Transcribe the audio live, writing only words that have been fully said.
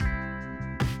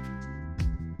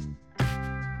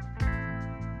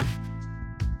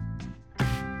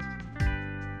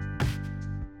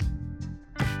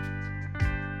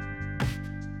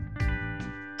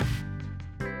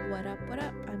What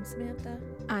up? I'm Samantha.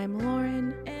 I'm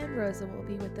Lauren. And Rosa will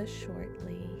be with us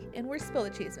shortly. And we're Spill the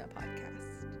Cheesemate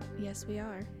podcast. Yes, we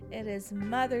are. It is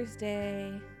Mother's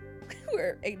Day.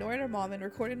 We're ignoring our mom and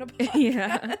recording a podcast.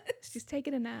 Yeah. She's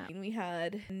taking a nap. We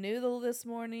had noodle this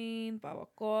morning,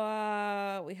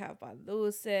 barbacoa. We have pan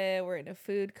dulce. We're in a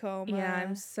food coma. Yeah,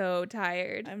 I'm so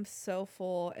tired. I'm so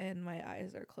full and my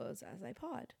eyes are closed as I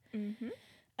pod. Mm-hmm.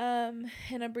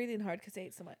 And I'm breathing hard because I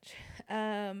ate so much.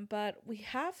 But we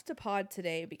have to pod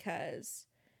today because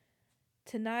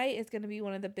tonight is going to be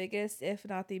one of the biggest, if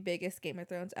not the biggest, Game of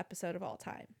Thrones episode of all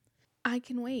time. I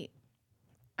can wait.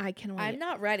 I'm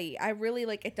not ready. I really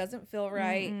it doesn't feel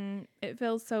right. It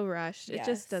feels so rushed. Yes.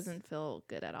 It just doesn't feel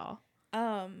good at all.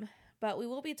 But we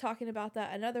will be talking about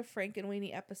that. Another Frank and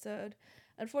Weenie episode.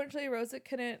 Unfortunately, Rosa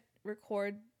couldn't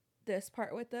record this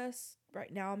part with us.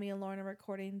 Right now, me and Lauren are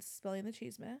recording Spilling the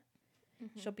Cheesemate.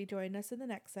 Mm-hmm. She'll be joining us in the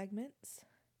next segments.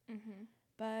 Mm-hmm.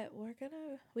 But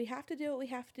we have to do what we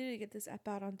have to do to get this ep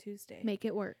out on Tuesday. Make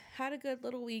it work. Had a good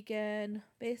little weekend.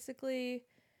 Basically,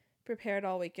 prepared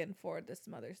all weekend for this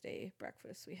Mother's Day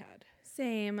breakfast we had.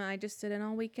 Same. I just stood in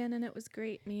all weekend and it was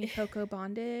great. Me and Coco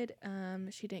bonded.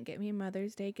 She didn't get me a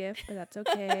Mother's Day gift, but that's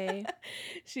okay.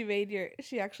 She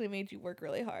actually made you work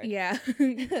really hard. Yeah.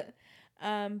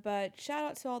 But shout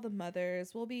out to all the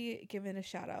mothers. We'll be giving a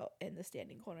shout out in the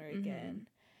standing corner again.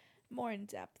 More in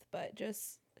depth, but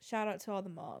just shout out to all the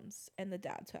moms and the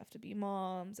dads who have to be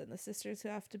moms and the sisters who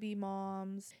have to be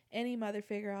moms. Any mother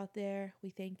figure out there, we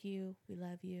thank you. We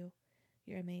love you.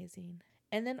 You're amazing.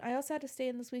 And then I also had to stay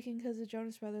in this weekend because the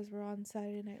Jonas Brothers were on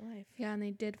Saturday Night Live. Yeah, and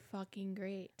they did fucking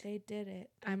great. They did it.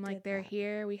 I'm like, they're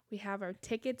here. We have our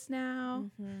tickets now.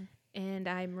 Mm-hmm. And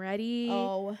I'm ready.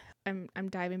 Oh, I'm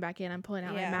diving back in. I'm pulling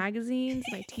out Yeah. my magazines,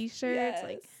 my t-shirts. yes.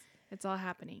 Like, it's all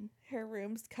happening. Her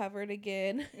room's covered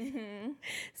again. Mm-hmm.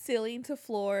 Ceiling to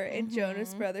floor and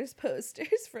Jonas Brothers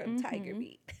posters from Tiger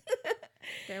Beat.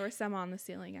 There were some on the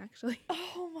ceiling, actually.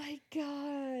 Oh my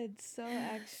god, so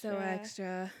extra. So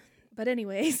extra. But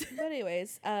anyways.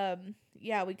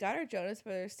 Yeah, we got our Jonas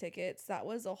Brothers tickets. That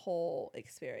was a whole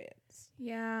experience.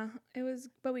 Yeah, it was,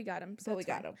 but we got them. So But we it's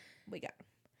got fine. them. We got them.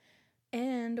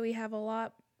 And we have a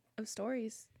lot of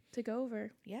stories to go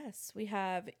over. Yes, we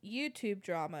have YouTube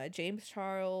drama. James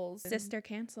Charles. Sister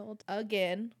canceled.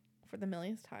 Again, for the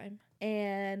millionth time.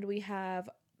 And we have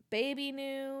baby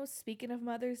news. Speaking of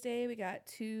Mother's Day, we got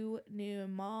 2 new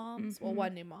moms. Well,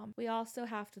 1 new mom. We also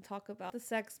have to talk about the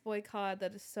sex boycott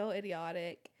that is so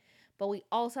idiotic. But we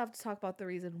also have to talk about the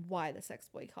reason why the sex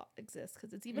boycott exists,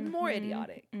 because it's even more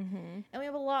idiotic. Mm-hmm. And we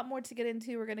have a lot more to get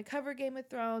into. We're going to cover Game of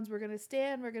Thrones. We're going to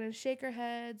stand. We're going to shake our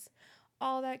heads.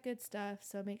 All that good stuff.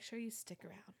 So make sure you stick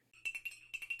around.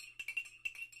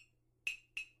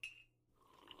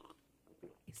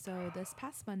 So this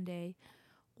past Monday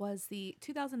was the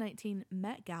 2019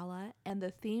 Met Gala, and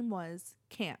the theme was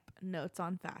Camp, Notes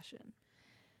on Fashion.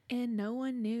 And no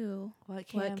one knew What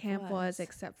camp was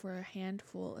except for a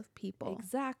handful of people.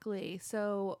 Exactly.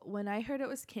 So when I heard it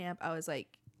was camp, I was like,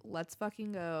 let's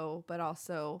fucking go. But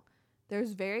also,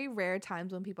 there's very rare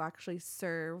times when people actually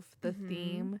serve the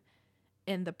theme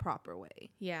in the proper way.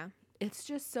 Yeah. It's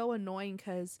just so annoying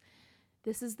because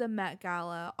this is the Met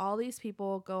Gala. All these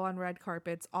people go on red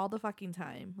carpets all the fucking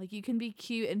time. Like, you can be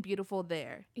cute and beautiful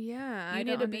there. Yeah. You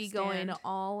need to be going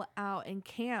all out, and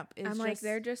camp is like,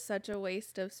 they're just such a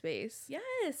waste of space.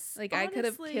 Yes. Like, I could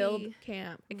have honestly. killed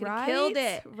camp. I could have Right? killed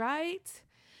it. Right?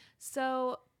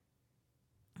 So,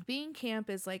 being camp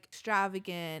is like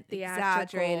extravagant, Theatrical.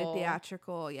 exaggerated,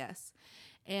 theatrical, yes.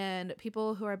 And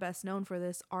people who are best known for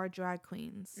this are drag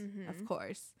queens, of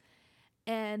course.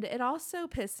 And it also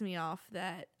pissed me off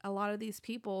that a lot of these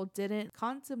people didn't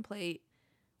contemplate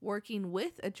working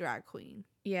with a drag queen.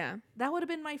 Yeah. That would have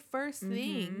been my first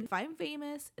thing. If I'm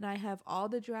famous and I have all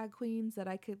the drag queens that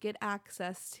I could get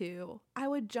access to, I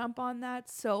would jump on that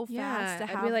so fast to I'd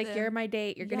have be like, them. you're my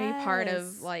date. You're going to be part of,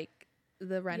 Yes. like,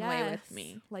 the runway with Yes.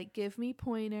 me. Like, give me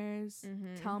pointers.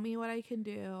 Tell me what I can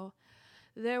do.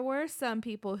 There were some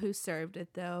people who served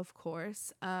it, though, of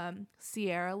course.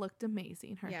 Sierra looked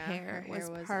amazing. Her hair was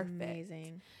perfect.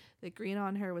 amazing. The green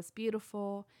on her was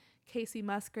beautiful. Casey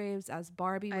Musgraves as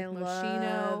Barbie with I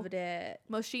Moschino. loved it.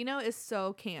 Moschino is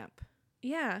so camp.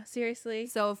 Yeah, seriously.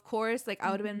 So, of course, like, I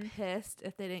would have been pissed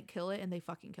if they didn't kill it, and they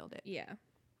fucking killed it. Yeah.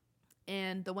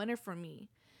 And the winner for me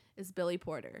is Billy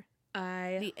Porter.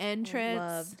 I The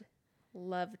entrance,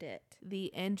 loved it.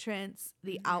 the entrance,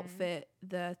 the outfit,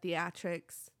 the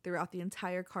theatrics throughout the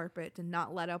entire carpet, did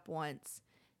not let up once.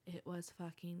 It was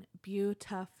fucking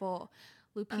beautiful.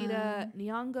 Lupita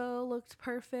Nyong'o looked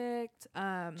perfect.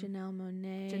 Janelle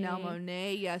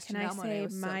Monáe, yes. Can Janelle I Monáe say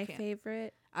was my so camp.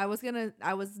 favorite? I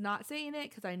was not saying it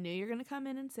because I knew you're gonna come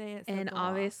in and say it. So And go off.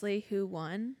 obviously, who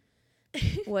won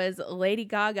was Lady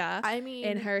Gaga. I mean,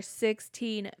 in her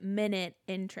 16-minute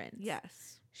entrance.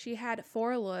 Yes. She had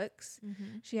 4 looks.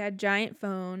 Mm-hmm. She had giant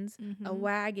phones, Mm-hmm. a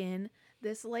wagon.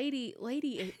 This Lady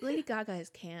Gaga is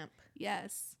camp.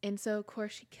 Yes. And so of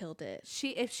course she killed it.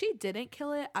 If she didn't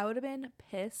kill it, I would have been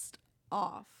pissed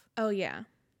off. Oh yeah.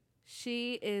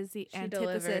 She is the She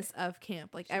antithesis of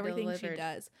camp. Like She everything she delivered.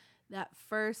 does. That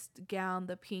first gown,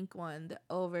 the pink one, the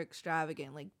over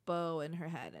extravagant like bow in her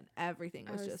head, and everything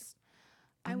was just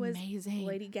amazing. Was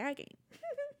Lady Gagging.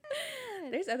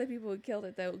 There's other people who killed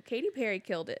it though. Katy Perry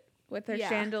killed it with her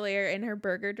chandelier and her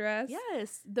burger dress.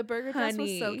 Yes, the burger dress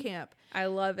was so camp. I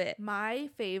love it. My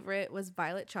favorite was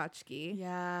Violet Chachki.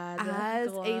 Yeah,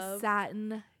 as a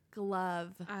satin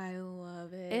glove. I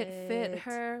love it. It fit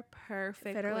her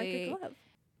perfectly. It fit her like a glove.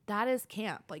 That is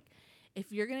camp. Like,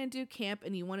 if you're gonna do camp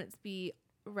and you want it to be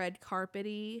red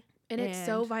carpety, and it's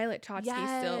so Violet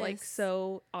Chachki still, like Yes.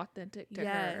 so authentic to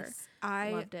her.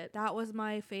 I loved it. That was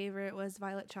my favorite. Was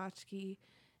Violet Chachki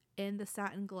in the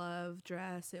satin glove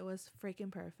dress. It was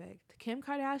freaking perfect. Kim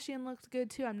Kardashian looked good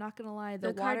too. I'm not gonna lie.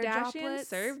 The water Kardashians droplets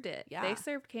served it. Yeah. They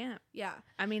served camp. Yeah,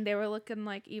 I mean, they were looking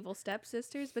like evil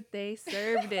stepsisters, but they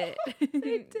served it.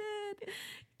 they did.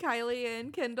 Kylie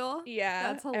and Kendall.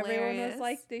 Yeah, That's Everyone hilarious. was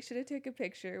like, they should have took a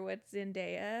picture with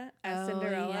Zendaya as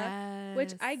Cinderella,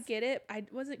 which I yes. get it. I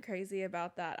wasn't crazy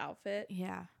about that outfit,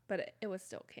 Yeah, but it was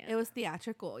still camp. it was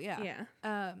theatrical. Yeah.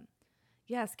 Yeah.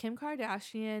 Yes, Kim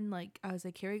Kardashian, like I was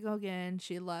like, here we go again.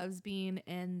 She loves being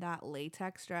in that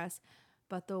latex dress,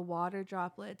 but the water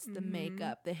droplets, the Mhm.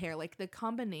 makeup, the hair, like the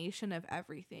combination of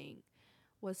everything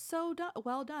was so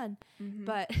well done. Mhm.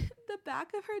 But the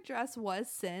back of her dress was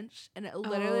cinched, and it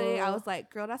literally, I Oh. was like,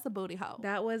 girl, that's a booty hole.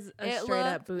 That was a It straight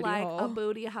up looked booty like hole. a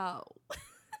booty hole.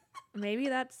 Maybe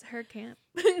that's her camp.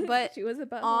 But she was a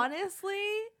butthole. Honestly,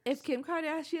 if Kim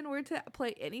Kardashian were to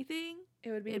play anything, It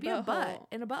would be it'd a be a butt butthole.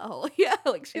 in a butthole. Yeah,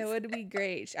 like she's, It would be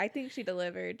great. I think she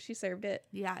delivered. She served it.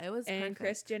 Yeah, it was And perfect.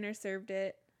 Kris Jenner served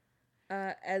it.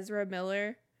 Ezra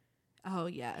Miller, Oh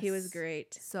yes, he was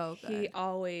great. So good. He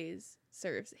always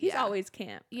serves. He's Yeah. always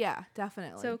camp. Yeah,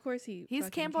 definitely. So of course he's He's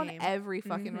camp on every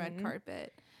fucking red Mhm.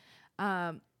 carpet.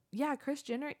 Yeah, Kris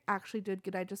Jenner actually did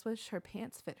good. I just wish her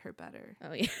pants fit her better.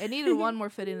 Oh yeah. It needed one more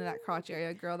fitting in that crotch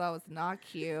area, girl. That was not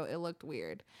cute. It looked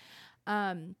weird.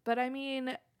 But I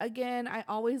mean, again, I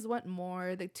always want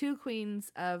more. The two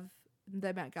queens of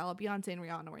the Met Gala, Beyonce and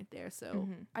Rihanna, weren't there, so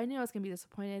Mhm. I knew I was gonna be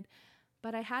disappointed.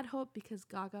 But I had hope because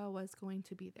Gaga was going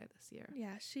to be there this year.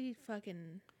 Yeah, she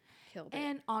fucking killed it.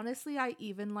 And honestly, I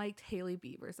even liked Hailey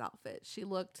Bieber's outfit. She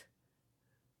looked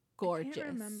gorgeous. I can't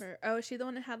remember. Oh, is she the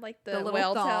one that had like the, little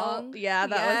whale thong. tail? Yeah,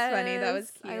 that was funny. That was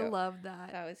Yes, cute. I love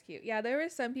that. That was cute. Yeah, there were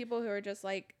some people who were just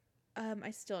like, I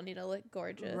still need to look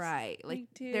gorgeous. Right. Like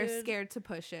they're dude. scared to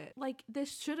push it. Like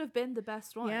this should have been the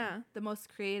best one. Yeah. The most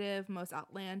creative, most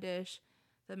outlandish.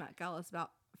 The Met Gala is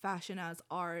about fashion as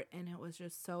art, and it was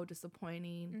just so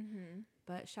disappointing. Mm-hmm.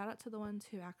 But shout out to the ones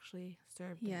who actually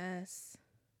served it. Yes.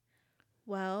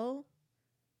 Well,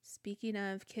 speaking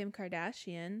of Kim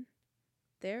Kardashian,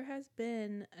 there has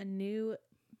been a new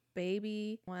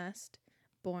baby West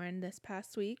born this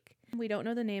past week. We don't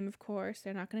know the name, of course.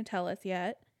 They're not going to tell us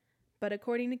yet. But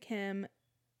according to Kim,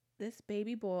 this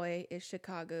baby boy is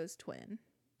Chicago's twin.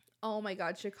 Oh my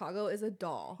God, Chicago is a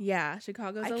doll. Yeah,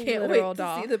 Chicago's I a can't literal wait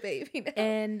doll. to see the baby now.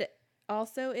 And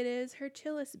also, it is her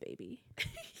chillest baby.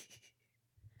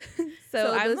 so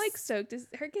So I'm this- like stoked.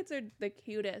 Her kids are the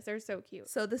cutest. They're so cute.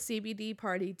 So the CBD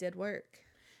party did work.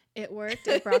 It worked.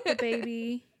 It brought the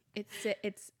baby.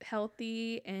 It's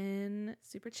healthy and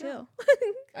super chill.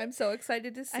 I'm so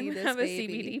excited to see I'm this gonna have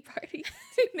baby. a CBD party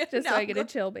just so I get a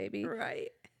chill baby.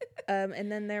 Right.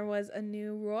 And then there was a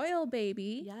new royal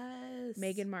baby. Yes.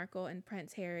 Meghan Markle and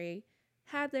Prince Harry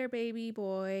had their baby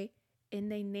boy, and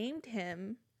they named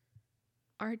him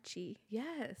Archie,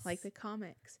 Yes. like the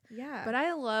comics. Yeah. But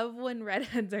I love when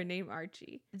redheads are named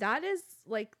Archie. that is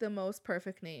like the most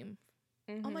perfect name.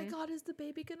 Oh my Mhm. God, is the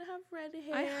baby gonna have red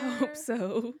hair? I hope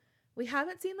so. We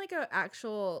haven't seen like an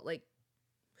actual like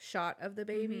shot of the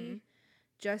baby. Mhm.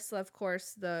 Just of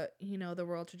course the the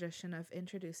royal tradition of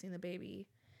introducing the baby.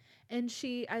 And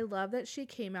I love that she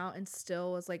came out and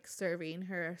still was like serving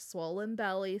her swollen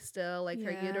belly still, like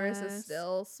her uterus is Yes.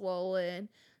 still swollen.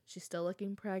 She's still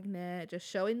looking pregnant, just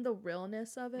showing the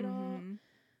realness of it all. Mhm.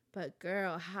 But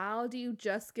girl, how do you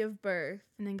just give birth?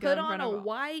 And then Put go in on front a of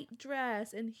white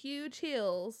dress and huge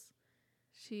heels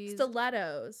She's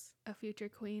Stilettos. a future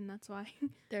queen, that's why.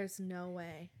 There's no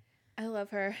way. I love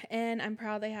her. And I'm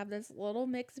proud they have this little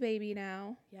mixed baby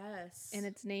now. Yes. And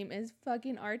its name is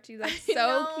fucking Archie. That's I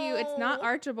so cute. It's not know.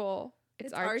 Archibald.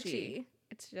 It's Archie. Archie.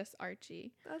 It's just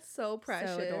Archie. That's so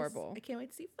precious. So adorable. I can't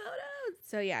wait to see photos.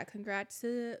 So yeah, congrats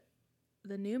to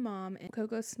the new mom. And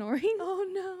Coco's snoring. Oh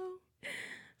no.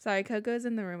 Sorry, Coco's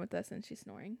in the room with us and she's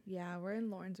snoring. Yeah, we're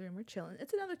in Lauren's room. We're chilling.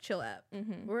 It's another chill app.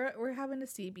 Mm-hmm. We're having a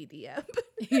CBD app.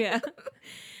 Yeah.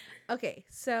 Okay,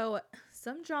 so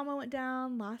some drama went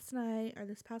down last night or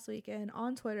this past weekend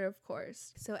on Twitter, of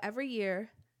course. So every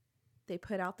year they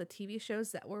put out the TV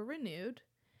shows that were renewed,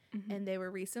 Mm-hmm. and they were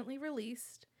recently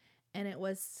released. And it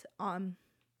was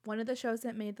one of the shows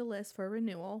that made the list for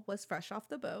renewal was Fresh Off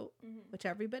the Boat, Mm-hmm. which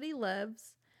everybody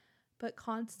loves, but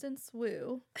Constance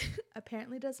Wu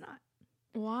apparently does not.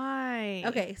 Why?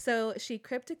 Okay, so she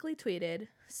cryptically tweeted,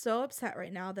 "So upset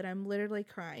right now that I'm literally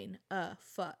crying.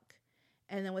 Fuck."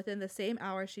 And then within the same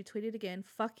hour, she tweeted again,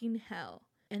 "Fucking hell."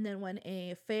 And then when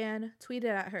a fan tweeted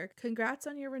at her, "Congrats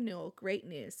on your renewal. Great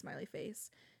news," smiley face.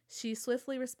 She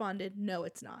swiftly responded, "No,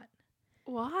 it's not."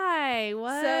 Why?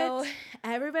 What? So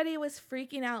everybody was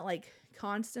freaking out, like,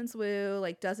 Constance Wu,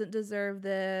 like, doesn't deserve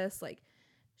this. Like,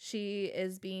 she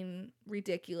is being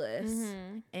ridiculous.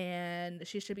 Mhm. And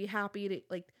she should be happy to,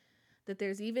 like, that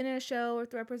there's even a show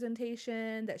with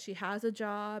representation, that she has a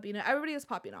job. You know, everybody was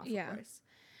popping off, Yeah. of course.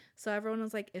 So everyone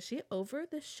was like, is she over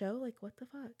this show? Like, what the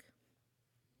fuck?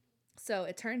 So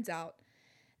it turns out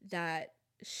that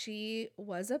she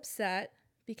was upset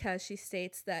because she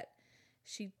states that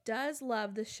she does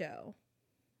love the show.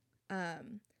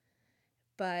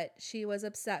 But she was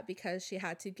upset because she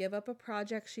had to give up a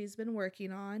project she's been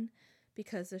working on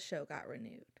because the show got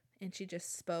renewed. And she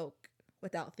just spoke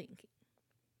without thinking.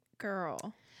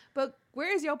 Girl. But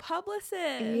where's your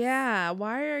publicist? Yeah.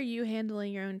 Why are you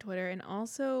handling your own Twitter? And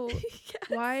also, Yes.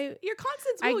 why? You're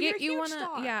Constance I Wu. get You're a you huge wanna.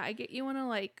 star. Yeah, I get you wanna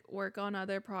like work on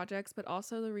other projects, but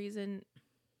also the reason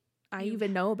I You-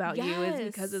 even know about you is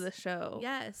Yes. because of the show.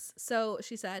 Yes. So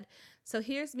she said, "So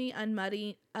here's me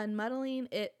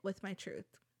unmuddling it with my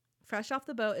truth. Fresh Off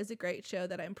the Boat is a great show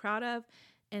that I'm proud of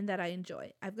and that I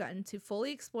enjoy. I've gotten to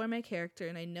fully explore my character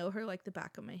and I know her like the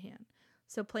back of my hand.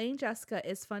 So playing Jessica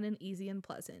is fun and easy and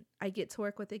pleasant. I get to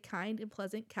work with a kind and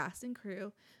pleasant cast and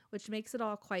crew, which makes it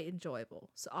all quite enjoyable.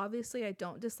 So obviously I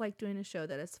don't dislike doing a show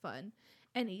that is fun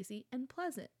and easy and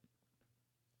pleasant."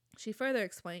 She further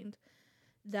explained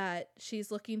that she's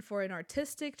looking for an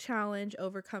artistic challenge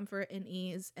over comfort and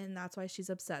ease, and that's why she's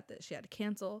upset that she had to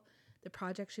cancel the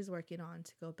project she's working on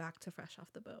to go back to Fresh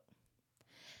Off the Boat.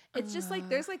 It's just like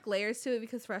there's like layers to it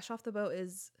because Fresh Off the Boat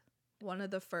is one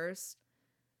of the first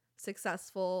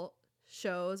successful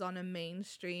shows on a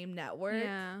mainstream network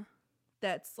Yeah.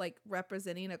 that's like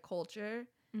representing a culture.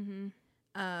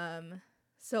 Mm-hmm.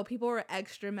 So people were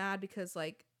extra mad because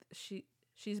like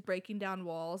she's breaking down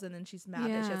walls, and then she's mad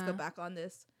that she has to go Yeah. back on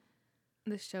this.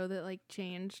 The show that like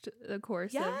changed the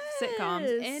course of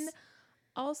sitcoms. And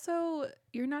also,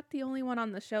 you're not the only one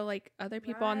on the show. Like other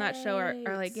people on that show are Right.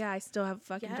 like, yeah, I still have a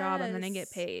fucking job and then I get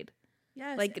Yes. paid.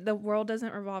 Yes, Like the world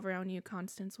doesn't revolve around you,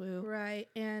 Constance Wu. right.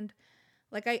 And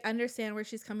like I understand where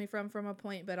she's coming from a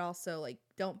point, but also like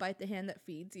don't bite the hand that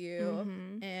feeds you.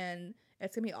 Mhm. And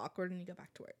it's gonna be awkward when you go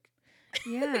back to work.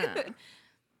 Yeah.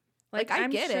 Like, I I'm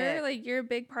get sure, it. like you're a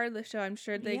big part of the show. I'm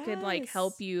sure they could like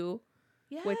help Yes. you,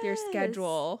 with your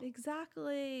schedule.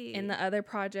 Exactly. and the other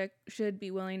project should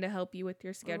be willing to help you with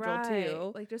your schedule Right.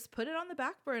 too. Like just put it on the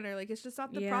back burner. Like it's just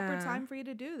not the proper Yeah. time for you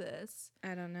to do this.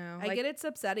 I don't know. I get it's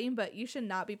upsetting, but you should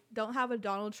not be. Don't have a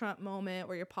Donald Trump moment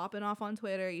where you're popping off on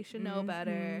Twitter. You should know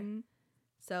better. Mhm.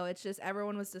 So it's just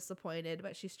everyone was disappointed,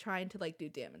 but she's trying to like do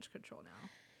damage control now.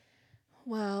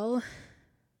 Well,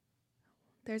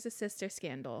 there's a sister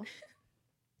scandal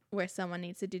where someone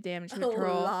needs to do damage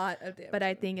control. A lot of damage. But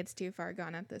I think it's too far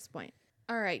gone at this point.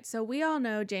 All right, so we all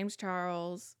know James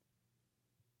Charles.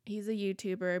 He's a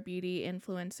YouTuber, a beauty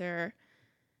influencer.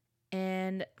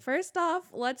 And first off,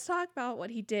 let's talk about what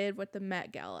he did with the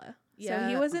Met Gala. So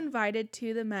he Yeah. was invited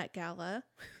to the Met Gala,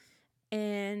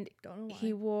 and don't know why.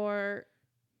 he wore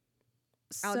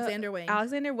Alexander Wang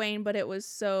Alexander Wayne, but it was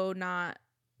so not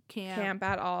camp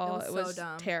at all. It It was was, so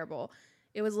dumb. terrible.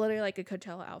 It was literally like a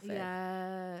Coachella outfit.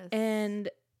 Yes. And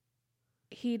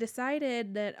he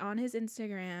decided that on his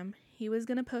Instagram, he was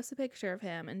going to post a picture of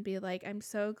him and be like, I'm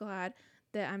so glad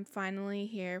that I'm finally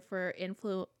here for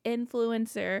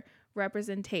influencer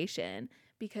representation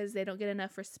because they don't get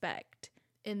enough respect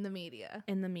in the media,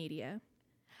 in the media.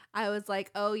 I was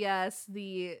like, oh yes,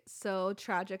 the so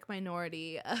tragic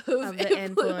minority of Of the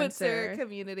influencer influencer.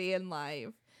 community in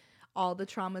life. all the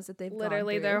traumas that they've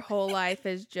Literally gone their through. whole life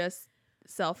is just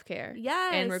self-care.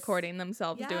 Yes. And recording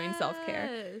themselves doing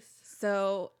self-care. Yes.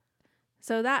 So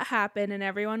that happened, and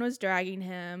everyone was dragging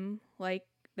him. Like,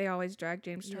 they always drag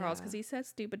James Charles because he says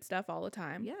stupid stuff all the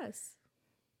time. Yes.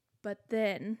 But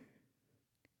then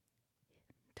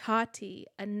Tati,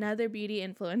 another beauty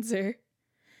influencer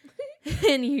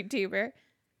and YouTuber,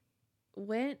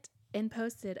 went and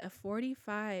posted a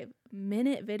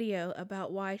 45-minute video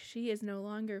about why she is no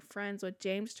longer friends with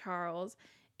James Charles,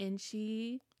 and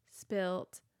she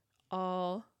spilt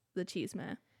all the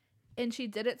chisme. And she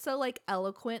did it so like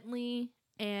eloquently,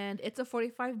 and it's a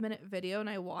 45-minute video, and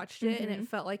I watched it and it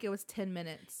felt like it was 10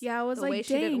 minutes. Yeah, I was The way like,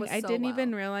 she did it dang, was I so didn't well.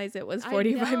 even realize it was I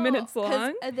 45 know, minutes 'cause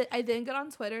long. I then got on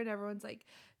Twitter and everyone's like,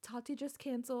 Tati just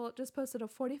posted a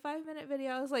 45-minute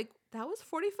video. I was like, that was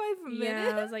 45 minutes?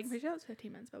 Yeah, I was like, pretty sure it was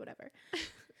 15 minutes, but whatever. I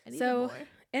needed So more.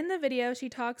 in the video, she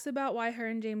talks about why her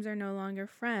and James are no longer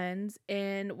friends,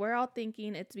 and we're all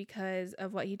thinking it's because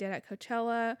of what he did at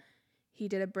Coachella. He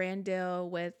did a brand deal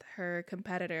with her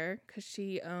competitor because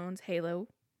she owns Halo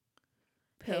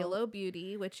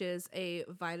Beauty, which is a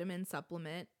vitamin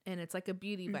supplement, and it's like a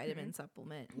beauty vitamin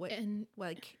supplement, and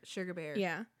like Sugar Bear.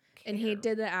 yeah, and he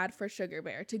did the ad for Sugar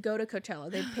Bear to go to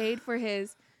Coachella. They paid for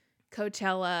his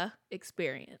Coachella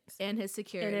experience and his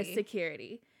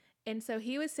security. And so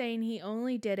he was saying he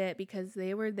only did it because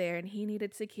they were there and he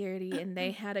needed security, and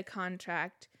they had a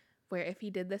contract where if he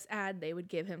did this ad, they would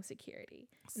give him security.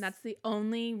 And that's the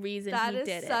only reason he did it.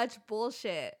 That is such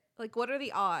bullshit. Like, what are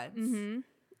the odds?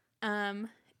 And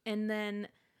then,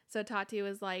 so Tati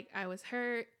was like, I was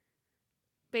hurt.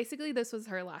 Basically, this was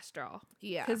her last straw.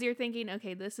 Yeah. Because you're thinking,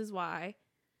 okay, this is why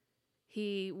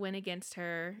he went against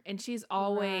her. And she's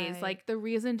always, like, the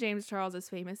reason James Charles is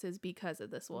famous is because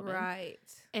of this woman. Right.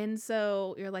 And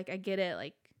so you're like, I get it.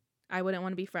 Like, I wouldn't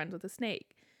want to be friends with a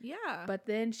snake. Yeah. But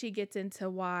then she gets into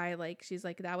why, like, she's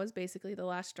like, that was basically the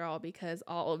last straw because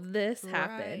all of this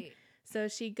happened. Right. So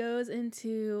she goes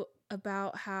into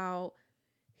about how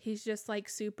he's just, like,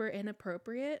 super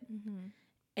inappropriate.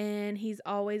 And he's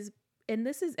always, and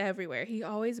this is everywhere, he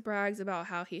always brags about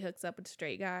how he hooks up with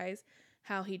straight guys,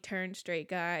 how he turns straight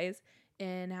guys,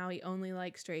 and how he only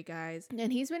likes straight guys.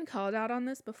 And he's been called out on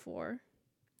this before.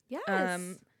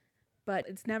 Yes. But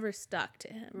it's never stuck to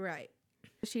him. Right.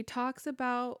 She talks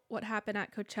about what happened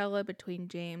at Coachella between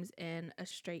James and a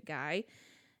straight guy.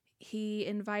 He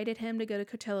invited him to go to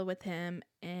Coachella with him,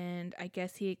 and I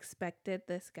guess he expected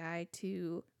this guy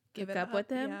to hook up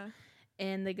with him. Yeah.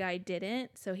 And the guy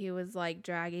didn't. So he was like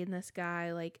dragging this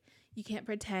guy, like, you can't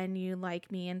pretend you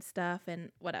like me and stuff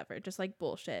and whatever, just like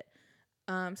bullshit.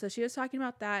 So she was talking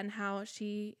about that and how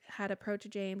she had approached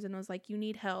James and was like, you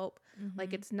need help.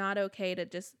 Like, it's not okay to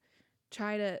just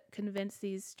try to convince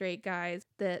these straight guys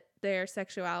that their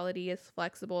sexuality is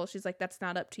flexible. She's like, that's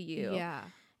not up to you. Yeah.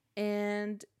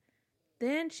 And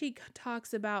then she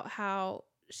talks about how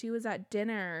she was at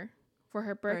dinner for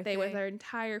her birthday with her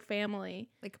entire family,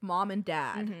 like mom and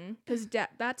dad, because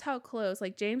that's how close,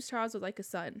 like, James Charles was like a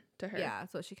son to her. Yeah,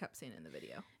 that's what she kept saying in the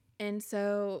video. And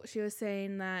so she was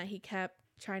saying that he kept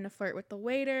trying to flirt with the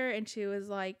waiter, and she was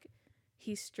like,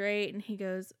 he's straight, and he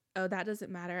goes, oh, that doesn't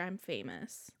matter, I'm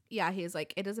famous. Yeah, he's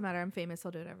like, it doesn't matter, I'm famous,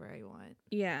 I'll do whatever I want.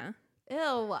 Yeah.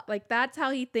 Ew. Like, that's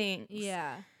how he thinks.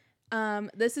 Yeah.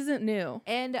 This isn't new.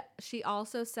 And she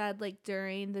also said, like,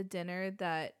 during the dinner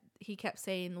that he kept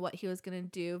saying what he was going to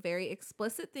do, very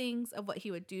explicit things of what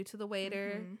he would do to the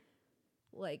waiter.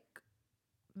 Like,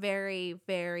 very,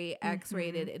 very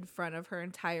X-rated in front of her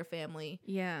entire family.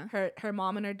 Yeah. Her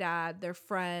mom and her dad, their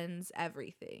friends,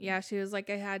 everything. Yeah, she was like,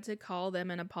 I had to call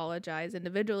them and apologize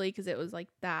individually because it was, like,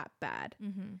 that bad.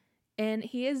 And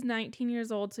he is 19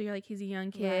 years old, so you're like, he's a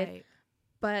young kid. Right.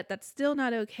 But that's still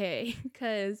not okay,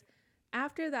 because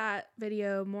after that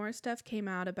video, more stuff came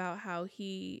out about how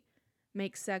he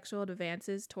makes sexual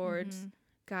advances towards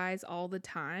guys all the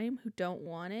time who don't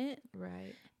want it.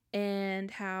 Right. And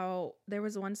how there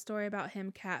was one story about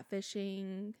him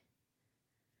catfishing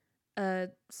a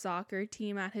soccer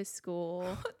team at his school.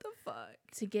 What the fuck?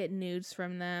 To get nudes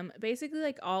from them. Basically,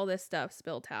 like, all this stuff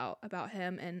spilt out about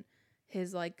him and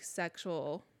his, like,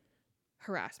 sexual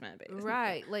harassment, basically.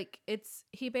 Right. Like,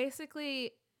 he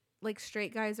basically, like,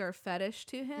 straight guys are a fetish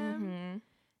to him.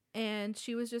 And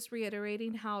she was just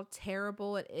reiterating how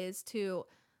terrible it is to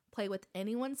play with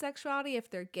anyone's sexuality, if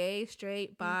they're gay,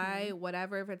 straight, bi,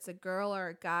 whatever, if it's a girl or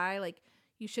a guy. Like,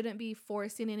 you shouldn't be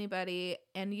forcing anybody.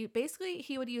 And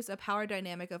he would use a power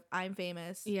dynamic of, I'm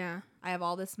famous. Yeah. I have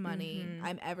all this money.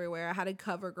 I'm everywhere. I had a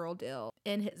cover girl deal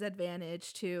in his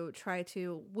advantage to try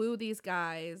to woo these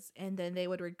guys, and then they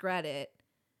would regret it.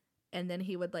 And then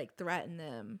he would, like, threaten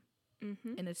them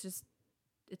Mm-hmm. And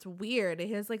it's weird. It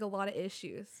has like a lot of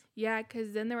issues. Yeah,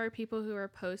 because then there were people who were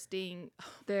posting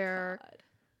their God.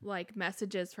 like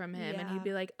messages from him, and Yeah. he'd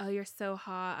be like, "Oh, you're so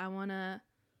hot. I wanna."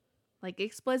 Like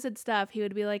explicit stuff. He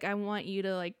would be like, "I want you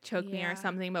to like choke me," Yeah. or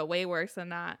something, but way worse than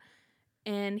that.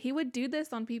 And he would do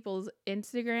this on people's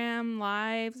Instagram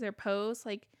lives or posts.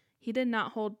 Like, he did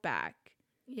not hold back.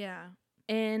 Yeah.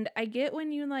 And I get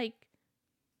when you like,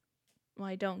 well,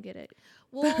 I don't get it.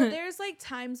 Well, there's like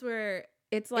times where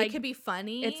It's like, it could be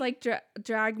funny. it's like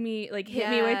drag me, like hit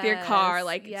me with your car. Yes,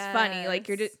 Like, it's funny. Like,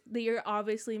 yes. you're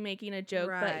obviously making a joke,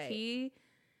 but Right. he,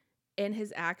 in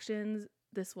his actions,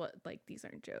 these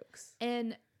aren't jokes.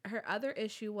 And her other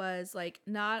issue was like,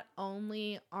 not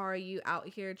only are you out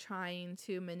here trying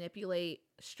to manipulate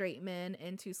straight men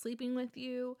into sleeping with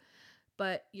you,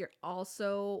 but you're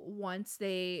also, once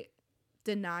they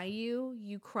deny you,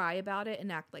 you cry about it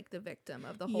and act like the victim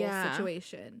of the whole Yeah.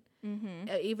 situation. Mm-hmm.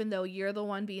 Even though you're the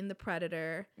one being the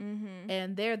predator Mm-hmm.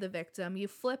 and they're the victim, you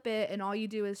flip it, and all you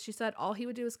do is, she said, all he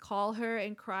would do is call her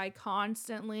and cry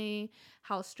constantly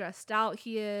how stressed out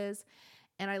he is.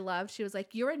 And I loved, she was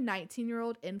like, you're a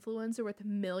 19-year-old influencer with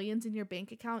millions in your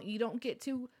bank account. You don't get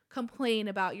to complain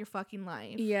about your fucking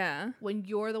life. Yeah. When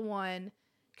you're the one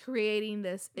creating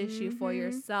this issue for Mhm.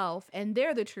 yourself, and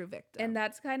they're the true victim. And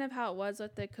that's kind of how it was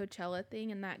with the Coachella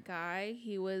thing. And that guy,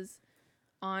 he was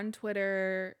on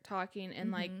Twitter talking and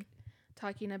like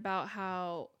talking about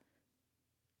how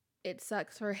it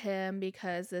sucks for him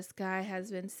because this guy has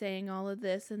been saying all of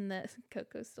this and this.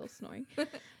 Coco's still snoring.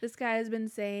 This guy has been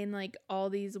saying like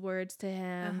all these words to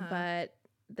him, but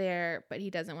he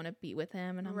doesn't want to be with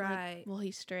him. And I'm like, well,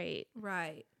 he's straight.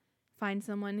 Right. Find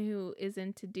someone who is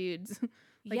into dudes.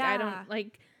 Like, yeah. I don't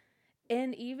like,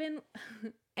 and even,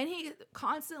 and he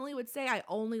constantly would say, I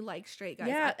only like straight guys.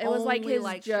 yeah, I it was like only his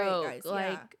like joke. straight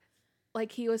guys.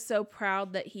 Like he was so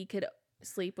proud that he could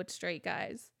sleep with straight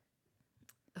guys.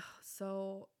 Ugh,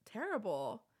 so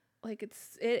terrible. Like it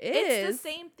is. It's the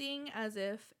same thing as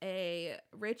if a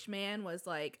rich man was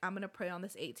like, I'm going to prey on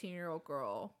this 18-year-old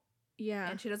girl. Yeah.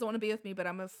 And she doesn't want to be with me, but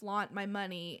I'm going to flaunt my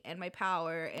money and my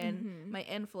power and my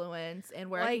influence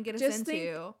and where I can get us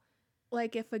into.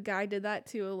 Like if a guy did that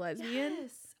to a lesbian.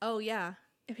 Yes. Oh, yeah.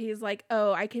 If he's like,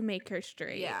 oh, I can make her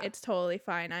straight. Yeah. It's totally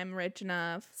fine. I'm rich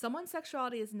enough. Someone's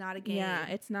sexuality is not a game. Yeah,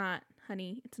 it's not,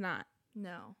 honey. It's not.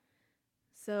 No.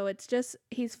 So it's just,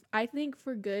 I think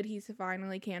for good, he's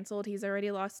finally canceled. He's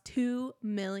already lost 2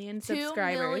 million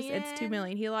subscribers. It's 2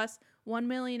 million. He lost 1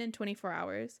 million in 24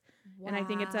 hours. Wow. And I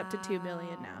think it's up to 2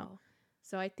 million now.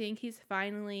 So I think he's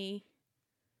finally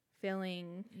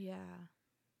feeling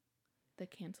the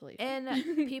cancellation.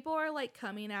 And people are like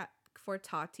coming for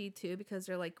Tati too, because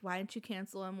they're like, why didn't you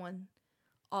cancel him when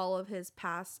all of his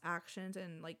past actions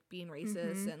and like being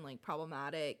racist and like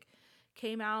problematic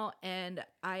came out? And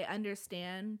I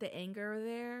understand the anger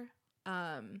there,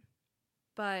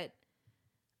 but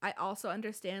I also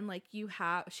understand like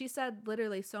she said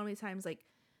literally so many times like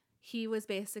he was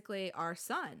basically our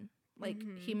son. Like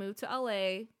he moved to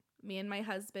LA, me and my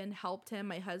husband helped him.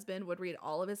 My husband would read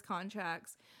all of his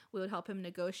contracts. We would help him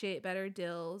negotiate better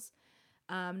deals.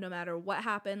 No matter what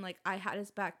happened, like I had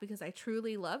his back because I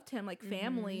truly loved him like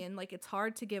family. And like it's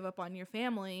hard to give up on your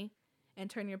family and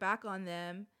turn your back on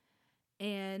them.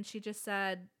 And she just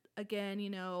said, again, you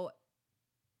know,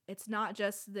 it's not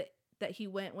just that he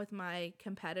went with my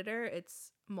competitor,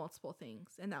 it's multiple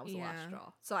things. And that was the last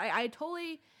straw. So I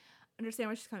totally understand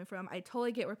where she's coming from. I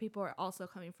totally get where people are also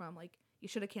coming from. Like, you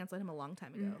should have canceled him a long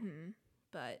time ago.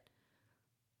 But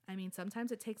I mean,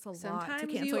 sometimes it takes a lot to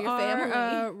cancel your family.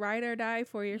 Sometimes ride or die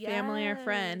for your family or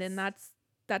friend, and that's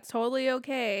totally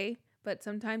okay. But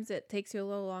sometimes it takes you a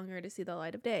little longer to see the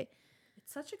light of day.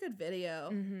 It's such a good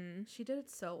video. She did it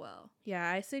so well. Yeah,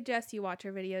 I suggest you watch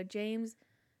her video. James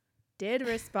did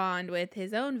respond with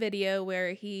his own video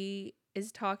where he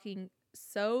is talking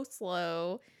so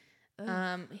slow.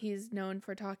 He's known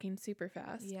for talking super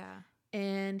fast. Yeah.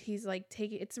 And he's like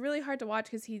it's really hard to watch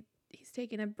because he's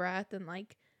taking a breath and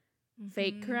like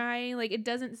fake crying. Like it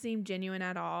doesn't seem genuine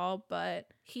at all, but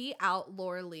he out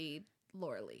Lorelei.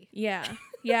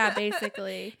 Yeah,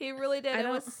 basically. He really did. It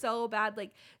was so bad.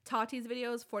 Like Tati's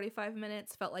video was 45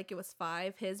 minutes, felt like it was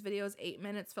 5. His video was 8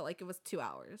 minutes, felt like it was 2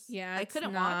 hours. Yeah, I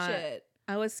couldn't watch it.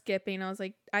 I was skipping. I was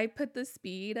like, I put the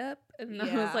speed up, and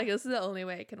I was like, this is the only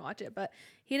way I can watch it. But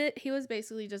he was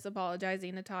basically just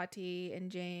apologizing to Tati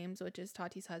and James, which is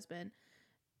Tati's husband,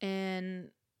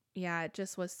 and yeah, it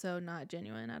just was so not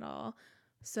genuine at all.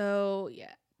 So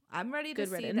yeah, I'm ready to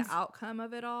see the outcome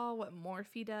of it all. What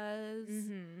Morphe does,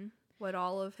 what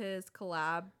all of his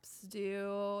collabs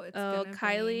do.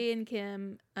 Kylie and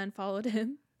Kim unfollowed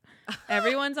him.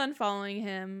 Everyone's unfollowing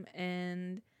him,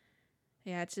 and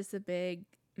yeah, it's just a big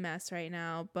mess right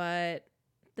now. But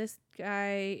this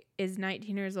guy is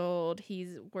 19 years old.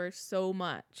 He's worth so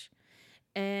much.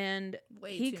 And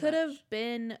Way he too could have much.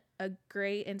 been a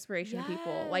great inspiration to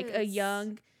people. Like a Yes.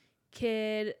 young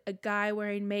kid, a guy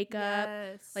wearing makeup.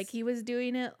 Yes. Like he was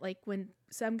doing it like when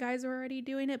some guys were already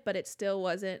doing it, but it still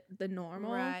wasn't the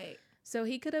normal. Right. So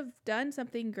he could have done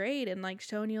something great and like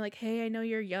shown you like, hey, I know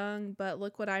you're young, but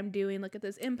look what I'm doing. Look at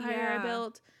this empire I Yeah.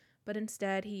 built. But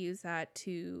instead he used that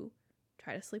to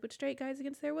try to sleep with straight guys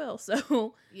against their will.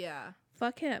 So Yeah.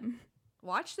 fuck him.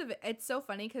 Watch it's so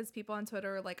funny because people on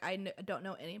Twitter are like, don't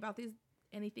know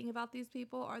anything about these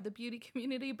people or the beauty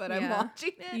community, but I'm Yeah.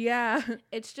 watching it. Yeah.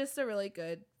 It's just a really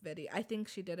good video. I think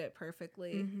she did it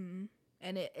perfectly. Mm-hmm.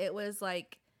 And it was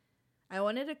like, I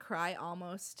wanted to cry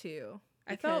almost too.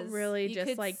 I felt because really you just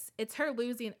could like, it's her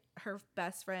losing her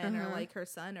best friend or Uh-huh. like her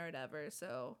son or whatever.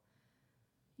 So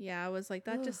yeah, I was like,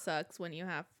 that just sucks when you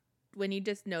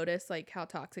just notice like how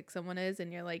toxic someone is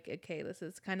and you're like, okay, this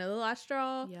is kind of the last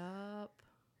straw. yup.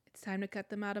 It's time to cut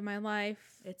them out of my life.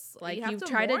 It's Like you have you've to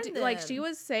tried to warn do, like she them.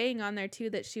 was saying on there too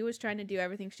that she was trying to do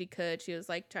everything she could. She was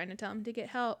like trying to tell him to get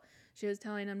help. She was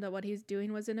telling him that what he's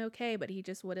doing wasn't okay, but he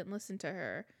just wouldn't listen to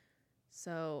her.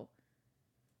 So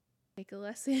take a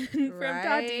lesson from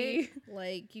Tati.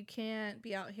 Like you can't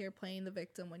be out here playing the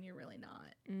victim when you're really not,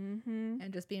 Mm-hmm.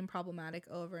 and just being problematic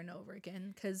over and over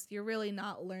again because you're really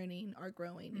not learning or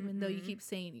growing, even though you Mhm. keep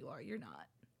saying you are. You're not.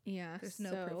 Yeah. There's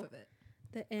no so proof of it.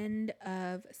 the end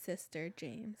of Sister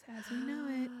James as we know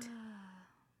it.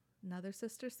 Another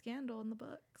sister scandal in the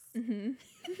books. Mm-hmm.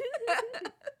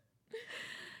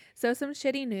 So some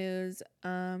shitty news.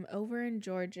 Over in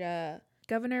Georgia,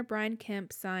 Governor Brian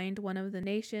Kemp signed one of the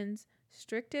nation's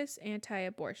strictest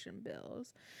anti-abortion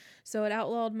bills. So it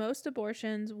outlawed most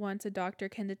abortions once a doctor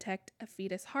can detect a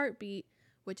fetus heartbeat,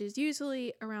 which is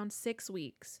usually around 6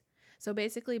 weeks. So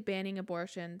basically banning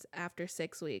abortions after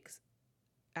 6 weeks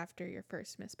after your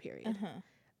first missed period.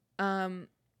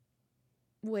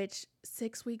 Which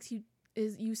 6 weeks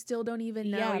you still don't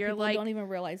even know. Yeah, You're people like, don't even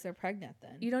realize they're pregnant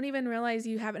then. you don't even realize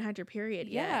you haven't had your period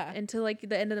Yeah. yet until like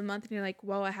the end of the month, and you're like,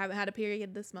 whoa, I haven't had a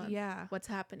period this month. Yeah. What's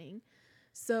happening?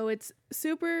 So it's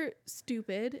super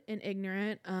stupid and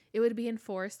ignorant. It would be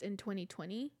enforced in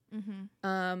 2020,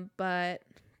 but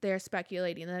they're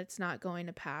speculating that it's not going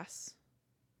to pass.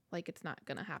 Like it's not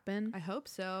going to happen. I hope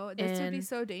so. This would be And-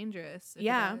 so dangerous. If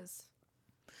Yeah. It does.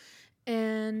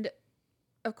 And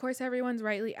of course, everyone's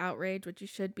rightly outraged, which you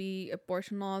should be.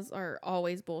 Abortion laws are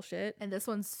always bullshit. And this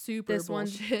one's super This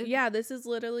bullshit. one's, yeah, this is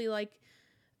literally like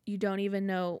you don't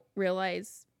even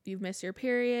realize you've missed your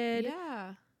period.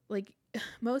 Yeah. Like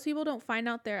most people don't find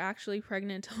out they're actually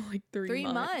pregnant until like 3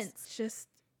 months. It's just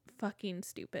fucking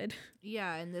stupid.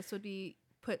 Yeah, and this would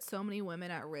put so many women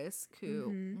at risk who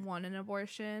Mhm. want an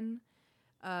abortion.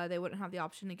 They wouldn't have the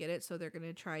option to get it, so they're going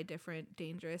to try different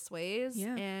dangerous ways.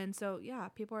 Yeah. And so, yeah,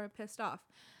 people are pissed off.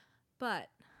 But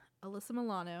Alyssa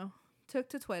Milano took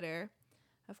to Twitter,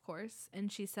 of course,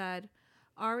 and she said,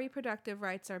 our reproductive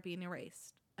rights are being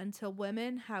erased. Until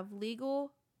women have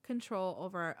legal control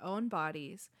over our own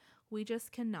bodies, we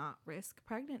just cannot risk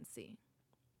pregnancy.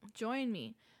 Join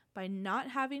me by not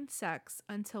having sex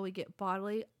until we get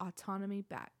bodily autonomy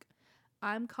back.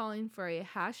 I'm calling for a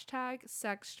hashtag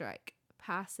sex strike.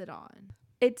 Pass it on.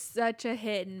 It's such a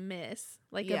hit and miss.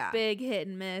 Like Yeah. a big hit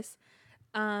and miss.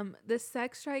 The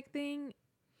sex strike thing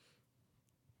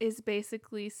is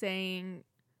basically saying,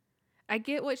 I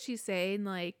get what she's saying,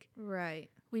 like, Right.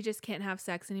 we just can't have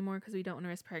sex anymore because we don't want to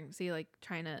risk pregnancy, like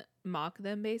trying to mock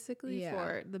them basically Yeah.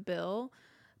 for the bill.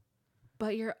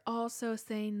 But you're also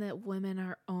saying that women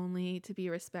are only to be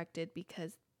respected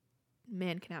because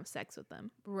men can have sex with them.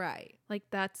 Right. Like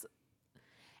that's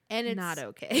And it's not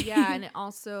okay. yeah, and it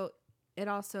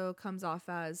also comes off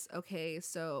as, okay,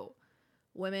 so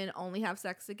women only have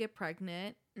sex to get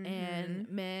pregnant, and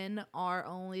men are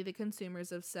only the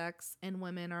consumers of sex, and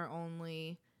women are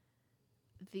only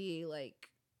the like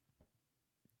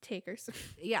takers.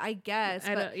 yeah, I guess.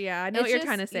 I but know what you're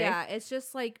trying to say. Yeah, it's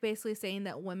just like basically saying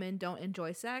that women don't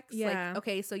enjoy sex. Yeah. Like,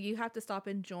 okay, so you have to stop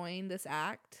enjoying this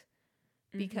act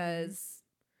because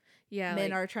yeah,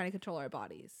 men like, are trying to control our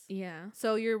bodies. yeah.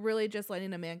 So you're really just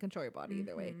letting a man control your body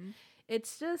either way. Mhm.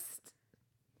 It's just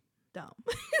dumb.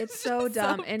 It's so just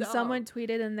dumb. And someone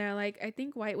tweeted and they're like, I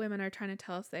think white women are trying to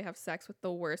tell us they have sex with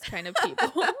the worst kind of people.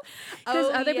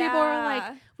 Because other people are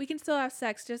like, we can still have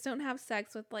sex, just don't have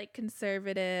sex with like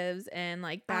conservatives and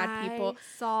like bad people.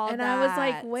 Saw And I was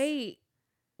like, wait,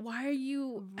 why are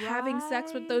you having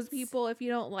sex with those Right. people if you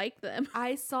don't like them?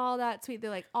 I saw that tweet. They're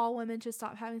like, all women should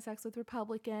stop having sex with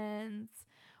Republicans.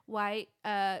 white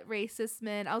racist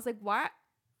men. I was like, what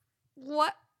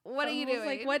are you doing?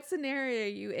 Like, what scenario are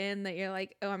you in that you're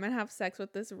like, oh, I'm gonna have sex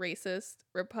with this racist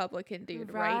Republican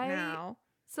dude right now?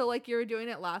 So like you were doing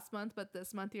it last month, but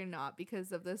this month you're not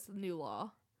because of this new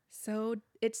law. So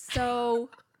it's so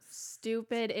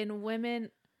stupid. And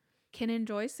women can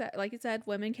enjoy sex. Like you said,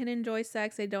 women can enjoy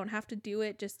sex. They don't have to do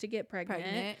it just to get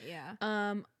pregnant.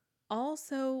 Yeah.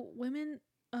 Also, women.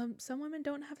 Some women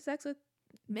don't have sex with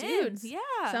Men. dudes.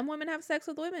 Yeah. Some women have sex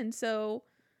with women. So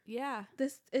yeah.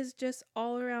 this is just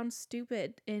all around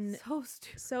stupid. And so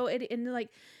stupid. so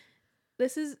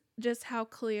this is just how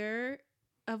clear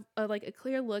of like a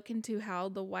clear look into how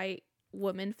the white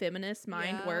woman feminist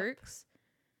mind works.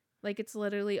 Like, it's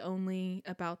literally only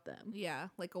about them. Yeah,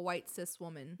 like a white cis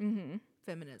woman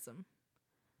feminism.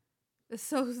 It's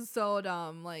so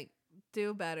dumb. Like,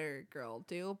 do better, girl.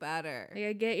 Do better. Like,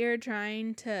 I get you're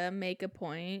trying to make a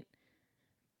point,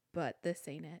 but this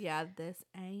ain't it. Yeah, this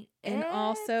ain't and it.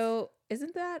 Also,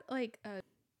 isn't that like a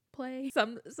play?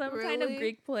 Some kind of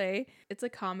Greek play. It's a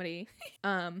comedy.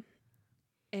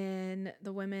 And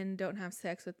the women don't have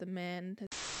sex with the men.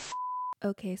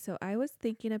 Okay, so I was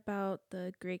thinking about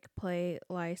the Greek play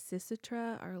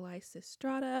Lysistrata or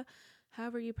Lysistrata,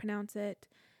 however you pronounce it,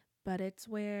 but it's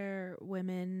where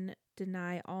women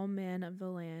deny all men of the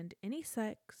land any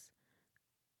sex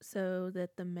so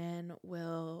that the men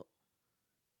will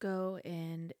go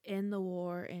and end the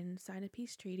war and sign a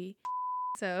peace treaty.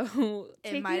 So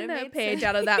taking a page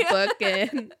out of that book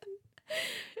and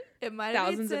it might have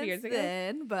thousands of years ago,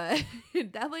 then, but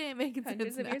it definitely ain't making sense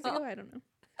hundreds of years ago. I don't know.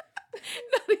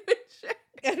 Not even sure.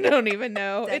 I don't even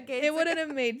know. It wouldn't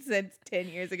have made sense 10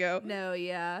 years ago. No,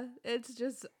 yeah. It's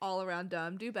just all around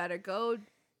dumb. Do better. Go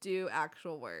do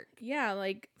actual work. Yeah,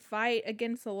 like fight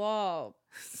against the law.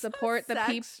 Support the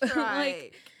people.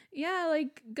 Like, yeah,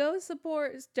 like go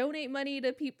support, donate money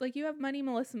to people. Like, you have money,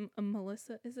 Melissa,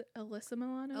 is it Alyssa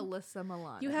Milano? Alyssa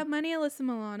Milano. You have money, Alyssa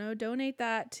Milano. Donate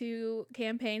that to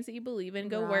campaigns that you believe in.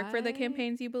 Go work for the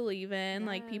campaigns you believe in. Yes.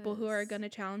 Like people who are going to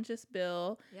challenge this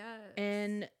bill. Yes.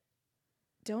 And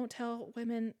don't tell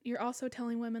women. You're also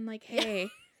telling women like, hey,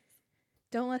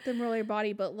 don't let them rule your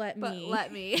body, but let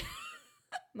me.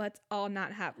 Let's all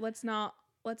not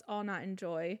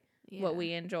enjoy what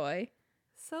we enjoy.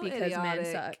 So because idiotic.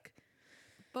 Men suck.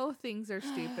 Both things are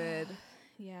stupid.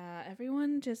 Yeah,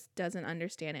 everyone just doesn't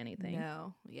understand anything.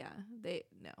 No, yeah,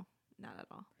 not at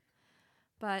all.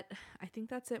 But I think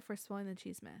that's it for Spoiling the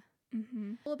Cheesemeh.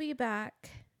 Mm-hmm. We'll be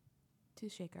back to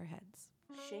shake our heads.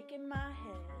 Shaking my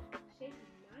head,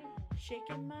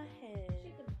 shaking my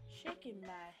head, shaking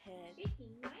my head,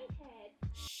 shaking my head,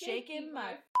 shaking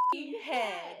my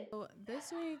head. So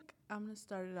this week I'm gonna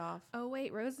start it off. Oh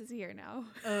wait, Rose is here now.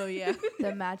 Oh yeah,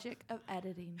 the magic of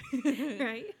editing,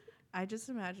 right? I just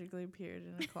magically appeared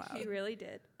in a cloud. She really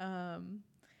did. Yeah,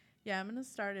 I'm gonna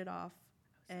start it off,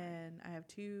 and I have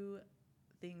two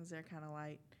things that are kind of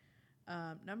light.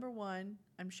 Number one,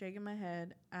 I'm shaking my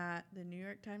head at the New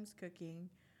York Times Cooking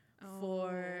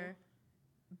for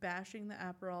bashing the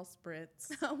Aperol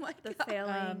Spritz. Oh my god. The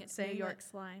failing New York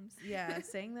slimes. Yeah,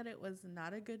 saying that it was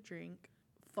not a good drink.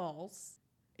 False.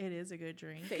 It is a good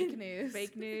drink. Fake news.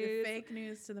 Fake news. Fake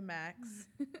news to the max.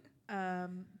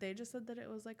 They just said that it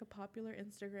was like a popular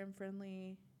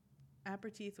Instagram-friendly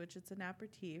aperitif, which it's an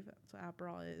aperitif. That's what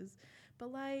Aperol is.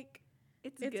 But like,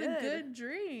 it's a good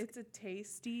drink. It's a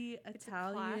tasty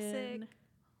Italian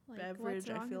beverage.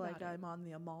 I feel like I'm on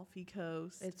the Amalfi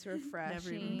Coast. It's refreshing.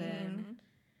 Never even been.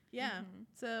 Yeah.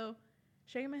 So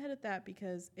shaking my head at that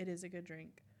because it is a good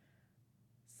drink.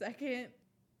 Second,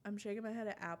 I'm shaking my head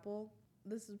at Apple.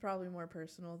 This is probably more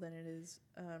personal than it is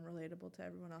relatable to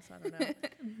everyone else. I don't know.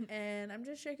 And I'm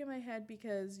just shaking my head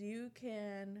because you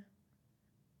can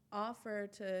offer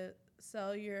to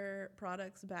sell your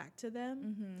products back to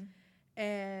them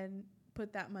and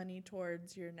put that money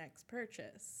towards your next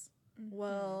purchase.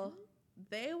 Well,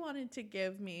 they wanted to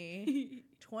give me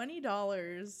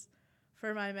 $20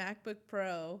 for my MacBook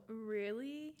Pro.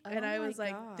 Really? And I was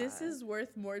like, this is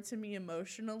worth more to me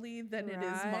emotionally than it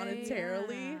is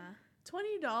monetarily.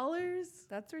 $20?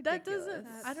 That's ridiculous. That doesn't,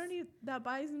 I don't even, that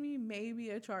buys me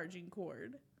maybe a charging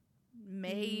cord.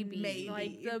 Maybe.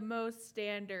 Like the most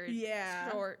standard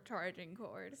short charging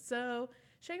cord. So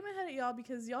shaking my head at y'all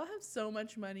because y'all have so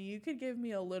much money. You could give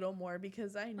me a little more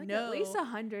because I like know at least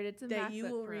 100. It's a that MacBook you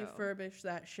will Pro. refurbish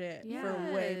that shit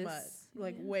for way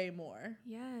much, way more.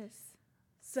 Yes.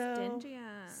 So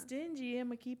stingy. I'm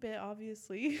gonna keep it,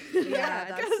 obviously. Yeah,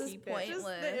 that's just pointless. Just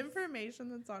the information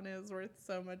that's on it is worth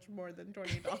so much more than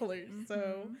 $20.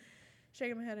 So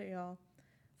shaking my head at y'all.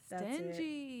 That's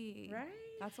stingy, it. Right?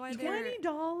 That's why they're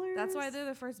 $20. That's why they're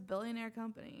the first billionaire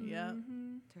company. Yep.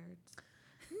 Mhm. Turds.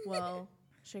 Well,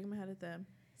 shaking my head at them.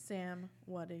 Sam,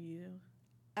 what are you?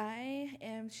 I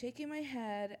am shaking my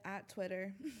head at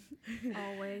Twitter.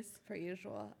 Always. Per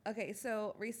usual. Okay,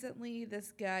 so recently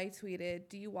this guy tweeted,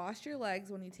 "Do you wash your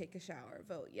legs when you take a shower?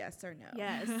 Vote yes or no."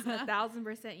 Yes,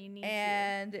 1,000% you need to.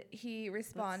 And he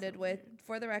responded so with,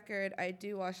 "For the record, I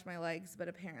do wash my legs, but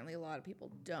apparently a lot of people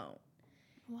don't."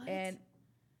 What? And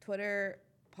Twitter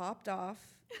popped off,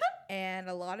 and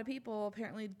a lot of people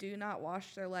apparently do not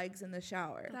wash their legs in the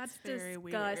shower. That's very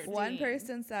weird. disgusting. One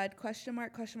person said, question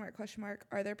mark, question mark, question mark,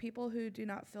 "Are there people who do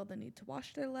not feel the need to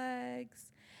wash their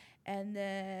legs?" And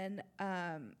then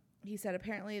he said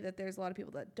apparently that there's a lot of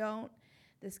people that don't.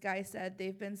 This guy said,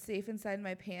 "They've been safe inside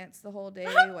my pants the whole day.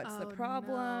 What's the Oh,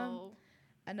 problem?" no.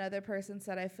 Another person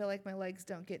said, "I feel like my legs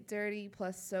don't get dirty,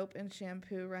 plus soap and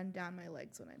shampoo run down my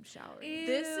legs when I'm showering."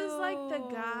 This is like the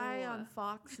guy Ew. on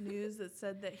Fox News that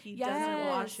said that he Yes, doesn't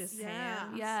wash his yeah.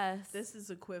 hands. Yes. This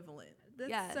is equivalent. That's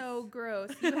Yes. so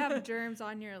gross. You have germs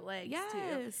on your legs Yes.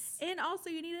 too. And also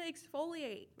you need to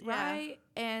exfoliate. Yeah. Right.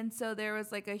 And so there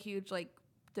was like a huge like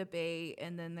debate,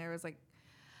 and then there was like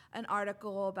an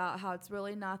article about how it's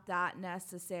really not that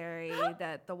necessary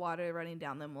that the water running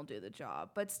down them will do the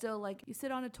job. But still, like, you sit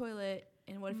on a toilet,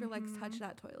 and what if your legs touch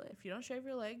that toilet? If you don't shave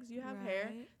your legs, you have hair.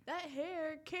 Right. That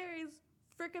hair carries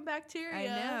freaking bacteria.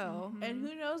 I know. And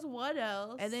who knows what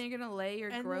else. And then you're gonna lay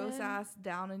your And gross then- ass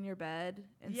down in your bed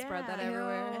and spread that Yeah.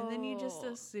 everywhere. And then you just Ew.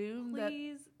 assume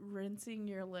Please. that rinsing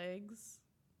your legs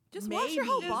Just wash your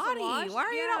whole maybe Just body. wash- Why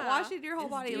are you not yeah. washing your whole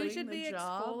Is body? You doing Like, should the be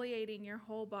job. exfoliating your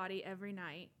whole body every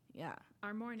night yeah.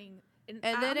 or morning. And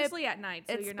then it- honestly at night.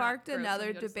 So It you're sparked not gross when another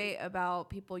you go to sleep. debate about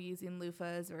people using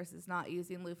loofahs versus not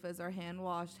using loofahs or hand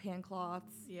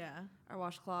cloths Yeah. or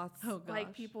washcloths. Oh, gosh.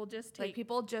 Like people just take Like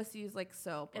people just use like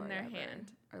soap in or their whatever.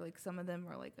 hand. Or like some of them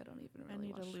are like, I don't even I really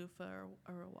need wash. a loofah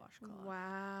or a washcloth.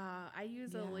 Wow. I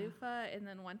use a Yeah. loofah and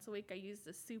then once a week I use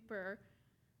the super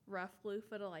rough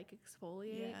loofah to like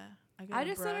exfoliate. Yeah. I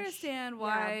just don't understand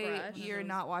why brush. you're One of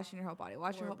not washing your whole body.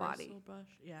 Wash your whole body. Brush.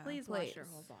 Yeah. Please wash your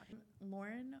Please. whole body.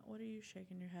 Lauren, what are you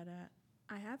shaking your head at?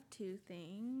 I have two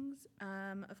things.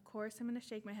 Of course, I'm going to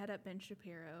shake my head at Ben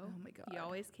Shapiro. Oh my God. He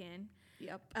always can.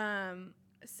 Yep.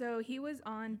 So he was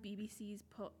on BBC's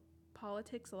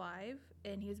Politics Live,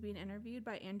 and he was being interviewed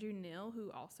by Andrew Neil, who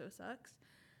also sucks.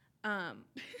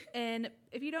 And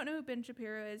if you don't know who Ben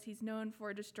Shapiro is, he's known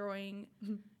for destroying,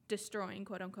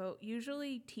 quote unquote,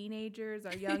 usually teenagers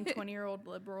or young 20-year-old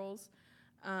liberals.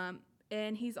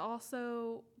 And he's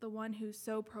also the one who's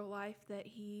so pro-life that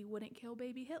he wouldn't kill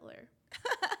baby Hitler.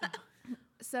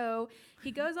 So he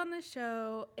goes on the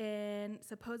show, and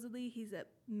supposedly he's a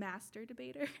master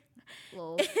debater.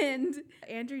 Lol. And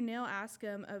Andrew Neil asked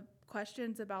him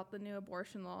questions about the new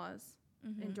abortion laws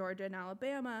in Georgia and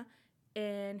Alabama,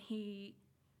 and he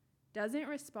doesn't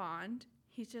respond.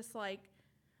 He's just like,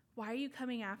 "Why are you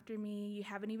coming after me? You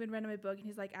haven't even read my book." And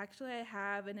he's like, "Actually, I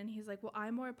have." And then he's like, "Well,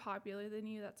 I'm more popular than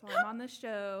you. That's why I'm on the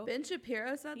show." Ben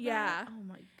Shapiro said Yeah. that? Oh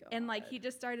my God. And like he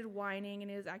just started whining,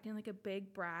 and he was acting like a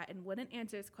big brat and wouldn't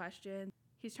answer his question.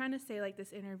 He's trying to say like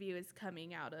this interview is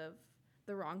coming out of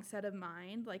the wrong set of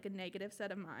mind, like a negative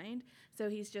set of mind. So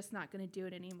he's just not going to do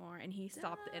it anymore, and he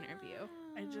stopped the interview.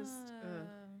 I just, ugh.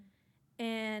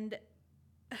 And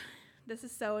this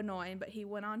is so annoying, but he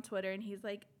went on Twitter and he's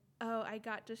like, "Oh, I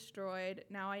got destroyed.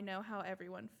 Now I know how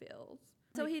everyone feels."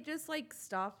 So he just like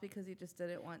stopped because he just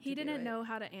didn't want to He do didn't it. know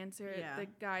how to answer Yeah. the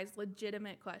guy's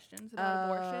legitimate questions about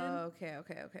abortion. Okay.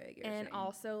 I get what you're And saying.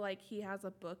 also, like, he has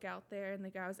a book out there, and the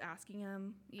guy was asking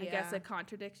him, I guess, Yeah. a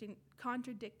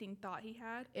contradicting thought he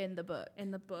had in the book.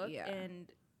 in the book. Yeah.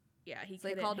 And, yeah, he So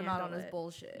they couldn't called him out on handle his it.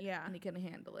 bullshit. Yeah. And he couldn't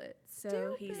handle it.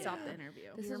 So he Stupid. stopped the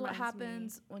interview. This He is what reminds me-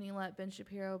 happens when you let Ben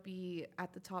Shapiro be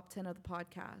at the top 10 of the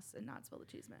podcast and not spill the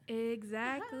cheese man.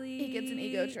 Exactly. He gets an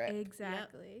ego trip.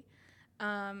 Exactly.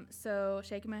 So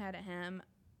shaking my head at him.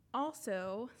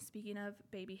 Also, speaking of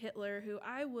baby Hitler, who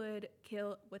I would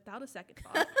kill without a second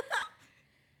thought.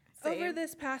 Over Same.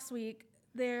 this past week,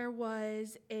 there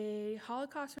was a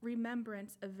Holocaust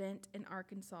remembrance event in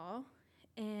Arkansas,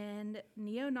 and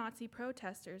neo-Nazi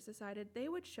protesters decided they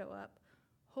would show up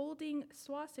holding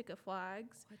swastika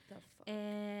flags What the fuck?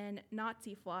 and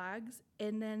Nazi flags,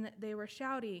 and then they were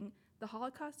shouting, "The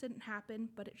Holocaust didn't happen,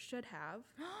 but it should have.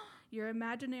 Your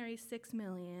imaginary 6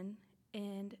 million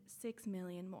and 6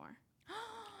 million more."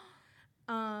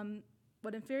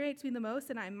 What infuriates me the most,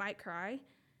 and I might cry,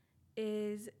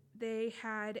 is they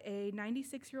had a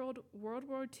 96-year-old World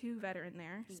War II veteran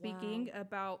there speaking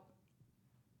about,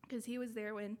 because he was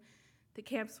there when the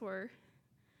camps were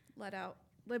Let out.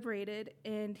 liberated,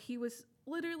 and he was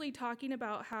literally talking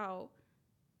about how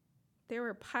there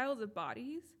were piles of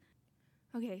bodies.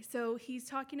 Okay, so he's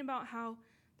talking about how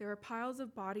there were piles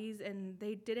of bodies and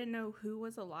they didn't know who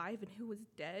was alive and who was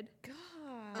dead.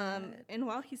 God. And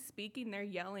while he's speaking, they're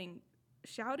yelling,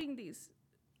 shouting these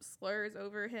slurs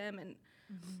over him and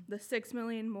the 6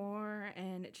 million more,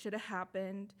 and it should have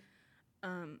happened.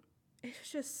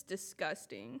 It's just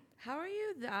disgusting. How are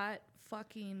you that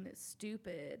fucking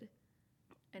stupid?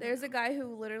 I There's know. a guy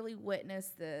who literally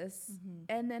witnessed this,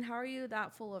 and then how are you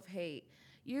that full of hate?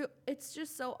 It's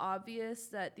just so obvious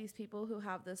that these people who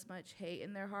have this much hate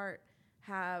in their heart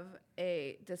have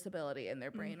a disability in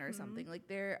their brain or something. Like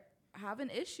they have an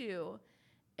issue,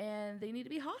 and they need to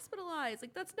be hospitalized.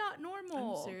 Like that's not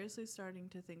normal. I'm seriously starting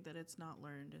to think that it's not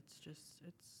learned. It's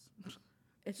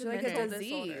It's a like a mental disease.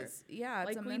 disorder. Yeah,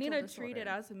 it's Like a we need mental to treat it disorder.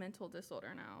 as a mental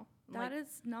disorder now. That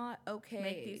is not okay.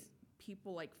 Make these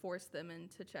people like force them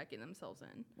into checking themselves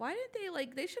in. Why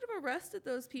didn't they should have arrested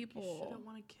those you people. shouldn't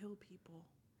want to kill people.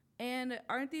 And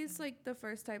aren't these like the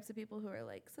first types of people who are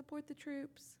like support the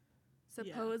troops?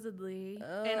 Supposedly.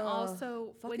 Ugh, And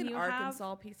also when fucking you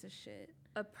Arkansas piece of shit.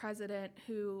 have a president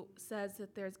who says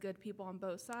that there's good people on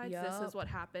both sides, this Yup, is what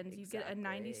happens. You get a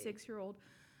exactly. 96-year-old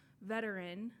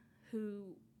veteran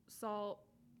who saw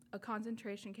a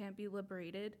concentration camp be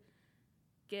liberated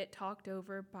get talked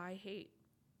over by hate.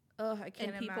 Ugh, I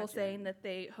can't And people imagine. saying that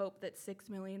they hope that 6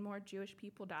 million more Jewish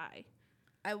people die.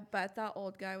 I bet that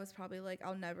old guy was probably like,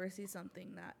 I'll never see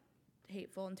something that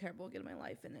hateful and terrible again in my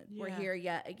life, and we're Yeah. here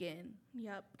yet again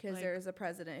Yep. because Like- there's a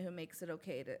president who makes it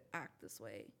okay to act this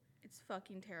way. It's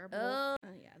fucking terrible. Ugh.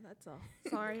 Yeah, that's all.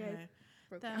 Sorry, I Okay.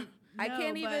 broke That- down. I no,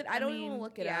 can't even. but, I don't even mean,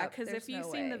 look it Yeah, up because if There's you've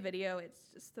no seen the way. video, it's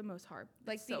just the most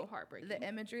Like so heartbreaking. The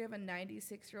imagery of a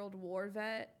 96-year-old war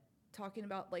vet talking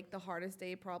about like the hardest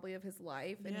day probably of his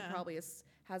life, and Yeah. he probably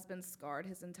has been scarred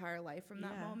his entire life from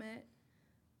that Yeah. moment.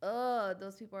 Ugh,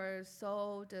 those people are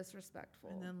so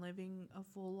disrespectful. And then living a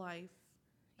full life,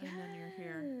 and then you're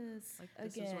here. Yes, Like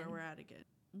this is where we're at again.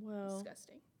 Well,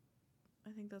 Disgusting.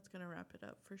 I think that's gonna wrap it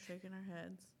up for shaking our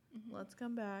heads. Mhm. Let's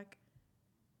come back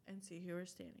and see who we're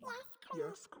standing.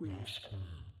 Yes, queen.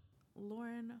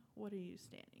 Lauren, what are you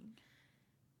standing?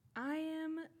 I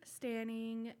am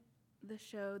standing the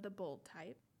show The Bold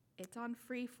Type. It's on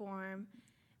Freeform.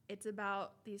 It's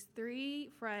about these 3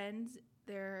 friends.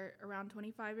 They're around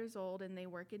 25 years old and they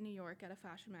work in New York at a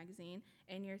fashion magazine.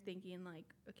 And you're thinking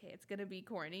like, okay, it's gonna be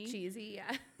corny, cheesy.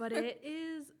 Yeah, but it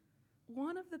is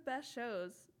one of the best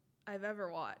shows I've ever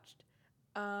watched.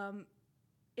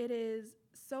 It is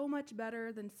so much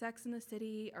better than Sex and the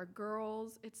City or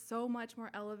Girls. It's so much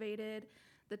more elevated.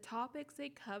 The topics they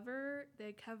cover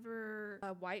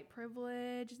white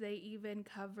privilege. They even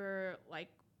cover like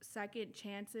second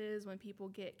chances when people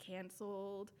get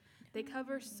canceled. They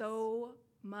cover so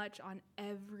much on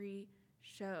every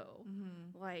show,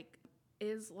 like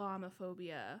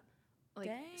Islamophobia.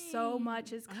 Like so Dang.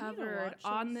 much is I need to covered watch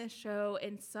on this. this show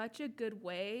in such a good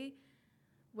way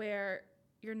where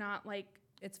you're not like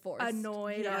it's forced.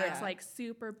 annoyed or Yeah. it's like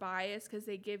super biased because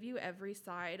they give you every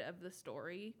side of the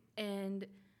story. And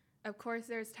of course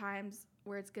there's times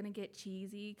where it's gonna get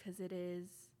cheesy because it is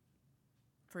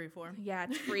Freeform. yeah,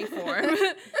 it's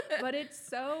freeform. But it's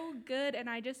so good and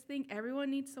I just think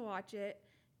everyone needs to watch it.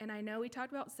 And I know we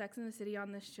talked about Sex and the City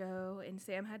on this show and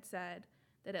Sam had said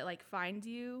that it like finds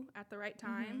you at the right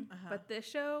time. Uh-huh. But this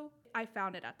show, I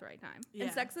found it at the right time.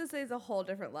 And Sex and the City is a whole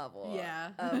different level.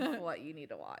 Yeah. of what you need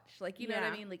to watch. Like you know what I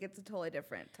Yeah. mean? Like it's a totally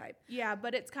different type. Yeah,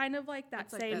 but it's kind of like that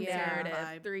It's like same that same narrative.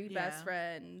 vibe. 3 Yeah. best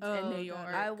friends Oh, in New got York.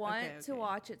 it. I want to okay.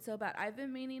 watch it so bad. I've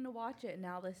been meaning to watch it.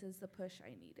 Now this is the push I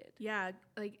needed. Yeah,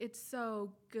 like it's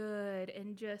so good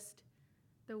and just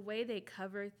the way they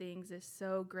cover things is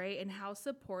so great and how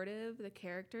supportive the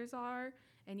characters are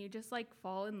and you just like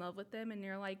fall in love with them and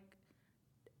you're like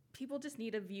people just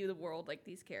need to view the world like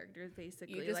these characters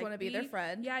basically. You just Like, want to be their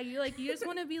friend. Yeah, you just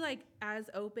want to be like as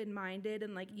open-minded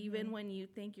and like even when you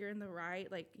think you're in the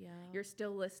right, like Yeah. you're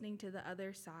still listening to the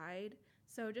other side.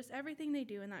 So just everything they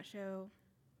do in that show,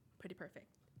 pretty perfect.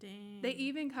 Dang. They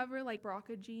even cover like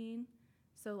BRCA,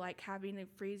 so like having to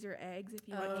freeze your eggs if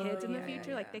you want Oh, kids in the yeah, future.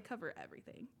 yeah, Like yeah. they cover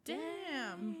everything.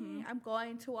 Damn. I'm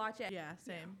going to watch it. Yeah,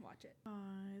 same. Yeah, watch it.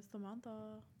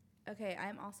 Samantha. Okay,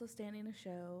 I'm also standing a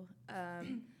show.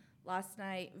 Last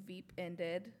night Veep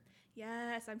ended,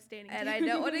 Yes, I'm standing. and I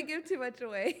don't want to give too much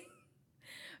away,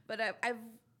 but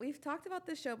we've talked about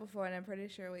this show before, and I'm pretty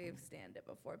sure we've stand it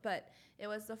before. But it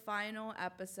was the final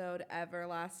episode ever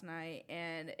last night,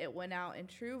 and it went out in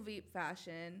true Veep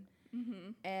fashion,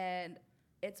 and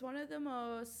it's one of the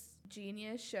most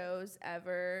genius shows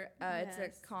ever. It's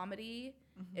Yes. a comedy.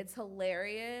 It's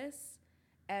hilarious.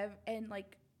 and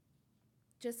like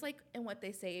just like in what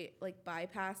they say, like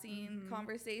bypassing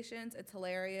conversations, it's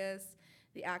hilarious.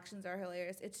 The actions are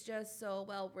hilarious. It's just so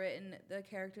well written. The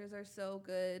characters are so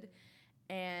good,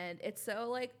 and it's so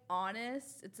like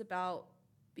honest. It's about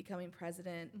becoming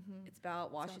president. It's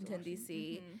about Washington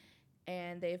D.C.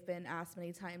 And they've been asked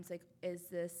many times, like, is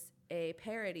this a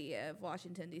parody of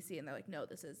Washington D.C.? And they're like, no,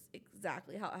 this is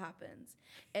exactly how it happens.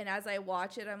 And as I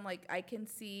watch it, I'm like, I can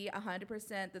see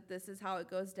 100% that this is how it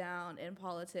goes down in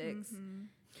politics.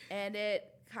 And it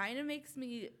kind of makes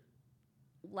me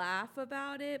laugh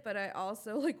about it, but I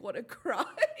also like want to cry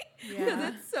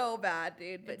because it's so bad,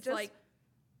 dude. But It's just like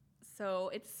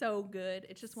it's so good.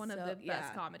 It's just one of So- the best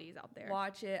yeah. comedies out there.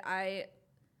 watch it. I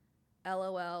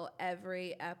LOL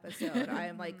every episode. I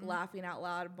am like laughing out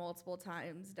loud multiple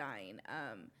times, dying.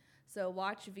 So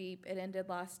watch Veep. It ended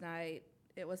last night.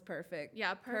 It was perfect.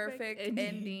 Yeah, perfect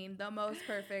ending. The most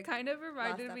perfect. Kind of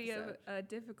reminded me of episode.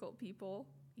 Difficult People.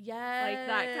 Yes. Like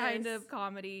that kind of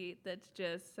comedy that's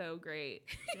just so great.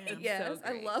 Yes, so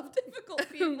I great. love Difficult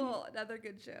People. Another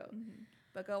good show.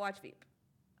 But go watch Veep.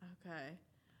 Okay.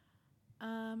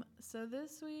 So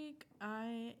this week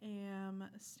I am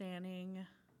standing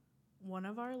one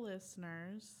of our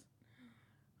listeners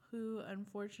who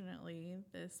unfortunately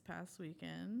this past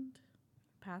weekend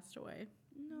passed away.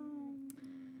 No.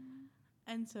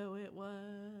 And so it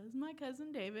was my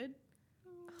cousin David.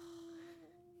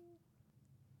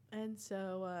 And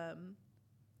so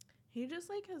he just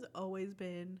like has always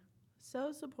been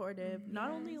so supportive,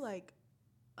 not only like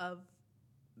of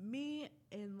me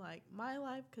in like my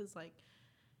life, because like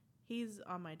he's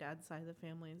on my dad's side of the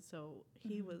family, so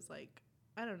he was like,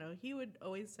 I don't know, he would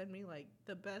always send me like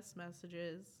the best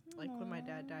messages, like when my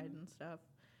dad died and stuff,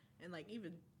 and like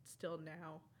even still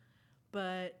now.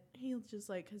 But he just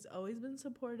like has always been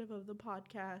supportive of the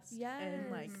podcast and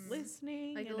like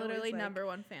listening, Like and literally always, like, number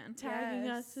one fan. tagging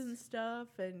Yes. us and stuff,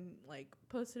 and like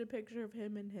posted a picture of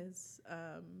him in his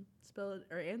spilled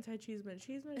or anti-cheeseman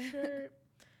shirt.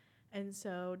 And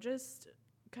so just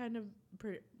kind of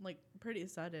pretty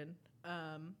sudden.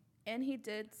 And he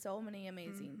did so many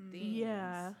amazing things.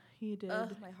 Yeah, he did.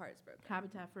 Ugh, my heart's broken.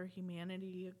 Habitat for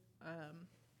Humanity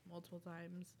multiple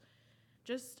times.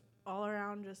 Just all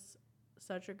around, just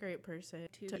such a great person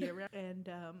to be around. And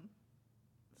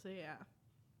so yeah,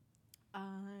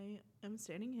 I am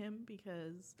standing him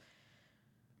because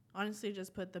honestly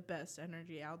just put the best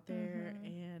energy out there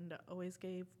and always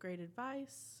gave great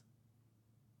advice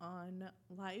on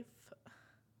life.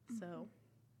 So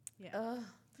yeah. Ugh,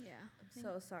 Yeah. I'm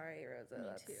so sorry, Rosa. Me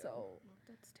That's too. so.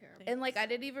 That's terrible. And like I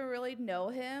didn't even really know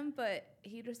him, but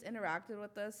he just interacted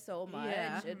with us so much.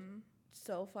 Yeah. It's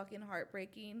so fucking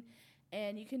heartbreaking.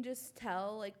 And you can just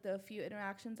tell like the few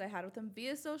interactions I had with him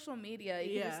via social media.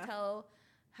 You can just tell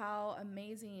how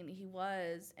amazing he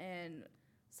was and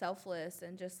selfless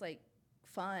and just like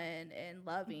fun and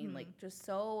loving, like just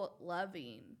so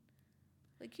loving.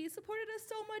 Like he supported us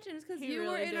so much, and it's because He you were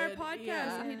really in our did, podcast,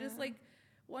 yeah. and he just like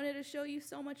wanted to show you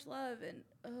so much love. And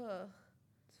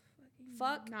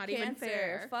fuck Not cancer, even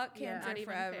fair. fuck Yeah. cancer Not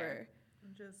even forever. fair.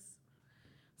 Just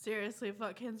seriously,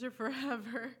 fuck cancer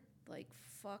forever. Like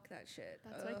fuck that shit.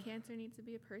 That's why Ugh. cancer needs to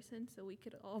be a person so we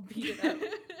could all beat it up.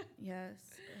 Yes,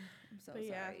 Ugh, I'm so But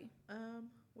yeah, sorry.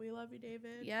 we love you,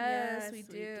 David. Yes, we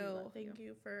love do. Thank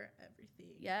you for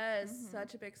everything. Yes,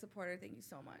 such a big supporter. Thank you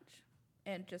so much,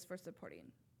 and just for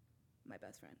supporting my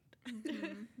best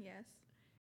friend. Yes.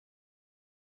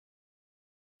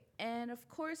 And of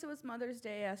course, it was Mother's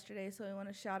Day yesterday, so we want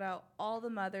to shout out all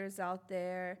the mothers out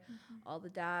there, all the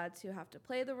dads who have to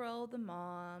play the role of the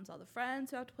moms, all the friends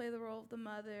who have to play the role of the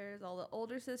mothers, all the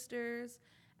older sisters,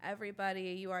 everybody.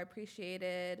 You are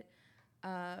appreciated.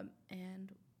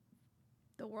 And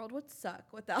the world would suck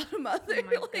without a mother. Oh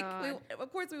my like, God.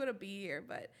 of course, we wouldn't be here,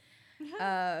 but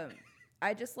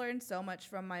I just learned so much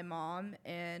from my mom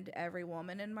and every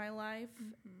woman in my life,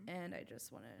 and I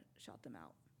just want to shout them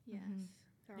out. Yes.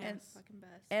 They're all And- the fucking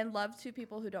best. And love to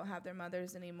people who don't have their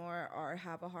mothers anymore or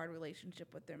have a hard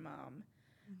relationship with their mom.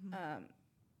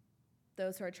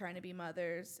 Those who are trying to be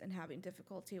mothers and having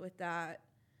difficulty with that,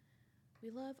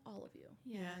 we love all of you.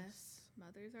 Yes.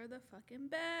 Mothers are the fucking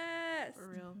best. For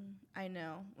real. I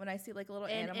know. When I see like a little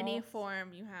In animal. any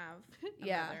form you have a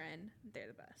Yeah. mother in, they're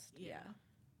the best. Yeah.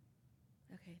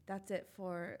 Okay, that's it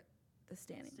for the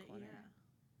standing corner. Yeah.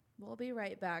 We'll be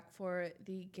right back for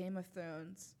the Game of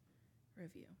Thrones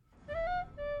review.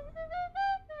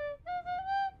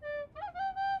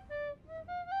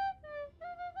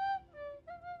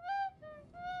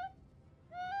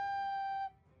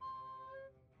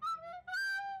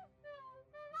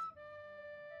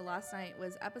 Last night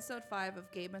was episode 5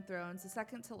 of Game of Thrones, the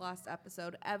second to last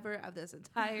episode ever of this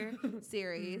entire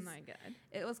series. Oh my God.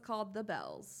 It was called The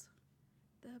Bells.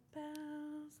 The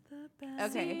bells, the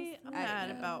bells. Okay. See, I'm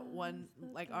mad about one,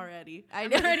 like, already. I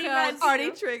know. already mad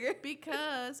already too. triggered.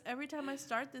 Because every time I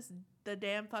start the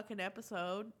damn fucking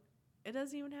episode, it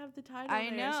doesn't even have the title I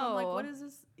there. So I'm like, know. what is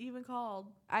this even called?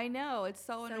 I know. It's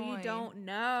so So annoying. you don't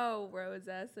know,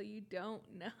 Rosa. So you don't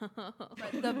know.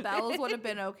 But The Bells would have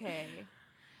been okay.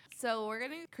 So we're going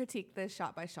to critique this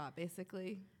shot by shot,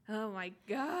 basically. Oh my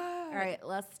God. All right,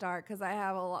 let's start because I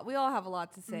have a lot. We all have a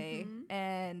lot to say, Mhm.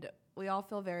 and we all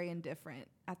feel very indifferent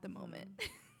at the moment.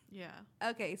 Yeah.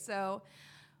 Okay, so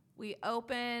we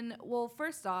open. Well,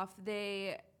 first off,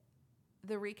 the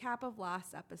recap of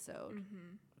last episode.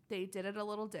 Mm-hmm. They did it a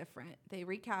little different. They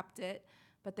recapped it,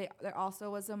 but there also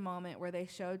was a moment where they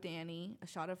showed Dany a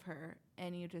shot of her,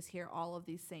 and you just hear all of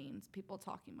these sayings, people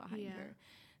talking behind Yeah. her.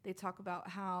 They talk about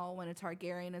how when a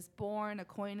Targaryen is born, a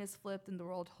coin is flipped and the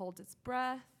world holds its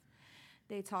breath.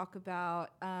 They talk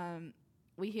about,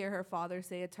 we hear her father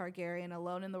say a Targaryen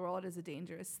alone in the world is a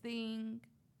dangerous thing.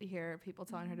 We hear people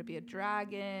telling her to be a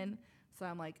dragon. So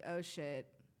I'm like, oh shit,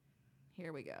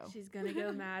 here we go. She's going to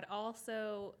go mad.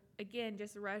 Also, again,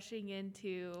 just rushing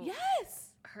into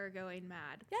Yes, her going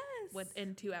mad yes.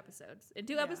 in 2 episodes. In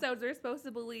 2 Yeah. episodes, we're supposed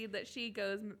to believe that she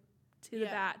goes to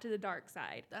the dark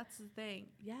side. That's the thing.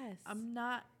 Yes. I'm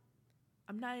not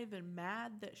even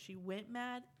mad that she went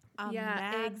mad. I'm Yeah, mad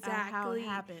at how it exactly.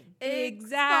 happened.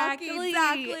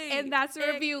 Exactly. And that's the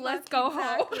review. Let's go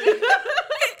home.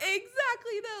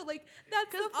 Exactly though. Like that's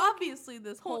Because the fucking obviously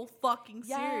this whole fucking series,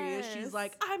 Yes. she's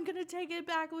like, I'm gonna take it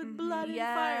back with Mhm. blood and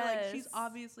fire. Like she's Yes.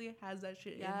 obviously has that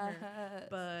shit in her. yes.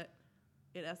 But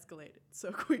it escalated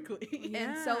so quickly.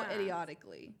 and so Yeah.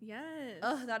 idiotically. Yes.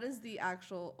 Ugh, that is the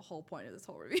actual whole point of this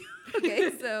whole review.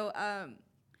 Okay, so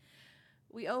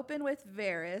we open with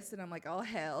Varys, and I'm like, oh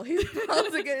hell, he's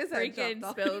about to get his head Freaking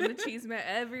chopped off. spilling the cheese met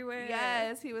everywhere.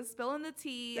 Yes, he was spilling the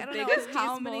tea. The I don't know biggest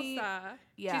how many. chismosa.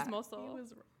 Yeah. Chismoso. He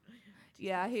was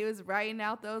Yeah, he was writing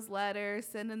out those letters,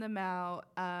 sending them out,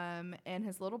 and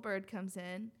his little bird comes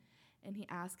in, and he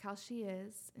asks how she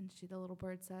is, and the little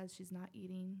bird says she's not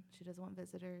eating, she doesn't want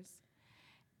visitors,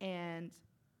 and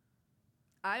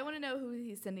I want to know who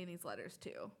he's sending these letters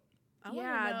to. I wanna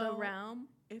Yeah, the know realm.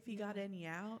 if he got any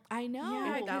out. I know.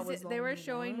 Yeah, that because was they were only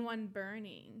showing one. one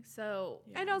burning. So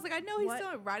And I was like, I know he's What?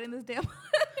 still writing this damn.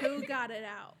 who got it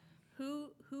out?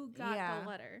 Who got Yeah. the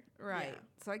letter? Right.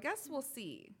 Yeah. So I guess we'll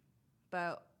see,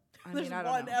 but I There's mean, I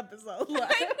don't one know. episode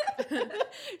left.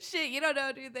 Shit, you don't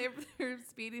know, dude. They're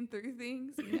speeding through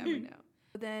things. You never know.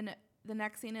 Then the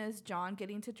next scene is John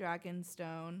getting to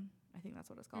Dragonstone. I think that's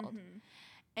what it's called. Mhm.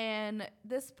 And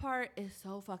this part is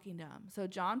so fucking dumb. So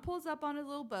John pulls up on his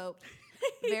little boat.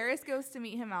 Varys goes to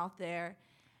meet him out there.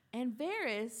 And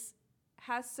Varys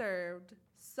has served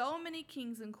so many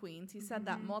kings and queens. He said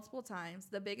that multiple times.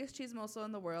 The biggest chismoso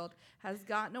in the world, has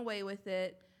gotten away with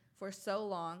it for so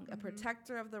long. A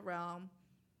protector of the realm.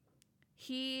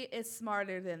 He is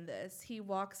smarter than this. He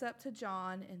walks up to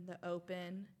John in the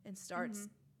open and starts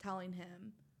telling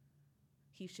him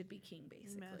he should be king,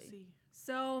 basically. Messy.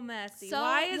 So messy. So,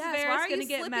 why is yes, why Varys are going to you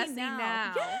get slipping messy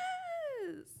now? Yes.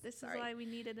 This Sorry. is why we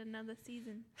needed another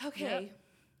season. Okay.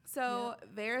 So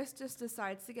Varys just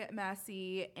decides to get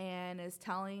messy and is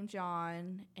telling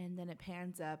John, and then it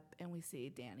pans up and we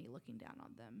see Dany looking down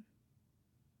on them.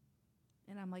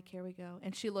 And I'm like, here we go.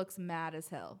 And she looks mad as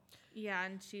hell. Yeah,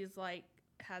 and she's like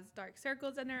has dark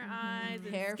circles in her eyes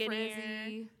and Hair skinnier.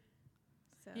 frizzy.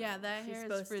 So Yeah, that she's hair is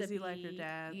supposed to frizzy like her be-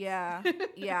 dad. Yeah.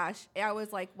 Yeah. I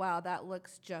was like, wow, that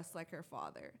looks just like her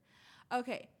father.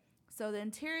 Okay. So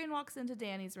then Tyrion walks into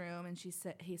Dany's room and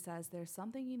he says, there's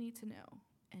something you need to know.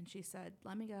 And she said,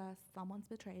 let me guess, someone's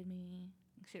betrayed me.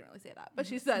 She didn't really say that, but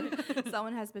she said,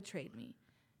 someone has betrayed me.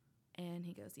 And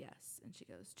he goes, yes. And she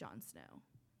goes, Jon Snow.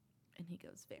 And he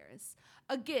goes, Varys.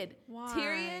 Again, Why?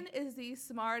 Tyrion is the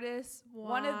smartest,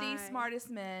 one of the Why? smartest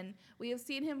men. We have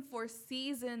seen him for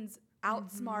seasons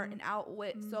outsmart and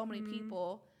outwit so many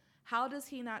people. How does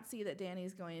he not see that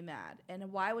Dany's going mad?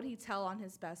 And why would he tell on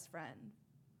his best friend,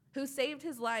 who saved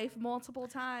his life multiple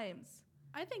times?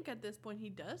 I think at this point he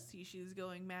does see she's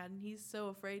going mad, and he's so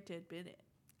afraid to admit it.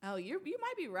 Oh, you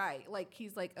might be right. Like,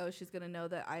 he's like, oh, she's going to know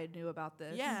that I knew about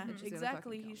this. Yeah, and she's gonna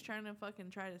exactly. fucking kill He's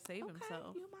me. trying to save Okay,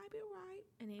 himself. you might be right.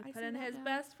 And he I put see in that his now.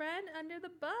 best friend under the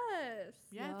bus.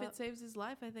 Yeah, if Yup. it saves his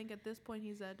life, I think at this point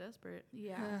he's that desperate.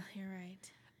 Yeah. You're right.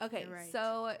 Okay, You're right.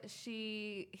 so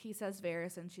he says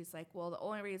Varys, and she's like, well, the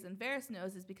only reason Varys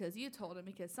knows is because you told him,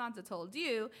 because Sansa told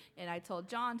you, and I told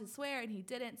Jon to swear, and he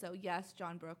didn't. So yes,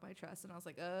 Jon broke my trust. And I was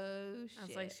like, oh shit. I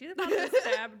was like, she's about to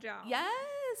stab John. Yes,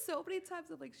 this so many times.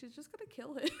 I'm like, she's just gonna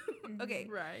kill him. Okay.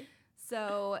 Right.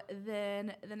 So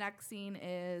then the next scene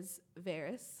is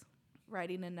Varys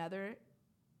writing another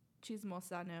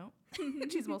chismosa note.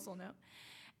 Chismoso note.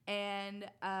 And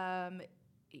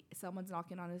someone's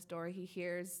knocking on his door. He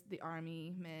hears the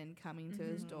army men coming to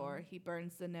his door. He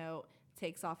burns the note,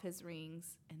 takes off his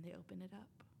rings, and they open it up.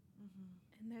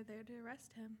 And they're there to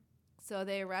arrest him. So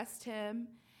they arrest him.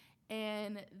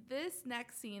 And this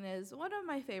next scene is one of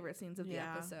my favorite scenes of the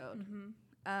episode.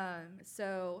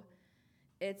 So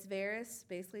it's Varys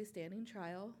basically standing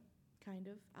trial, kind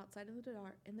of outside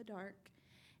in the dark.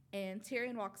 And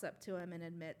Tyrion walks up to him and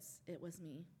admits, it was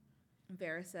me. And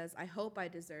Varys says, I hope I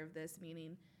deserve this,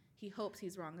 meaning he hopes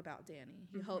he's wrong about Dany.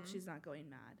 He hopes she's not going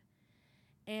mad.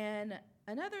 And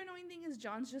another annoying thing is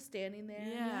Jon's just standing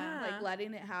there, like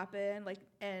letting it happen. Like,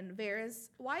 and Varys,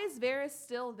 why is Varys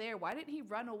still there? Why didn't he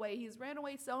run away? He's ran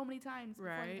away so many times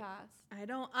before he passed. I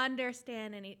don't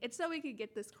understand any. It's so we could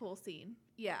get this cool scene.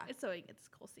 Yeah. It's so we can get this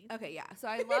cool scene. Okay, yeah. So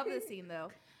I love this scene though.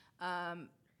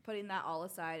 Putting that all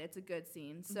aside, it's a good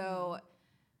scene. So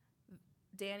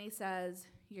Dany says,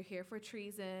 you're here for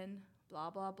treason, blah,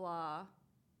 blah, blah.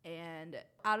 And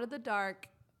out of the dark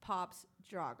pops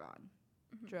Drogon,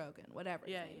 whatever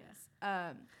his name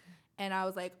is. And I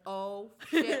was like, oh,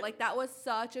 shit. Like, that was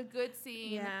such a good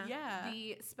scene. Yeah.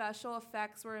 The special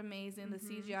effects were amazing. The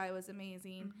CGI was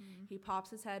amazing. He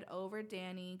pops his head over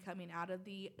Dany coming out of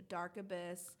the dark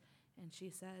abyss. And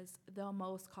she says, the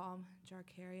most calm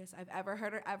Dracarys I've ever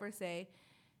heard her ever say.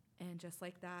 And just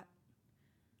like that,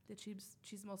 the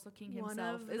Chismoso King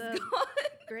himself is gone.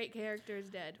 Great characters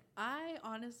dead. I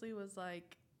honestly was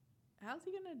like, how's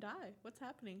he gonna die? What's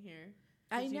happening here?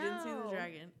 I You didn't see know. the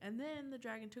dragon. And then the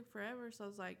dragon took forever, so I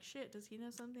was like, shit, does he know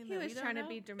something He that was we trying don't to know?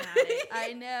 be dramatic.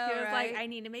 I know, He was right? like, I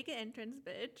need to make an entrance,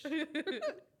 bitch.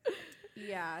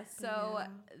 Yeah, so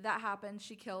that happened.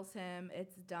 She kills him.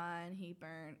 It's done. He's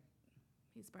burnt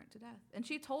to death. And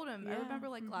she told him, I remember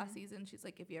like last season, she's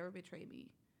like, if you ever betray me,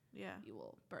 you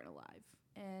will burn alive.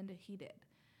 And he did.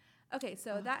 Okay,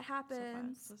 so that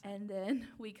happens. So and then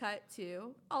we cut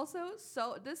to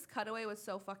this cutaway was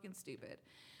so fucking stupid.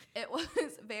 It was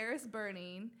Varys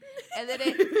burning, and then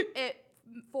it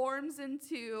forms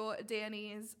into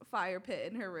Dany's fire pit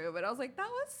in her room. And I was like, that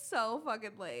was so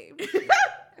fucking lame.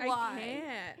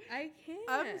 Why? I can't.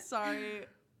 I'm sorry.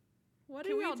 What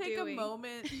Can are we y'all take doing? a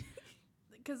moment?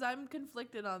 Because I'm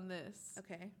conflicted on this.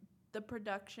 Okay. The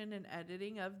production and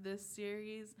editing of this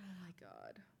series, Oh my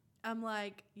god. I'm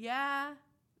like, yeah,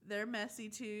 they're messy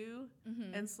too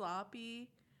Mm-hmm. and sloppy.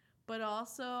 But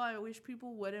also, I wish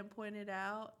people wouldn't point it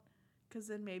out. Because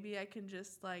then maybe I can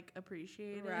just, like,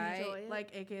 appreciate Right. it. Enjoy it. Like,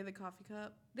 a.k.a. the coffee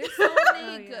cup. There's so many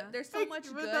Oh, good. yeah. There's so much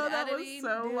Even good though that was editing.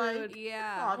 so, Dude, like,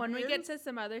 yeah. When we get obvious. to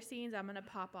some other scenes, I'm gonna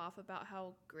pop off about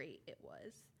how great it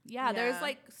was. Yeah, there's Yeah.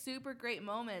 like super great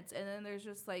moments, and then there's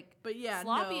just like But yeah,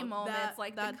 sloppy no, moments, that-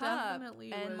 like that the cup,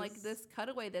 definitely and like was- this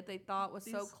cutaway that they thought was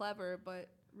so These- clever, but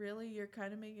Really, you're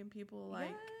kind of making people, like,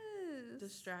 yes.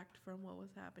 distract from what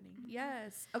was happening.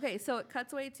 Yes. Okay, so it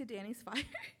cuts away to Dany's fire,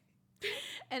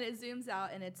 and it zooms out,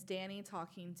 and it's Dany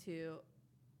talking to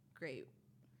Grey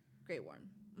Worm.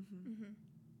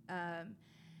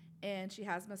 And she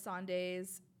has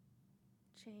Missandei's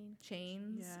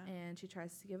chains, Yeah. and she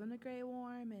tries to give him the Grey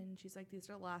Worm, and she's like, these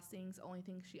are the last things, only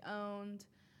things she owned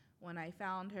when I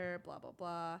found her, blah, blah,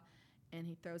 blah. And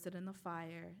he throws it in the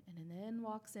fire, and then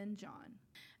walks in Jon.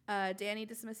 Dany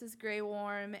dismisses Grey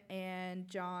Worm, and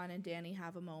Jon and Dany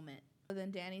have a moment. So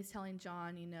then Dany's telling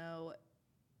Jon, you know,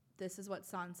 this is what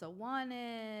Sansa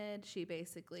wanted. She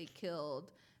basically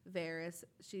killed Varys.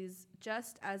 She's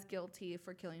just as guilty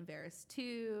for killing Varys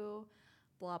too.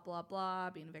 Blah, blah, blah,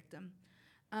 being a victim.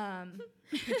 And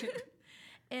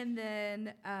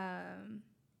then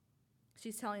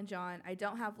she's telling Jon, I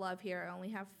don't have love here. I only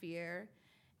have fear.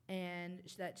 And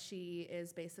that she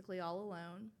is basically all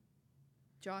alone.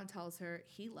 Jon tells her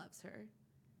he loves her.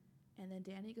 And then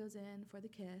Dany goes in for the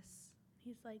kiss.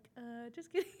 He's like,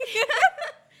 just kidding.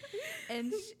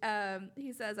 And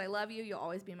he says, I love you. You'll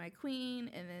always be my queen.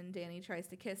 And then Dany tries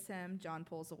to kiss him. Jon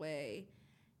pulls away.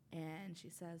 And she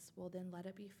says, well, then let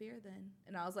it be fear then.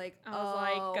 And I was like, Go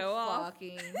off.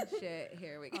 fucking shit.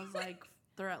 Here we go. I was like,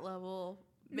 threat level,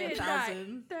 Midnight.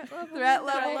 1000. Threat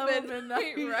level level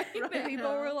midnight midnight. right now.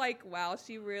 People were like, wow,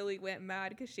 she really went mad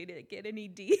because she didn't get any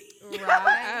D.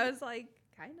 Right. I was like,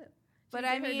 kind of. But She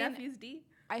I gave her mean, nephew's D.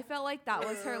 I felt like that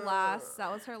was her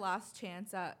last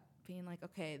chance at being like,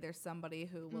 okay, there's somebody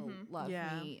who will love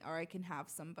Yeah. me, or I can have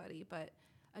somebody. But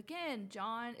again,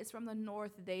 Jon is from the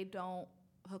north. They don't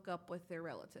hook up with their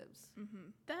relatives.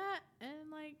 That and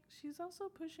like, she's also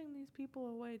pushing these people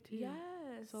away too.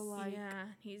 Yes. So like, yeah,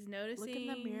 he's noticing. look in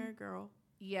the mirror, girl.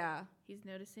 Yeah. He's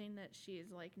noticing that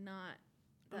she's like not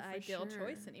the Oh, for ideal sure.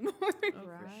 choice anymore. Oh,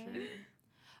 Right. for sure.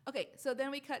 Okay, so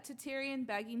then we cut to Tyrion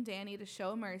begging Dany to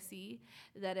show mercy,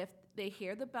 that if they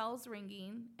hear the bells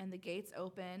ringing and the gates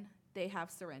open, they have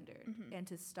surrendered, and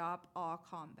to stop all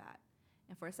combat.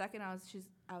 And for a second, I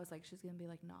was like, she's gonna be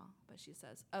like, nah, but she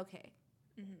says, okay.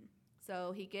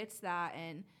 So he gets that,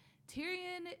 and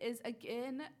Tyrion is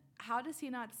again. How does he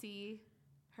not see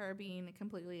her being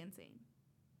completely insane?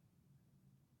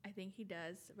 I think he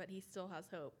does, but he still has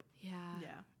hope. Yeah, Yeah.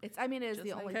 It's. I mean, it is Just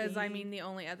the like only Because thing. I mean, the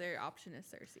only other option is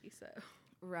Cersei. So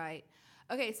Right.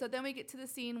 Okay, so then we get to the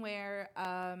scene where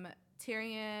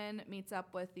Tyrion meets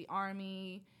up with the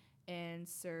army and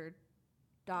Sir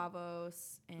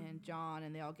Davos and Jon,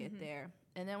 and they all get there.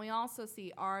 And then we also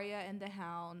see Arya and the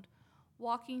Hound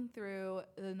walking through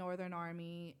the Northern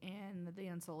Army and the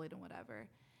Unsullied and whatever.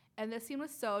 And this scene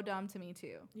was so dumb to me,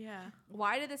 too. Yeah.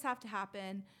 Why did this have to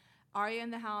happen? Arya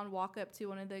and the Hound walk up to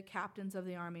one of the captains of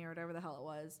the army or whatever the hell it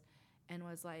was and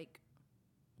was like,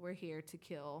 we're here to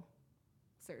kill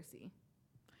Cersei.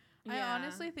 I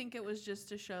honestly think it was just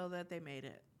to show that they made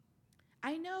it.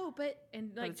 I know, but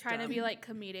and But like it's trying to dumb. be like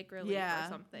comedic relief Yeah. or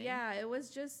something. yeah, it was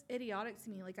just idiotic to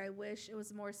me. Like, I wish it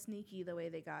was more sneaky the way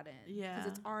they got in. Yeah.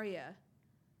 Because it's Arya.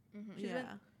 She's Yeah.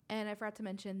 been- and I forgot to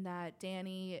mention that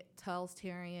Dany tells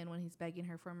Tyrion when he's begging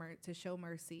her for to show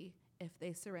mercy if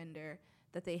they surrender,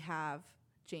 that they have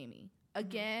Jaime.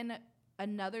 Again,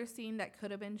 another scene that could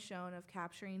have been shown of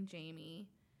capturing Jaime,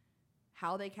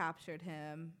 how they captured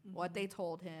him, what they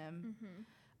told him.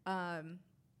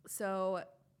 So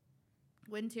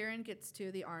when Tyrion gets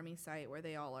to the army site where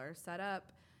they all are set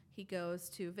up, he goes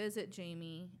to visit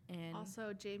Jaime, and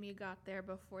Also, Jaime got there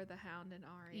before the Hound and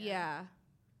Arya.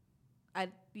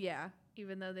 yeah.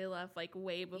 Even though they left like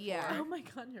way before. Yeah. Oh my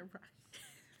god, you're right.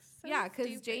 So Yeah, because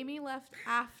stupid. Jaime left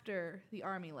after the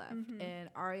army left, and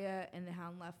Arya and the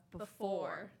Hound left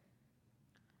before.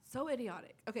 So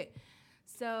idiotic. Okay,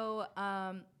 so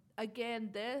again,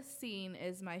 this scene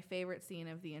is my favorite scene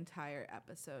of the entire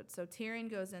episode. So Tyrion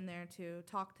goes in there to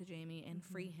talk to Jaime and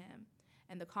free him,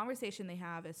 and the conversation they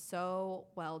have is so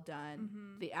well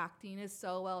done. The acting is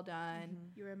so well done.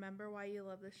 You remember why you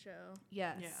love the show.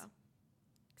 Yes. Yeah.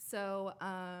 So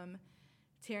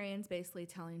Tyrion's basically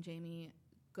telling Jaime,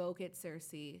 go get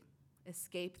Cersei,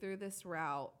 escape through this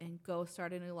route, and go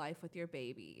start a new life with your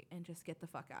baby, and just get the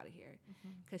fuck out of here.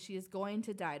 Because she is going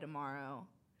to die tomorrow.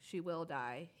 She will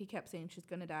die. He kept saying she's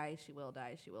going to die. She will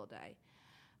die. She will die.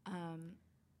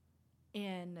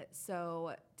 And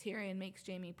so Tyrion makes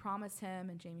Jaime promise him,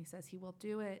 and Jaime says he will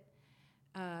do it.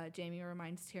 Jaime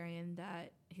reminds Tyrion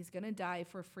that he's going to die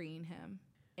for freeing him.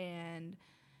 And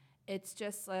it's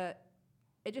just,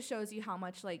 it just shows you how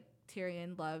much, like,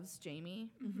 Tyrion loves Jaime.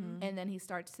 And then he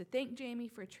starts to thank Jaime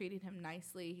for treating him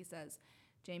nicely. He says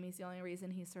Jaime's the only reason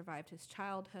he survived his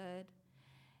childhood.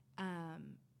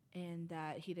 And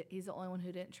that he's the only one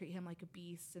who didn't treat him like a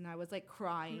beast. And I was, like,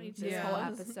 crying Me this too. whole Yeah.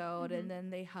 episode. And then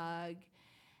they hug.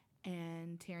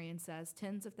 And Tyrion says,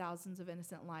 tens of thousands of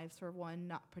innocent lives for one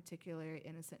not particularly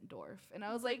innocent dwarf. And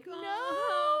I was like, no.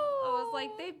 I was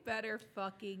like, they better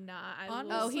fucking not.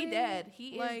 Oh, he dead.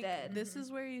 He like, is dead. This is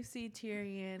where you see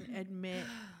Tyrion admit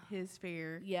his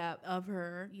fear Yep. of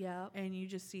her, Yep. and you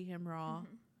just see him raw.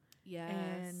 Yes.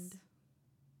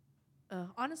 And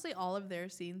honestly, all of their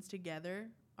scenes together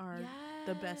are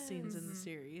the best scenes in the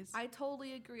series. I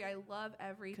totally agree. I love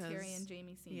every 'Cause- Tyrion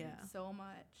Jaime scene yeah. so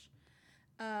much.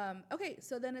 Okay,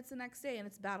 so then it's the next day and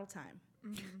it's battle time.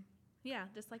 Yeah,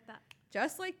 just like that.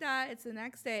 Just like that, it's the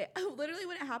next day. Literally,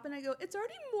 when it happened, I go, it's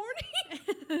already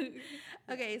morning.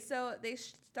 Okay, so they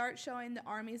start showing the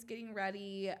armies getting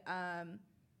ready.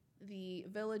 The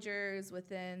villagers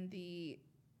within the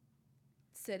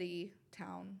city,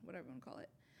 town, whatever you want to call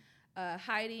it,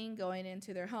 hiding, going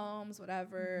into their homes,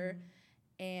 whatever.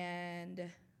 And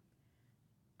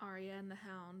Arya and the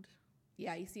Hound.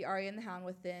 yeah, you see Arya and the Hound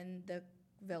within the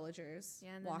villagers.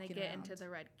 Yeah, and then walking they get around. into the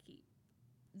Red Keep.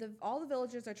 All the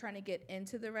villagers are trying to get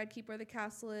into the Red Keep where the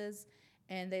castle is,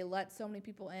 and they let so many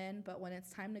people in, but when it's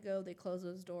time to go, they close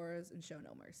those doors and show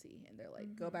no mercy. And they're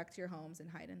like, go back to your homes and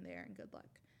hide in there, and good luck.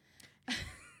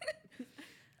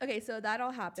 Okay, so that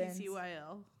all happens.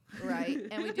 TCYL. Right.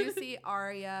 And we do see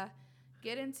Arya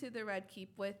get into the Red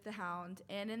Keep with the Hound.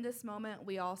 And in this moment,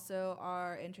 we also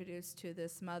are introduced to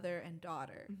this mother and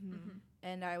daughter.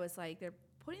 And I was like, they're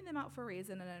pointing them out for a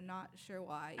reason, and I'm not sure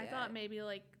why. I yet. thought maybe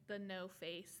like the no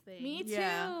face thing. Me too.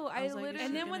 Yeah. I I was like, is literally. she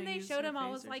And then gonna when they use showed her him, I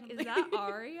face was or like, is something? that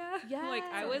Arya? Like,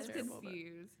 I was Sounds terrible, but-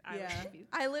 confused. I Yeah. was confused.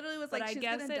 I literally was But like, I she's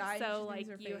guess gonna it's die. and so she like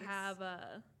loses her you face. have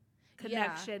a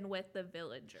connection with the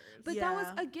villagers. But that was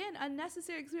Yeah. again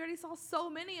unnecessary because we already saw so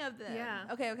many of them. Yeah.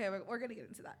 Okay. We're gonna get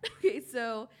into that. Okay.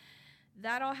 So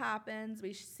that all happens.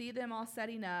 We see them all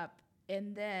setting up,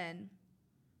 and then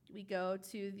we go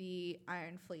to the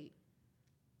Iron Fleet.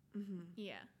 Mm-hmm.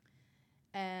 yeah.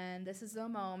 And this is the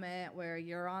moment where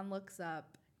Euron looks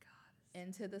up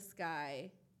into the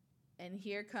sky, and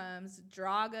here comes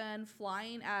Dragon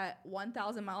flying at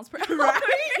 1,000 miles per hour.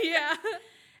 Yeah.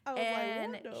 I was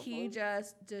And like, what the he fuck?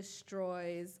 just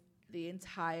destroys the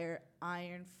entire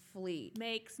Iron Fleet.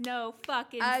 Makes no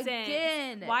fucking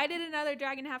Again. sense. Why did another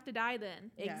dragon have to die then?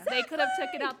 Yeah. They could have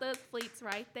taken out those fleets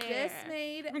right there. This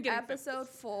made I'm getting episode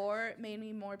 4 made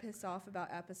me more pissed off about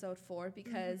episode 4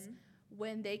 because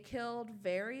when they killed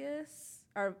Varys,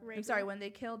 or I'm Rhaegal? sorry, when they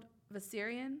killed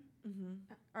Viserion, Mm-hmm.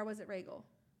 or was it Rhaegal?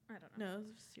 I don't know. No, it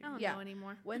was I don't Yeah. know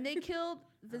anymore. When they killed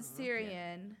know,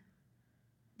 Viserion,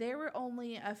 there were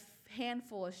only a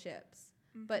handful of ships.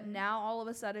 But now all of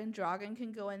a sudden, Dragon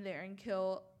can go in there and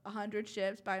kill 100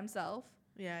 ships by himself.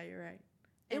 Yeah, you're right.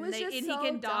 It And was just and so he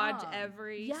can dodge dumb.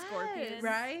 every Yes. scorpion.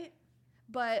 Right?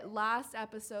 But last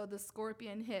episode, the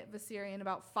scorpion hit Viserion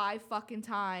about 5 fucking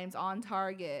times on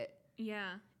target.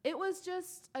 Yeah. It was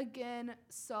just, again,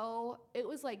 it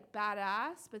was like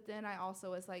badass. But then I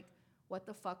also was like, what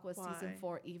the fuck was season Why?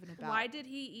 4 even about? Why did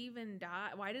he even die?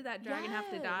 Why did that dragon have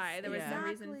to Yes, die? There was Yeah. no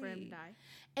reason for him to exactly. die.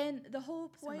 And the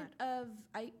whole So point of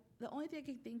the only thing I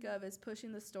can think of is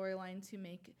pushing the storyline to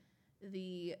make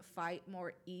the fight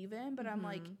more even. But I'm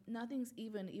like, nothing's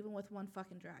even with one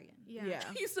fucking dragon. Yeah. Yeah.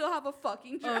 You still have a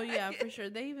fucking Oh, dragon. yeah, for sure.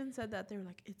 They even said that. They were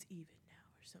like, it's even now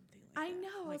or something like I that.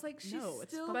 know. I was like, she's no,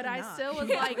 it's still. fucking But I not. still was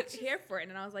Yeah. like here for it,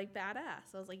 and I was like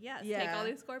badass. I was like, yes, take Yeah. all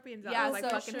these scorpions out. Yeah, I was like, so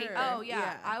fucking hate sure. them. Oh yeah.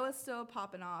 Yeah. I was still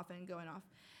popping off and going off.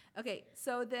 Okay,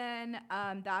 so then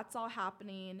that's all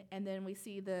happening, and then we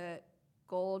see the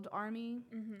Golden Army,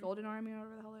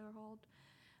 whatever the hell they were called,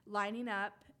 lining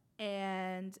up,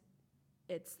 and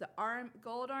it's the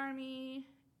Gold Army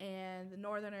and the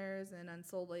Northerners and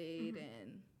Unsullied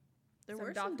and There Some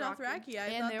were some Dothraki. Dothraki. I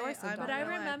And thought there were some I'm But not I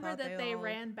gonna lie, remember thought that they all-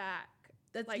 ran back.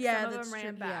 That's Like yeah, some of that's them ran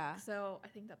true. back. Yeah. So I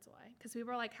think that's why. Because we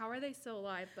were like, how are they still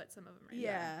alive? But some of them ran back.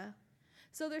 Yeah.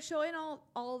 so they're showing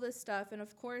all this stuff, and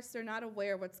of course they're not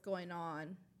aware what's going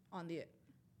on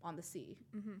the sea.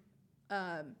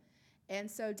 And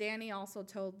so Danny also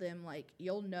told them like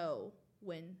you'll know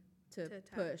when to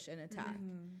attack. push and attack,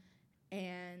 Mm-hmm.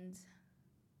 and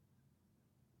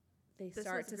they This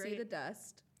start was to see great. the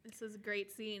dust. This is a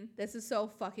great scene. This is so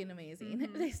fucking amazing.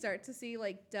 They start to see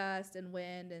like dust and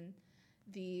wind, and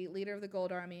the leader of the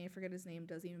Gold Army, I forget his name,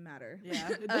 doesn't even matter. Yeah,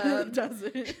 it Um,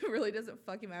 doesn't. It really doesn't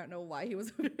fucking matter. I don't know why he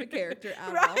was a character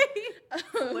at Right?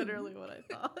 all. Literally what I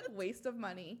thought. Waste of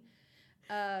money.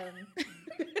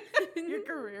 Your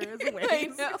career is a I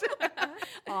waste. know.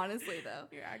 Honestly, though.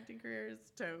 Your acting career is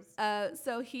toast.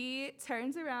 So he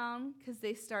turns around because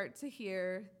they start to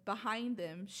hear behind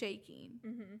them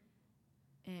shaking.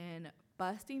 And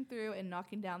busting through and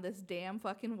knocking down this damn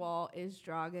fucking wall is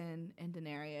Dragon and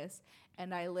Daenerys.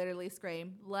 And I literally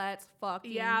screamed, let's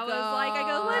fucking Yeah, I was go. like, I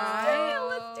go, let's do it,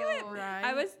 let's do it. Right.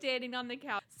 I was standing on the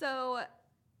couch. So,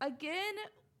 again,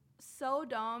 so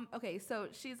dumb. Okay, so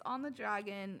she's on the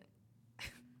dragon.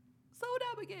 So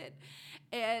dumb again.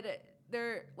 And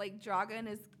they're like, Dragon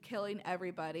is killing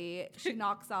everybody. She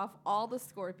knocks off all the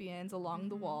scorpions along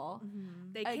the wall.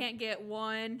 They I- can't get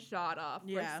one shot off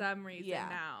Yeah. for some reason Yeah.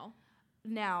 now.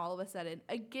 Now, all of a sudden,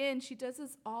 again, she does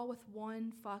this all with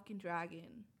one fucking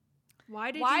dragon. Why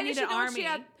did Why you did need she an know army? she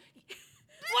had-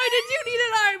 Why did you need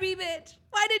an army, bitch?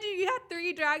 Why did you had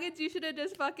 3 dragons? You should have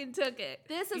just fucking took it.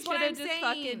 This is you what shoulda I'm just saying.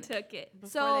 fucking took it. Before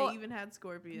so, they even had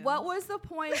scorpions. What was the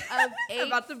point of 8?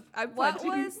 I'm what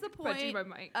punching- was the punching point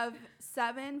my mic. of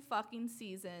 7 fucking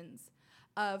seasons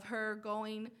of her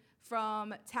going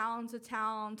from town to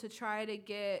town to try to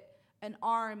get an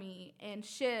army and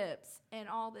ships and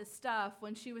all this stuff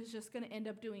when she was just going to end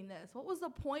up doing this? What was the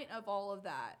point of all of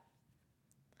that?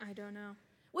 I don't know.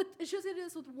 She was going to do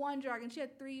this with one dragon. She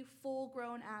had 3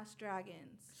 full-grown ass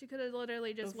dragons. She could have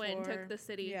literally just went and took Before- the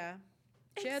city. Yeah.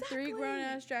 She had 3 grown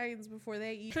ass dragons before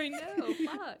they eat. I know.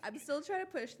 Fuck. I'm still trying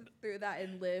to push through that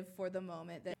and live for the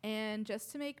moment. And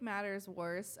just to make matters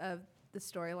worse of the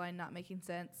storyline not making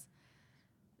sense,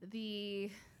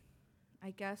 I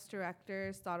guess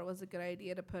directors thought it was a good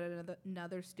idea to put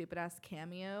another stupid ass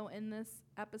cameo in this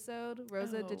episode.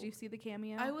 Rosa, did Oh. you see the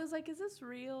cameo? I was like, is this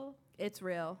real? It's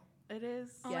real. It is.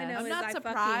 All I know I'm is not I fucking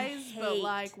surprised, but hate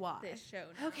like, why? this show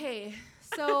now. Okay,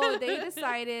 so they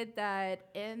decided that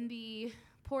in the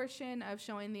portion of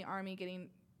showing the army getting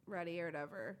ready or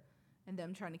whatever, and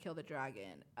them trying to kill the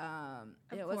dragon,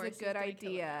 it was a course he's good gonna kill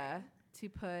a idea to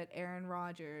put Aaron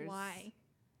Rodgers. Why?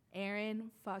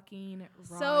 Aaron fucking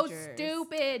So Rodgers.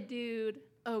 stupid, dude.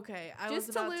 Okay, I Just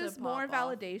was to about lose to more pop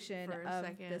off validation for a of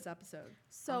second. this episode.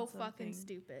 So On fucking something.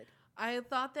 stupid. I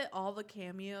thought that all the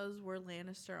cameos were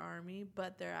Lannister army,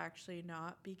 but they're actually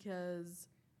not because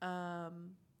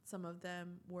some of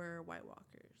them were White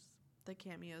Walkers. The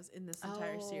cameos in this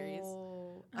entire series.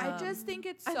 I just think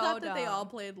it's so I thought that they dumb. all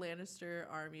played Lannister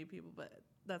army people, but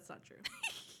that's not true.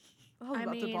 I was I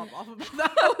about to mean- pop off about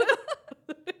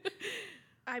that.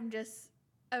 I'm just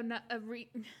a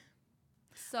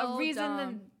so reason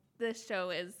dumb. this show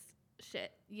is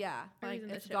shit. Yeah, A like reason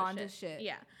this it's show gone is to shit.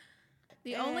 Yeah.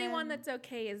 The only one And- that's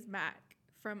okay is Mac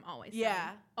from Always Yeah.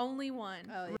 Sunny. Only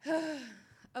one. Oh, yeah.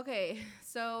 Okay,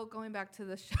 so going back to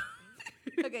the show.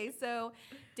 Okay, so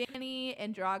Danny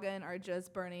and Dragon are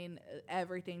just burning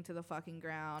everything to the fucking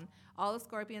ground. All the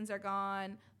scorpions are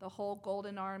gone. The whole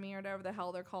Golden Army or whatever the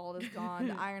hell they're called is gone.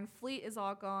 The Iron Fleet is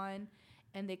all gone.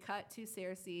 And they cut to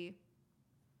Cersei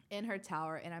in her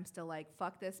tower. And I'm still like,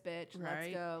 fuck this bitch.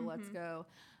 Right. Let's go.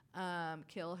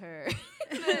 Kill her.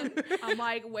 I'm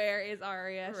like, where is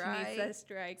Arya? She Right. needs to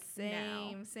strike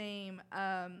now. Same.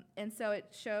 And so it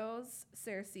shows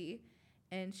Cersei,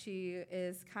 and she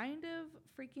is kind of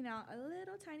freaking out a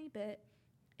little tiny bit.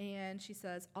 And she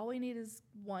says, all we need is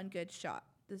one good shot.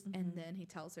 And then he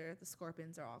tells her the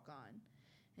scorpions are all gone.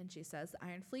 And she says, the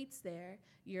Iron Fleet's there.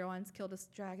 Euron's killed a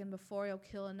dragon before. He'll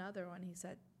kill another one. He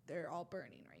said, they're all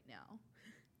burning right now.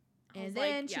 I was And like,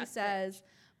 then she yes, says,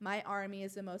 my army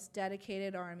is the most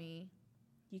dedicated army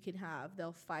you can have.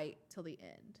 They'll fight till the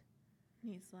end.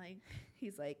 He's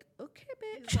like, Okay,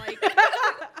 bitch. he's like,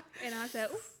 and I said,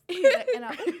 oof. He's like,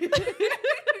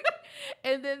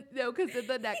 and then, no, because in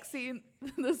the next scene,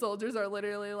 the soldiers are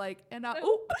literally like,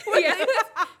 Yes.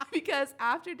 because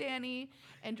after Danny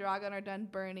and Dragon are done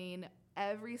burning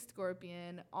every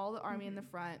scorpion, all the army in the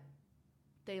front,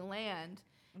 they land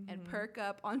and perk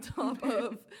up on top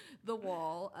of the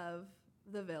wall of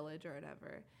the village or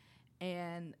whatever.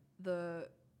 And the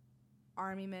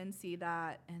army men see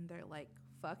that and they're like,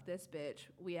 fuck this bitch,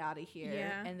 we out of here.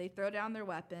 Yeah. And they throw down their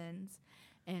weapons,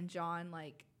 and John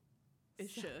like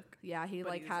Is shook. yeah, he But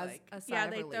like he's has like- a sigh Yeah,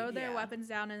 of they relief. throw their Yeah. weapons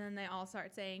down and then they all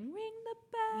start saying, ring the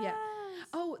bell. Yeah.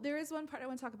 Oh, there is one part I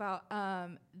want to talk about.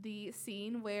 The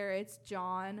scene where it's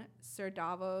John, Sir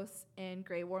Davos, and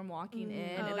Grey Worm walking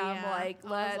in, Oh, and yeah. I'm like, I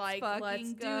was let's like, fucking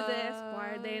let's do go. this.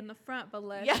 Why are they in the front? But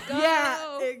let's Yeah. go.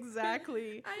 Yeah,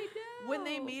 exactly. I know. When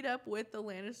they meet up with the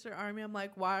Lannister army, I'm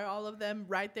like, why are all of them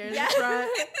right there in Yes. the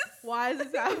front? Why is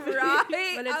this happening? Right.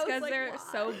 But I it's was because like, they're why?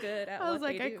 so good at I was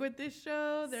what like, they I do. quit this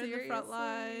show. They're in the front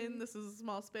Seriously. line. This is a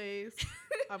small space.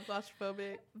 I'm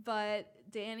claustrophobic. But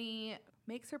Danny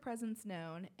makes her presence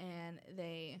known, and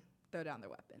they throw down their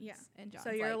weapons. Yeah. And John's So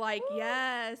you're like, "Woo."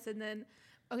 yes. And then,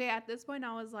 okay, at this point,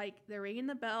 I was like, they're ringing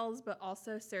the bells, but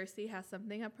also Cersei has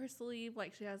something up her sleeve.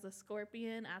 Like she has a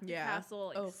scorpion at the Yeah. castle,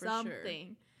 like Oh, for sure.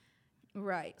 something.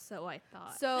 Right. So I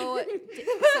thought. So,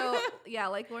 yeah,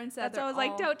 like Lauren said, That's why I they're was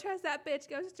like, all- don't trust that bitch.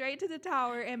 Go straight to the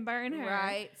tower and burn her.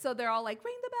 Right. So they're all like,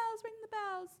 ring the bells, ring the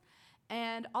bells.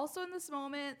 And also in this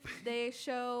moment, they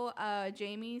show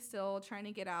Jamie still trying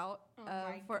to get out. Oh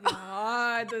my for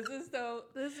God, this is so.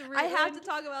 This ruined, I have to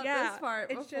talk about this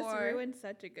part It's before. just ruined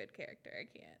such a good character.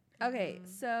 I can't. Okay,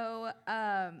 so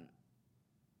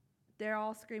they're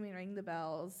all screaming, ring the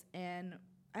bells. And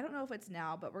I don't know if it's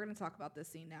now, but we're going to talk about this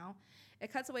scene now.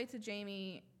 It cuts away to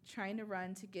Jamie trying to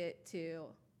run to get to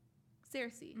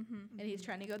Cersei. And he's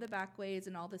trying to go the back ways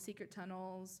and all the secret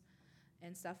tunnels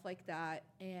and stuff like that.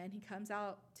 And he comes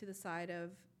out to the side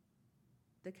of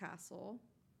the castle.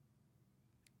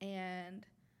 And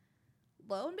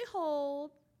lo and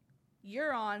behold,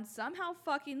 Euron somehow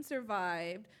fucking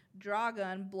survived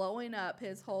Drogon blowing up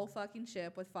his whole fucking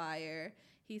ship with fire.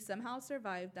 He somehow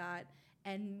survived that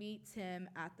and meets him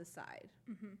at the side.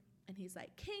 And he's like,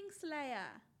 Kingslayer.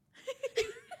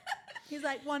 He's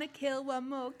like, want to kill one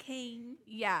more king.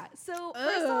 Yeah. So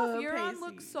first off, Ugh, Euron Pacey.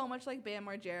 looks so much like Bam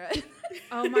Margera.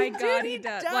 Oh my God, he he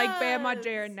does. Like Bam does.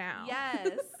 Margera now. Yes,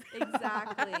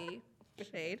 exactly.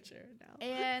 Shade. Sure now.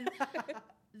 And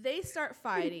they start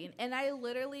fighting. And I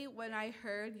literally, when I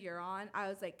heard Euron, I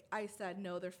was like, I said,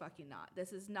 no, they're fucking not.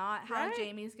 This is not how Right?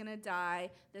 Jamie's going to die.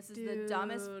 This is the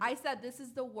dumbest. Dude. I said, this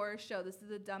is the worst show. This is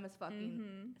the dumbest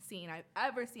fucking scene I've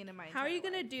ever seen in my How are you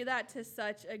entire gonna life. do that to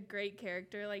such a great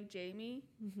character like Jamie?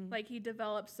 Mhm. Like he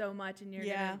developed so much, and you're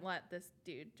Yeah. gonna let this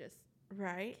dude just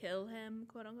Right. kill him,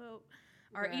 quote unquote,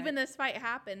 or Right. even this fight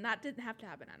happen. That didn't have to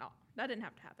happen at all. That didn't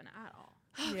have to happen at all.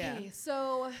 Okay, Yeah.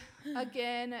 so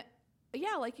again,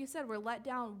 yeah, like you said, we're let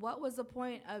down. What was the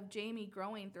point of Jamie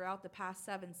growing throughout the past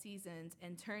 7 seasons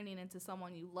and turning into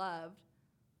someone you loved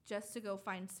just to go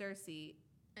find Cersei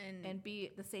and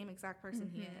be the same exact person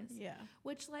he is? Yeah.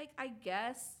 Which, like, I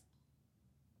guess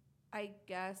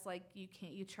like you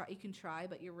can try,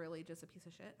 but you're really just a piece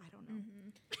of shit. I don't know.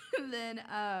 And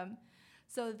then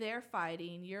so they're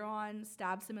fighting. Euron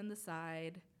stabs him in the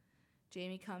side.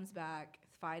 Jamie comes back,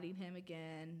 fighting him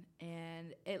again,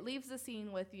 and it leaves the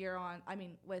scene with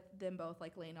with them both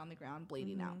like laying on the ground,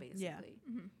 bleeding out, basically.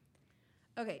 Yeah.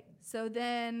 Okay, so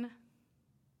then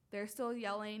they're still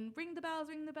yelling, ring the bells,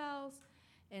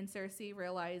 and Cersei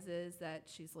realizes that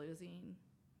she's losing.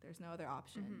 There's no other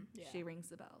option. Yeah. She rings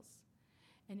the bells.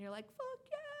 And you're like, fuck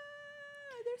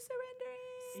yeah, they're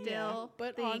surrendering. Still, Yeah,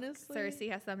 but think honestly-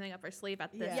 Cersei has something up her sleeve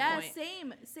at this Yeah, point.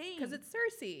 same. Because it's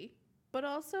Cersei. But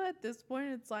also at this point,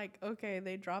 it's like, okay,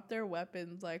 they dropped their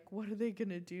weapons. Like, what are they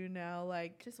gonna do now?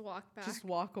 Like, Just walk back. just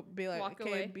be like, Walk okay,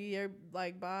 away. be your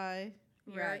like, bye.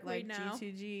 Right. Like now.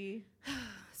 G2G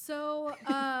So,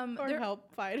 or they're-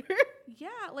 help fighter. yeah,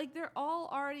 like they're all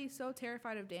already so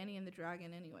terrified of Dany and the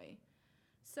dragon anyway.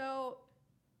 So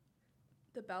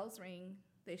the bells ring.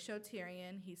 They show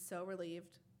Tyrion. He's so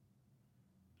relieved.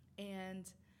 And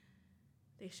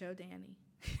they show Dany.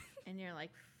 And you're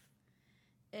like,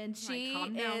 And she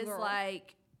calm down, is girl.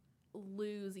 like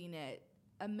losing it.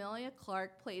 Emilia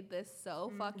Clarke played this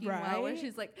so fucking well, where Right?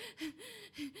 she's like,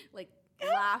 like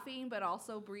laughing, but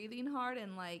also breathing hard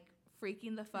and like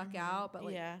freaking the fuck out, but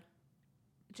like Yeah.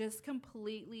 just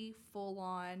completely full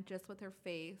on, just with her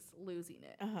face, losing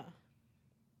it. Uh-huh.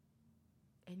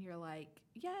 And you're like,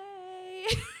 yay!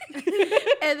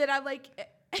 And then I'm like, yay!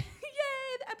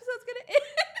 The episode's gonna end.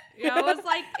 yeah, I was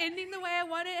like ending the way I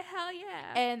wanted. Hell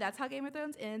yeah. And that's how Game of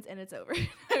Thrones ends, and it's over.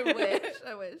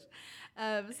 I wish.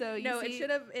 So you No, see, it should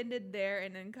have ended there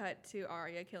and then cut to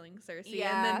Arya killing Cersei, and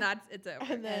Yeah. then it's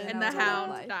over. And then and that the was her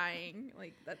Hound life. dying,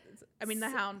 like that. The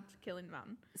Hound killing the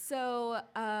Mountain. So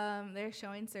they're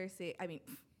showing Cersei. I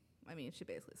mean, she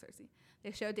basically Cersei.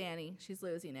 They show Dany. She's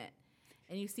losing it,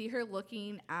 and you see her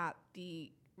looking at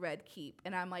the Red Keep,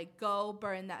 and I'm like, go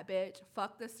burn that bitch.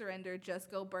 Fuck the surrender. Just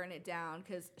go burn it down,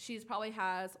 because she's probably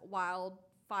has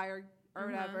wildfire or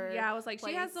whatever. Yeah, I was like,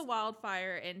 she has place. the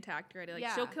wildfire intact already. Like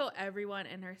Yeah. she'll kill everyone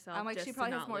and herself. I'm like, just she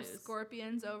probably to has not more lose.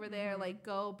 scorpions over there. Like,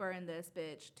 go burn this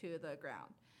bitch to the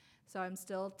ground. So I'm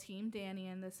still Team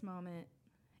Dany in this moment.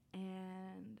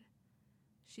 And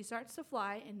she starts to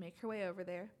fly and make her way over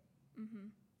there.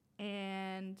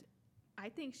 And I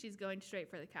think she's going straight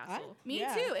for the castle. me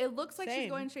Yeah. too. It looks like she's Same.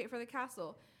 going straight for the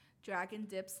castle. Dragon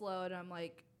dips low, and I'm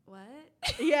like, what?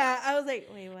 Yeah, I was like,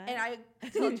 wait, what? And I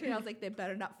told Trina, I was like, they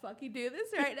better not fucking do this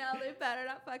right now. They better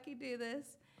not fucking do this.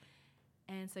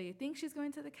 And so you think she's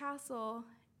going to the castle,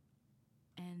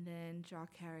 and then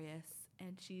Dracarys,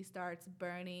 and she starts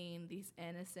burning these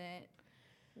innocent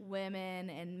women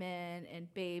and men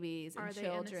and babies and Are they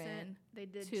children innocent? They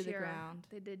did to the cheer. ground.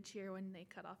 They did cheer when they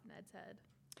cut off Ned's head.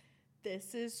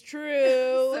 This is true.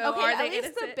 So Okay, are at they least the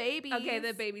innocent? babies. Okay,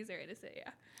 the babies are innocent.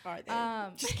 Yeah. Are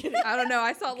they? Just kidding. I don't know.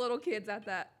 I saw little kids at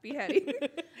that beheading.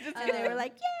 And they were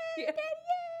like, Yeah.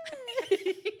 You're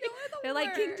the They're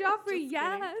like, King worst. Joffrey, Just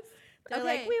yes. they're Okay.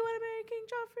 like, we want to marry King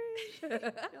Joffrey.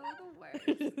 You're the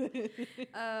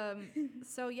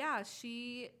worst. So yeah,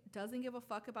 she doesn't give a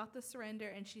fuck about the surrender,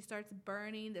 and she starts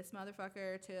burning this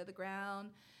motherfucker to the ground.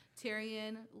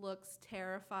 Tyrion looks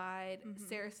terrified.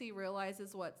 Cersei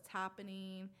realizes what's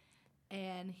happening,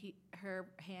 and her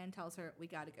hand tells her, "We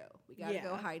gotta go. We gotta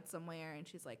go Yeah. hide somewhere." And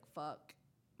she's like, "Fuck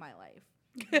my life."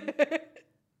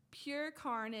 Pure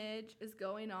carnage is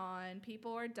going on.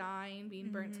 People are dying,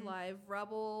 being burnt alive.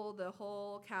 Rubble. The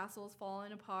whole castle's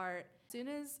falling apart. As soon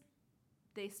as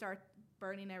they start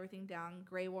burning everything down,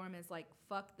 Grey Worm is like,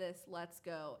 "Fuck this, let's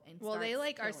go." And Well, they starts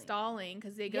like are killing. stalling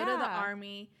because they go to the Yeah.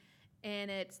 army, and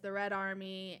it's the Red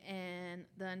Army and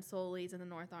the Unsullies and the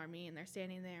North Army, and they're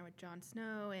standing there with Jon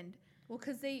Snow and Well,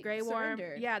 because they Grey Worm.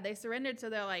 surrendered. Yeah, they surrendered, so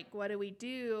they're like, "What do we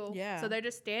do?" Yeah. So they're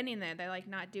just standing there. They're like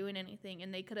not doing anything,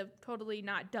 and they could have totally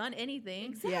not done anything.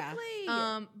 Exactly.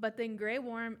 But then Grey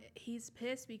Worm, he's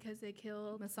pissed because they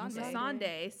killed Missandei.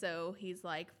 Missandei, so he's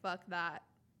like, "Fuck that."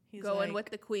 He's Going like- with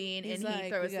the queen, he's and like, he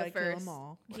throws "We the gotta kill 'em first.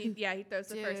 all." He throws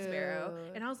the first arrow,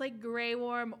 Dude. and I was like, "Grey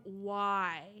Worm,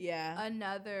 why?" Yeah.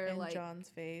 Another And like John's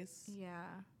face. yeah.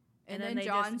 And, And, then then they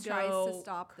John just tries go to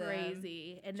stop them.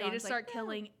 crazy, and they John's just like, start "No."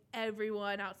 killing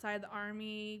everyone outside the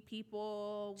army,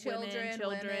 people, Children, women,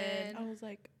 children. women. I was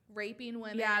like, raping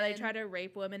women. Yeah, they try to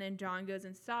rape women, and John goes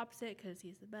and stops it because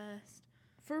he's the best.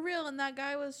 For real, and that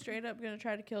guy was straight up gonna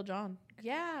try to kill John.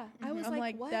 Yeah, I was I'm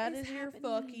like, what that is is your happening?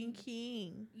 fucking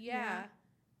king. Yeah.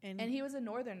 And And he was a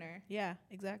northerner. yeah,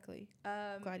 exactly.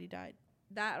 Glad he died.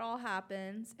 That all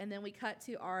happens, and then we cut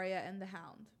to Arya and the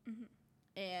Hound. Mhm.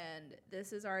 And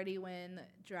this is already when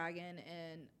Dragon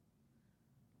and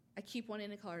I keep wanting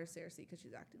to call her Cersei because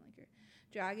she's acting like her.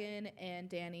 Dragon and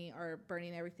Dany are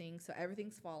burning everything, so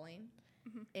everything's falling.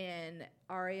 Mhm. And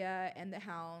Arya and the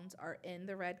Hounds are in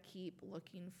the Red Keep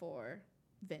looking for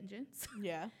vengeance.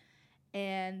 Yeah.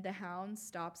 And the Hound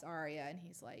stops Arya, and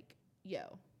he's like,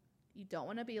 "Yo, you don't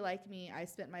want to be like me. I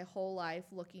spent my whole life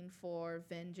looking for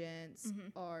vengeance,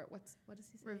 Mhm. or what does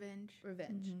he say? Revenge.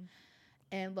 Revenge. Mhm.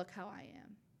 And look how I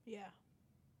am. Yeah.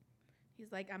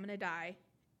 He's like, I'm gonna die.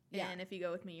 Yeah. And if you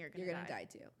go with me, you're gonna die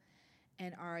too."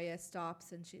 And Arya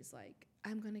stops, and she's like,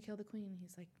 "I'm gonna kill the queen."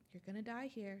 He's like, "You're gonna die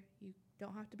here. You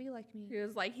don't have to be like me." He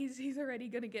was like, he's already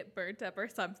gonna get burnt up or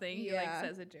something. He like Yeah.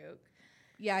 says a joke.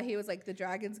 Yeah, he was like, "The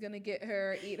dragon's gonna get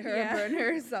her, eat her, Yeah. burn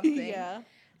her, or something." Yeah.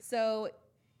 So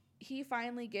he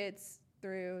finally gets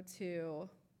through to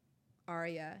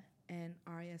Arya, and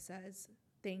Arya says,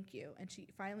 "Thank you." And she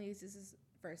finally uses his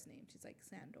first name. She's like,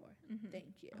 "Sandor, Mhm.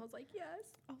 thank you." I was like,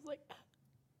 yes. I was like,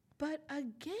 But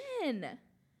again,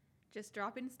 Just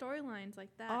dropping storylines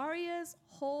like that. Arya's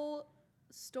whole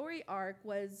story arc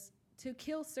was to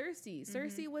kill Cersei.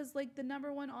 Cersei was like the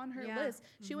number one on her Yeah. list.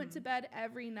 She went to bed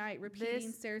every night repeating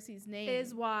This Cersei's name.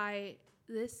 is why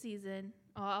this season.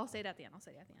 Oh, I'll say it at the end.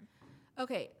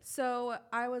 Okay, so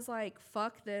I was like,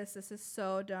 fuck this. This is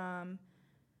so dumb.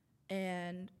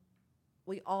 And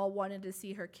we all wanted to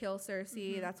see her kill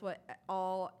Cersei. That's what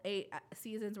all 8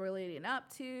 seasons were leading up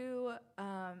to.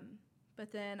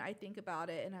 But then I think about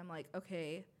it and I'm like,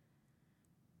 okay,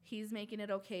 he's making it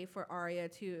okay for Arya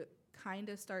to kind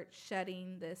of start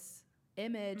shedding this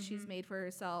image she's made for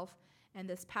herself and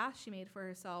this past she made for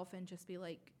herself and just be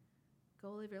like,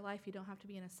 go live your life. You don't have to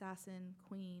be an assassin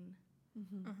queen.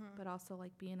 But also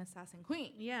like be an assassin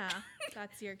queen. Yeah,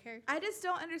 that's your character. I just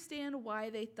don't understand why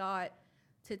they thought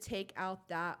to take out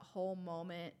that whole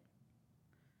moment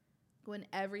when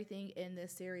everything in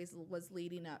this series was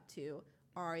leading up to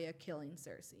Arya killing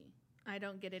Cersei. I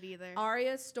don't get it either.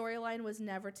 Arya's storyline was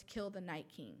never to kill the Night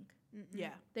King. yeah.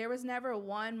 There was never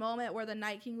one moment where the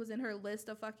Night King was in her list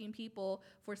of fucking people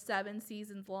for 7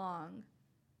 seasons long.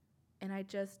 And I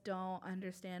just don't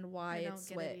understand why I it don't get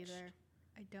it switched. either.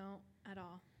 I don't at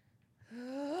all.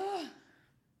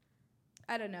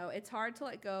 I don't know. It's hard to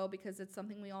let go because it's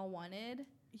something we all wanted.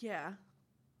 Yeah.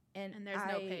 And there's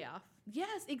no payoff.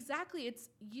 Yes, exactly. It's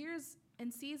years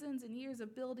and seasons and years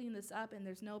of building this up, and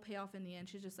there's no payoff in the end.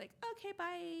 She's just like, okay,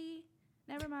 bye.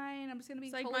 Never mind. I'm just gonna be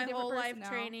It's like totally my different whole person life now.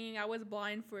 training. I was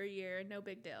blind for a year. No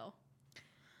big deal.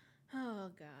 Oh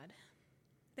God,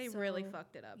 they really So,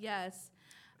 fucked it up. Yes.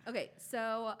 Okay,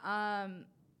 so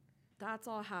that's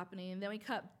all happening. Then we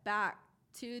cut back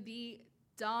to the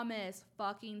dumbest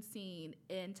fucking scene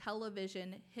in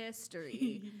television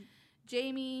history.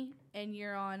 Jamie and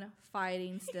Euron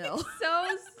fighting still. So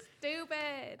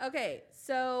stupid. Okay,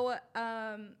 so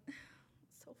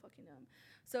so fucking dumb.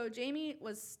 So Jamie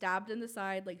was stabbed in the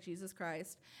side like Jesus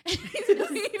Christ. And he's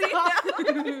bleeding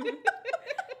out.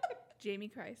 Jamie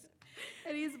Christ.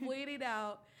 And he's bleeding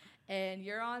out. And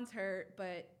Euron's hurt,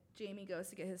 but Jamie goes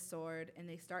to get his sword and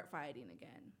they start fighting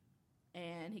again.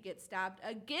 And he gets stabbed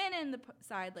again in the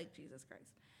side like Jesus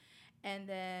Christ. And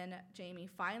then Jamie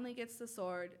finally gets the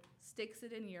sword, sticks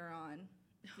it in Euron.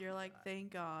 You're like,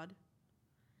 thank God.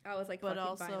 I was like, But fucking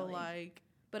also, finally. like,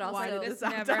 But also, why did this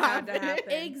this have never to had to happen?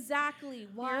 happen. exactly.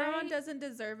 Why? Euron doesn't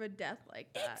deserve a death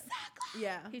like that. Exactly.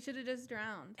 Yeah. He should have just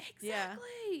drowned. Yeah.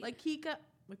 Exactly. Like, he got.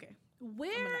 Okay.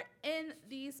 Where in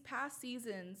these past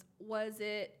seasons was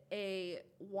it a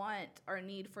want or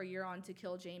need for Euron to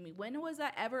kill Jamie? When was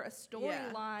that ever a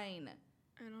storyline?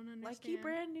 I don't understand. Like, he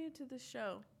brand new to the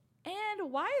show.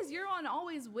 And why is Euron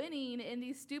always winning in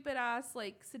these stupid ass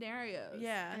like scenarios?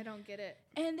 Yeah. I don't get it.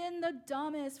 And then the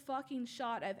dumbest fucking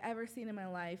shot I've ever seen in my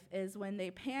life is when they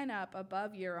pan up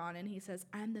above Euron and he says,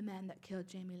 "I'm the man that killed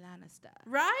Jaime Lannister."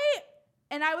 Right?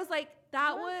 And I was like,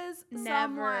 that was some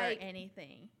Never like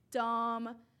anything.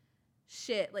 dumb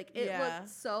shit. Like it Yeah. looked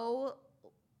so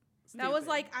That was stupid.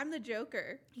 like, I'm the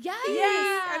Joker.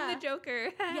 Yes. I'm the Joker.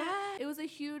 Yeah. It was a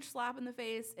huge slap in the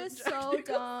face. It was so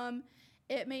dumb.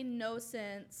 It made no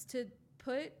sense to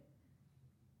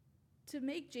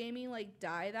make Jamie like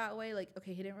die that way. Like,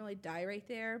 okay, he didn't really die right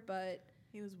there, but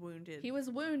He was wounded. he was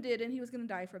wounded and he was gonna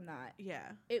die from that.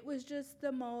 Yeah. It was just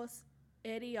the most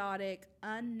idiotic,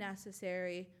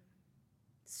 unnecessary,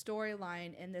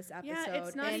 storyline in this episode. Yeah,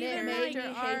 it's not and even it made me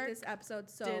character hate arc this episode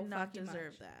so Did not fucking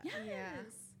deserve much. that. Yes. Yeah.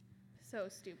 So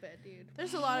stupid, dude.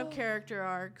 There's a lot of character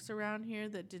arcs around here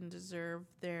that didn't deserve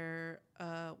their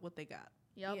what they got.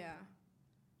 Yep. Yeah.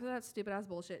 That's stupid ass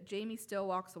bullshit. Jamie still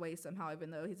walks away somehow,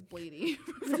 even though he's bleeding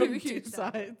From two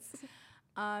sides.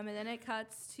 And then it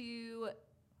cuts to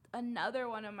another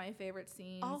one of my favorite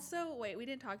scenes. Also, wait, we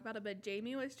didn't talk about it, but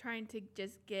Jamie was trying to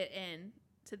just get in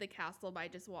to the castle by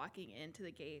just walking into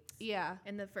the gates Yeah.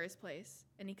 in the first place,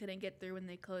 and he couldn't get through when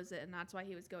they closed it, and that's why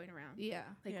he was going around. Yeah.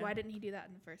 Like, Yeah. why didn't he do that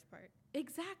in the first part?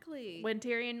 Exactly. When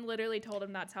Tyrion literally told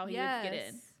him that's how he would get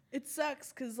in. It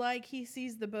sucks because like he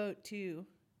sees the boat too,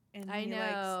 and I he know.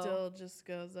 like still just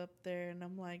goes up there, and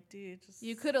I'm like, dude, just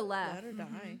You could have left. let her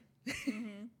die.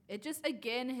 Mm-hmm. It just,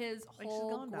 again, his Like, she's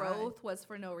whole gonna die. growth was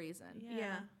for no reason.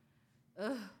 Yeah.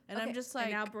 Ugh. And Okay. I'm just And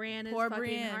like, now Bran is poor fucking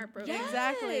Brienne. heartbroken. Yeah.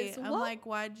 Exactly. Yes, I'm what- like,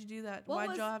 why'd you do that? what Why'd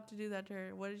was- y'all have to do that to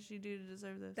her? What did she do to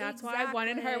deserve this? That's why I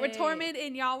wanted her with Exactly. Tormund,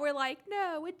 and y'all were like,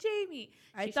 no, with Jamie.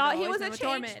 I She thought should've he was always a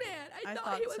been with changed Tormund. man. I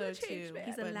thought he was so a changed too. man.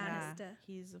 He's a but nah, Lannister.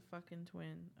 he's a fucking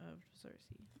twin of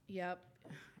Cersei. Yep.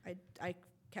 I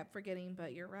kept forgetting,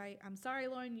 but you're right. I'm sorry,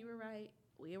 Lauren. You were right.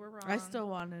 We were wrong. I still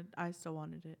wanted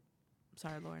it.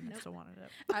 Sorry, Lauren. I still wanted it.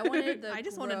 I wanted the I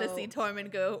just wanted to see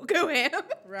growth. Tormund go ham.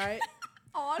 Right?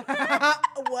 on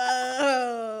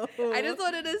Whoa! I just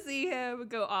wanted to see him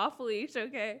go off leash,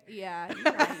 okay? Yeah,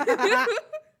 you're right.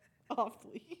 off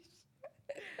leash.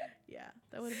 Yeah,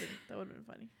 that would have been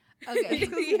funny. Okay.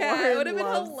 Yeah, it would have been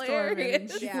loves Tormund and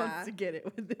hilarious. She Yeah. wants to get it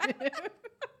with him.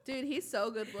 Dude, he's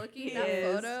so good looking. He That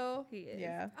is. photo. He is.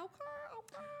 Yeah.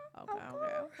 Okay.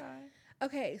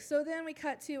 Okay, so then we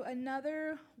cut to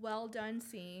another well done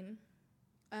scene.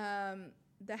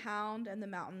 The Hound and the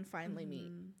Mountain finally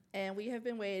meet. And we have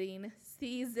been waiting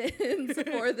seasons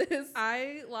for this.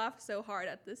 I laughed so hard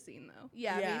at this scene, though.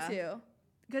 Yeah, Yeah. me too.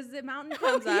 Because the mountain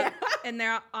comes up, and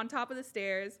they're on top of the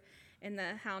stairs, and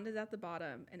the Hound is at the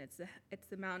bottom, and it's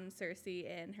the mountain Cersei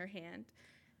in her hand.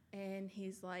 And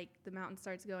he's like, the mountain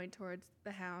starts going towards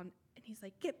the Hound, and he's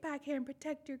like, get back here and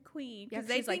protect your queen. Yeah, Because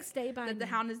they she's like, think stay by that the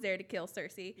me. Hound is there to kill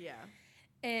Cersei. Yeah.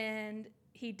 And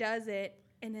he does it,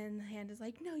 and then the Hand is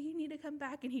like, no, you need to come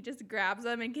back. And he just grabs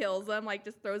him and kills him, like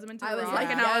just throws him into I the was rock. like,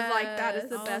 and I was like, that is yes.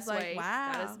 the I was best like, way.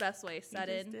 wow. That is the best way. He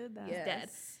Sudden. just did that. Yes. dead.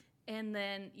 And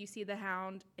then you see the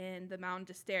Hound and the Mountain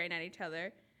just staring at each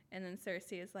other. And then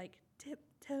Cersei is like,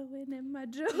 tiptoeing in my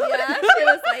joy. Yeah, she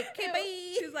was like, "Okay,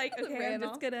 bye." She's like, okay, Ran I'm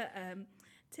just off. gonna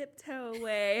tiptoe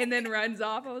away, and then runs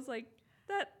off. I was like,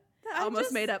 that I almost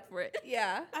just- made up for it.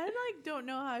 Yeah. I like don't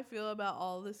know how I feel about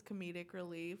all this comedic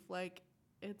relief. Like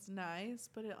it's nice,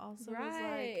 but it also is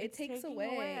Right, like it it's takes taking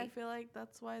away. I feel like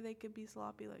that's why they could be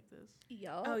sloppy like this.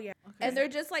 Yup. Oh yeah. And they're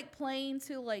just like playing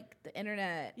to like the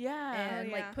internet Yeah. and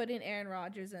yeah. like putting Aaron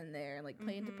Rodgers in there and like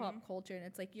playing to Mhm. pop culture, and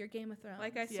it's like your Game of Thrones.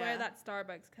 Like I swear Yeah. that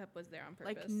Starbucks cup was there on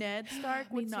purpose. like Ned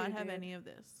Stark Me would not too, have dude. any of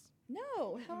this.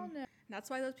 No, hell no.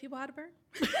 That's why those people had to burn.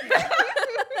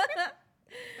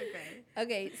 Okay.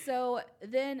 Okay, so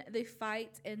then the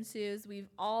fight ensues. We've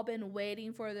all been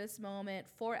waiting for this moment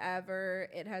forever.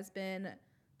 It has been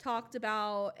talked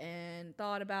about and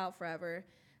thought about forever.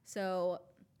 So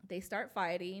they start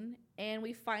fighting, and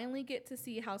we finally get to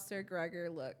see how Sir Gregor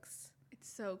looks. It's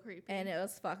so creepy. And it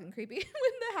was fucking creepy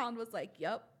when the Hound was like,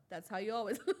 "Yep, that's how you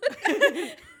always look."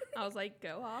 I was like,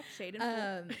 go off, shade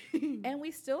and And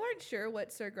we still aren't sure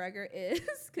what Sir Gregor is,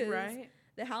 because Right.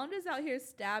 the Hound is out here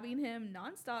stabbing him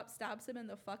nonstop, stabs him in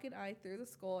the fucking eye through the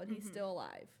skull, and he's Mhm. still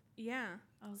alive. yeah.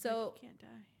 I was So- like, you can't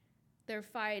die. They're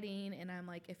fighting, and I'm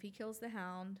like, if he kills the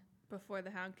Hound, Before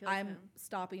the Hound kills I'm him.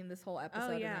 stopping this whole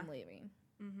episode yeah. and I'm leaving.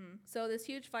 Mm-hmm. So this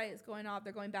huge fight is going off.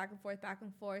 They're going back and forth, back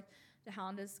and forth. The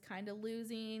Hound is kind of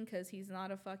losing because he's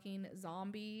not a fucking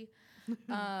zombie.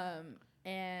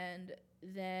 And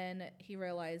then he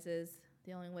realizes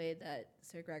the only way that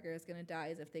Sir Gregor is going to die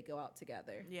is if they go out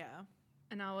together. Yeah.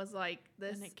 And I was like,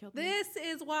 this it killed me. this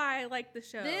is why I like the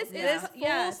show. This Yeah. is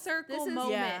full circle this is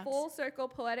moment. Yeah. full circle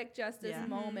poetic justice Yeah.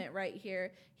 moment right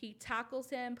here. He tackles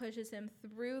him, pushes him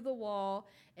through the wall,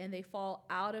 and they fall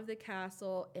out of the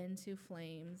castle into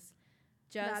flames.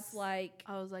 Just That's- like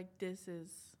I was like, this is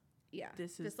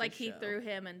Just the like he show. threw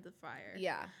him in the fire.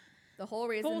 yeah, the whole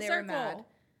reason Full they circle. were mad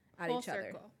at Full each other.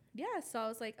 circle. Yeah, so I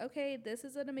was like, okay, this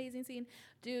is an amazing scene.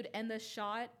 Dude, and the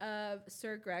shot of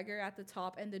Sir Gregor at the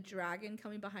top and the dragon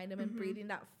coming behind him and Mhm. breathing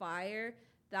that fire,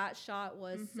 that shot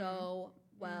was Mhm. so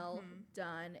well Mhm.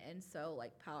 done and so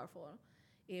like powerful.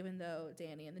 Even though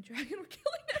Danny and the dragon were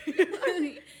killing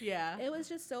everybody. Yeah. It was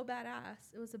just so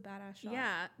badass. It was a badass shot.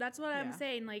 Yeah, that's what I'm Yeah.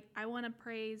 saying. Like, I want to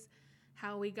praise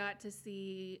how we got to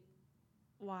see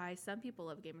why some people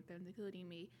love Game of Thrones, including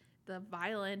me, the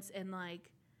violence and like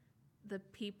the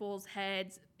people's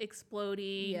heads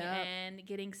exploding Yep. and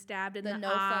getting stabbed in The the no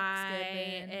fucks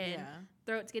eye given. and Yeah.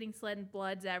 throats getting slit and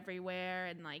bloods everywhere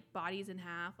and like bodies in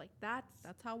half. Like That's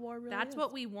how war really that's is.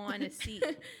 what we want to see.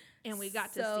 And we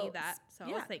got to So, see that. So I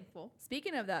yeah. was thankful.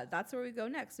 Speaking of that, that's where we go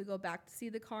next. We go back to see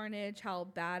the carnage, how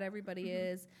bad everybody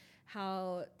is,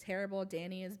 how terrible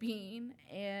Danny is being.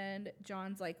 And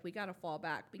John's like, we got to fall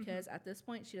back because at this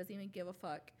point, she doesn't even give a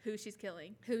fuck Who she's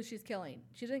killing. who she's killing.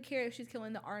 She doesn't care if she's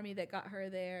killing the army that got her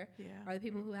there Yeah. or the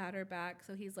people who had her back.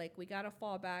 So he's like, we got to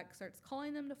fall back, starts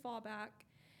calling them to fall back.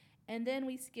 And then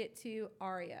we get to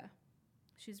Arya.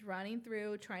 She's running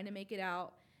through, trying to make it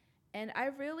out. And I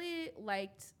really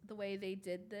liked the way they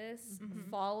did this,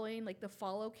 following like the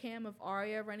follow cam of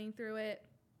Arya running through it.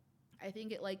 I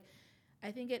think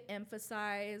it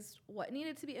emphasized what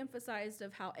needed to be emphasized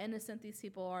of how innocent these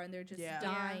people are, and they're just Yeah.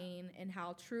 dying, and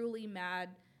how truly mad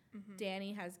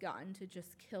Danny has gotten to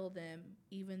just kill them,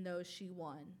 even though she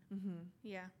won.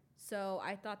 Yeah. So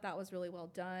I thought that was really well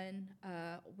done.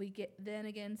 We get then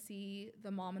again see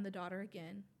the mom and the daughter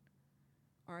again.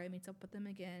 Arya meets up with them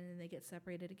again, and they get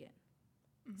separated again.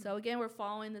 So again, we're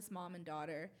following this mom and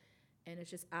daughter, and it's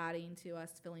just adding to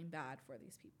us feeling bad for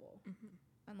these people.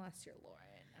 Unless you're Lauren.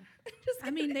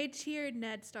 I mean, they cheered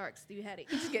Ned Stark's beheading.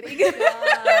 Just kidding.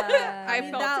 I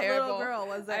felt that terrible. little girl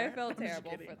was there. I felt I'm just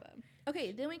terrible kidding. for them.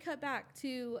 Okay, then we cut back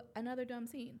to another dumb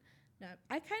scene. Now,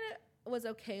 I kind of was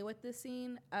okay with this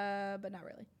scene, but not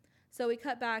really. So we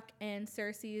cut back, and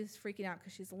Cersei is freaking out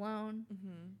because she's alone.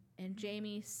 And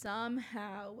Jamie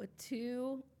somehow, with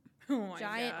two Oh my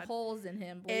giant God. holes in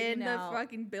him, In bleeding the out,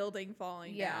 fucking building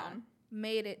falling down.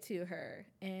 made it to her.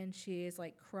 And she's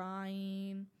like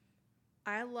crying.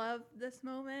 I love this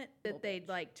moment that they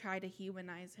like try to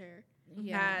humanize her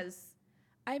Yeah. as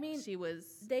I mean, she was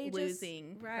they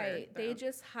losing. just, right. her They throne.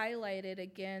 just highlighted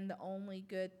again the only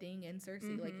good thing in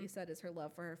Cersei, like you said, is her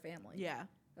love for her family. Yeah.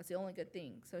 That's the only good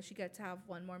thing. So she got to have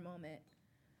one more moment.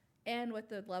 And with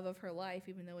the love of her life,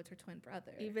 even though it's her twin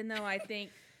brother. Even though I think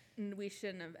we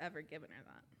shouldn't have ever given her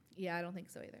that. Yeah, I don't think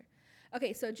so either.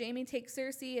 Okay, so Jamie takes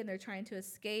Cersei, and they're trying to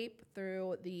escape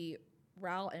through the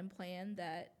route and plan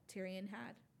that Tyrion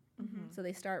had. So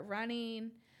they start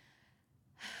running.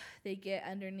 They get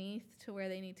underneath to where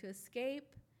they need to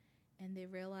escape, and they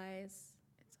realize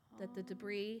that the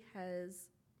debris has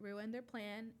ruined their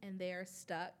plan, and they are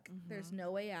stuck. There's no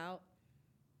way out.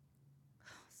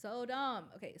 So dumb.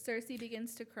 Okay, Cersei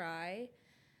begins to cry.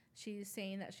 She's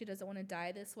saying that she doesn't want to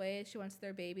die this way. She wants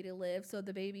their baby to live. So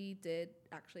the baby did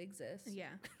actually exist. Yeah.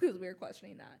 Because we were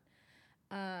questioning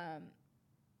that.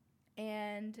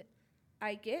 And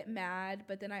I get mad,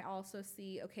 but then I also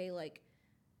see, okay, like,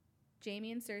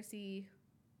 Jamie and Cersei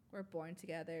were born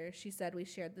together. She said we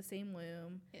shared the same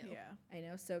womb. Ew. Yeah. I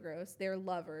know, so gross. They're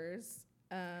lovers.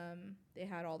 They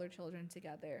had all their children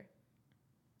together.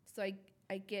 So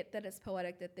I get that it's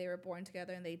poetic that they were born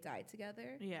together and they died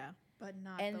together. Yeah. But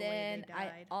not And the then way they I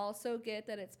died. also get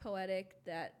that it's poetic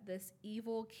that this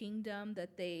evil kingdom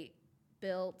that they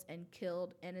built and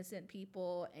killed innocent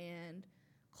people and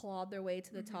clawed their way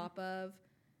to the top of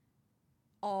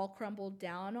all crumbled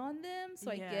down on them.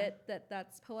 So Yeah. I get that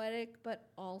that's poetic, but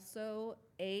also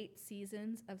 8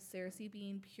 seasons of Cersei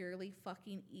being purely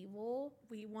fucking evil.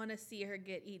 We want to see her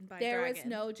get eaten by There dragon. was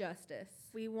no justice.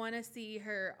 We want to see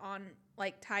her on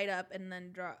like tied up and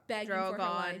then Begging for her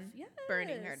life. Drogon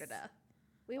burning her to Yes. death.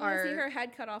 We want to see Or her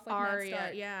head cut off like Ned Arya,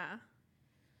 Stark. yeah.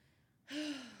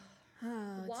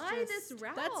 It's Why just- this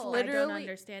route? that's I don't literally-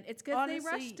 understand. It's because they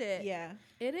Honestly, rushed it. Yeah.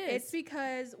 It is. It's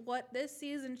because what this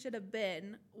season should have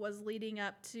been was leading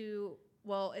up to,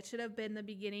 well, it should have been the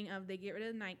beginning of they get rid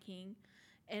of the Night King,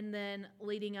 and then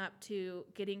leading up to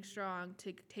getting strong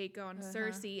to take on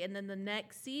Cersei, and then the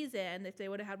next season, if they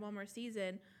would have had one more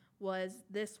season, was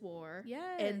this war.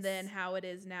 Yes. And then how it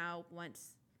is now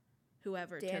once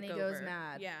whoever Dany took goes over.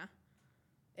 mad. Yeah.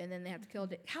 And then they have to kill.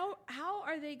 How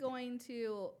are they going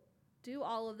to do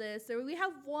all of this? We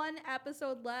have one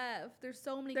episode left. There's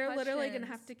so many. They're literally going to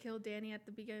questions. have to kill Dany at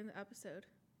the beginning of the episode.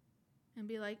 And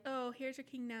be like, oh, here's your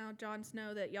king now, Jon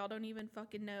Snow, that y'all don't even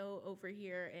fucking know over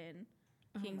here in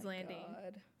King's Oh my Landing.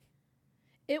 God.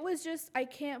 It was just, I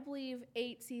can't believe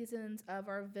 8 seasons of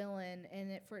our villain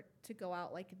and it for it to go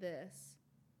out like this.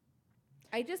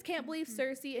 I just can't believe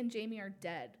Cersei and Jamie are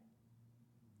dead.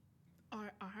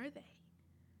 Are they?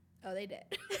 Oh, they did.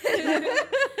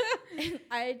 And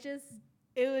I just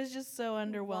It was just so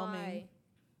underwhelming. why?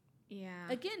 Yeah.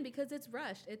 Again, because it's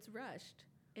rushed. It's rushed.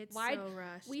 It's why- so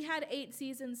rushed. We had 8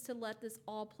 seasons to let this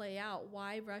all play out.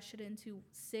 Why rush it into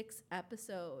 6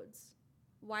 episodes?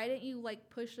 Why didn't you like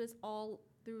push this all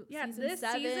through Yeah, season this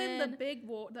 7. season the big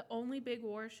war, the only big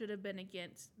war should have been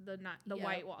against the Yep.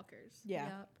 White Walkers, Yeah.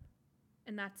 Yep.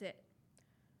 and that's it.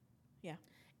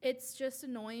 It's just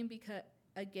annoying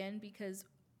because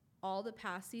all the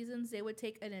past seasons they would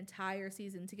take an entire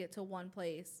season to get to one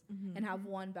place Mm-hmm. and have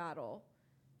one battle,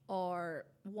 or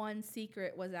one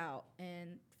secret was out,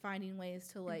 and finding ways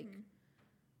to like,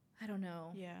 I don't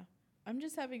know. Yeah. I'm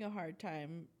just having a hard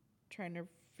time trying to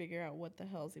figure out what the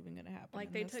hell's even going to happen. Like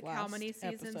in they this took how last many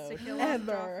seasons episode. to kill off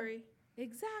Ever. Joffrey?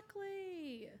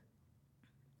 Exactly.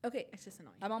 Okay, It's just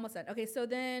annoying. I'm almost done. Okay, so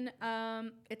then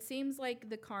it seems like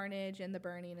the carnage and the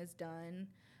burning is done.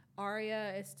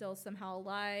 Arya is still somehow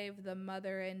alive. The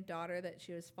mother and daughter that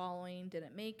she was following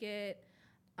didn't make it.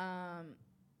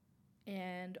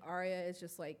 And Arya is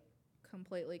just like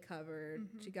completely covered.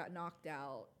 She got knocked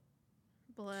out.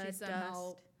 Blood, She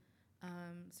somehow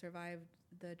dust. survived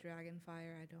the dragon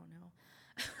fire. I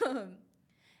don't know.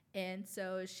 And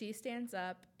so she stands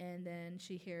up, and then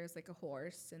she hears like a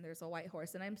horse, and there's a white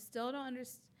horse, and I'm still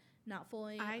not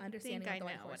fully I understanding think I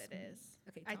what the know white what horse it means. is.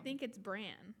 Okay, I tell me. think it's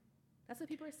Bran, That's what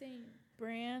people are saying.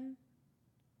 Bran.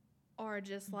 or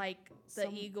just like the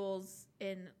Some- Eagles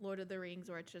in Lord of the Rings,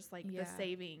 where it's just like Yeah. the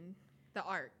saving, the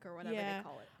arc or whatever Yeah. they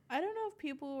call it. I don't know if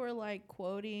people were like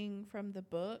quoting from the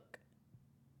book,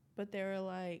 but they were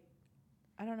like,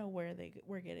 I don't know where they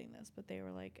were getting this, but they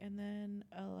were like, and then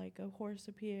like a horse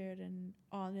appeared, and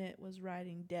on it was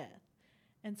riding death,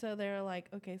 and so they were like,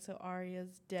 okay, so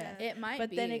Arya's death. It might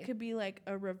But be. then it could be like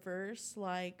a reverse,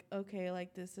 like, okay,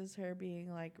 like this is her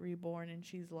being like reborn and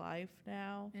she's life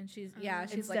now. And she's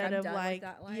she's Instead like, I'm of done like, with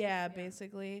that life. yeah,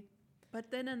 basically.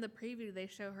 But then in the preview, they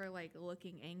show her like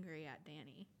looking angry at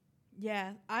Dany.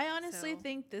 Yeah. I honestly So-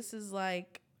 think this is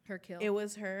like, Her kill. it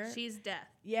was her. She's death.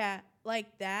 Yeah,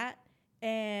 like that.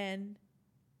 And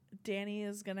Dany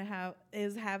is gonna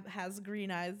has green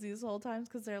eyes these whole times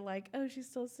because they're like, oh, she's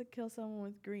supposed to kill someone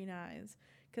with green eyes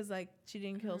because like she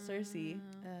didn't kill Cersei.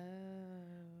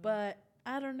 But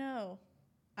I don't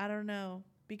know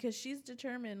because she's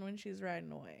determined when she's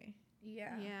riding away.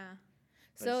 yeah. Yeah.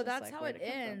 But So it's just that's like, how where'd it it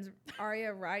come from? ends.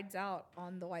 Arya rides out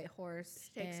on the white horse.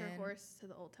 She takes her and- horse to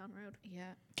the Old Town Road.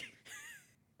 Yeah.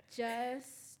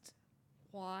 Just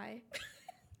why?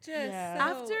 Just Yeah.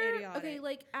 After idiotic. okay,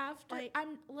 like after Like-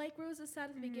 I'm like Rosa said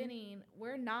at the Mhm. beginning,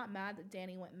 we're not mad that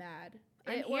Dany went mad.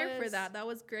 I'm It here for was- that. That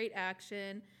was great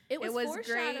action. It was great,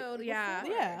 foreshadowed. yeah.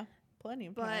 before. Yeah, plenty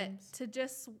of But times. to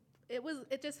just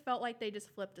it just felt like they just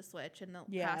flipped a switch in the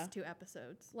Yeah. past 2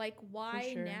 episodes. Like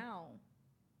why sure. now?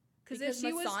 Because if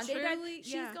she was Missandei died, truly,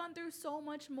 she's gone through so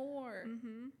much more,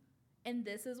 Mm-hmm. and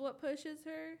this is what pushes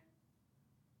her.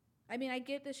 I mean, I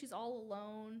get that she's all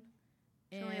alone,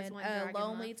 She only has and one a dragon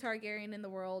lonely left. Targaryen in the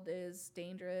world is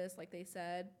dangerous, like they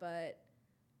said. But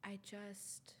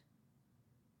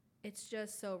it's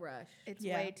just so rushed. It's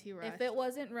Yeah. way too rushed. If it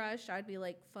wasn't rushed, I'd be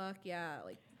like, fuck yeah,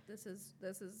 like this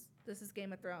is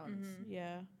Game of Thrones. Mhm.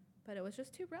 Yeah, But it was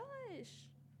just too rushed.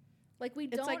 Like we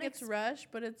it's don't. like it's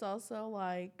rushed, but it's also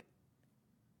like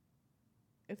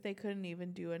if they couldn't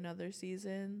even do another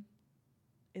season,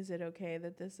 is it okay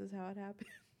that this is how it happened?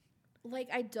 like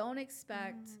I don't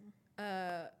expect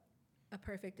a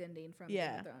perfect ending from Game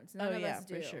Yeah. of Thrones. None Oh, of yeah, us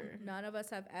for do. sure. None of us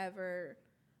have ever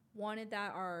wanted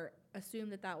that or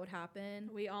assumed that would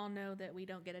happen. We all know that we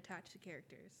don't get attached to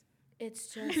characters.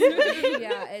 It's just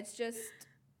yeah, it's just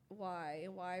why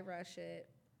rush it?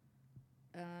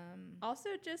 Also,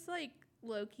 just like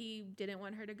Loki didn't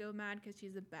want her to go mad because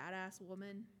she's a badass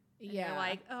woman. And Yeah. you're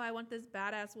like, oh, I want this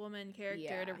badass woman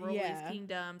character to Yeah. rule Yeah. these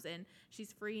kingdoms, and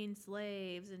she's freeing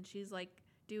slaves, and she's like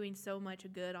doing so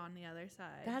much good on the other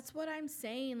side. That's what I'm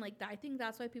saying. Like, I think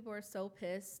that's why people are so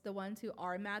pissed. The ones who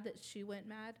are mad that she went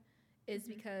mad is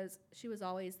because she was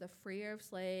always the freer of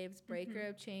slaves, breaker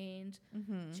of chains,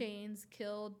 Mm-hmm. chains,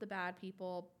 killed the bad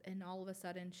people, and all of a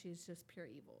sudden she's just pure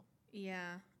evil.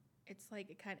 yeah. It's like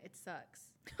it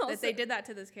sucks Also, that they did that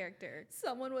to this character.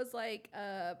 Someone was like,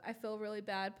 I feel really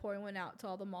bad pouring one out to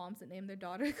all the moms that named their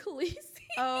daughter Khaleesi.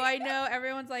 Oh, I know.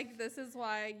 Everyone's like, this is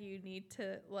why you need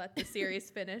to let the series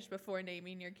finish before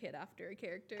naming your kid after a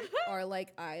character. Or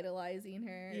like idolizing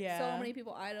her. Yeah. So many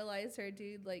people idolize her,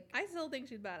 dude. Like, I still think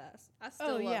she's badass. I still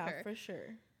Oh love yeah, her. for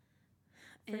sure.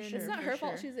 For And sure. it's not for her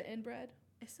fault sure. she's an inbred.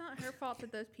 It's not her fault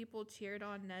that those people cheered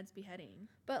on Ned's beheading.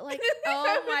 But like,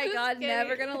 oh my Just God,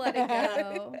 never kidding. gonna let it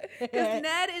go. Because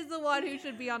Ned is the one who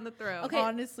should be on the throne. Okay.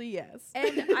 Honestly, yes.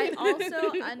 And I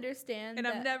also understand And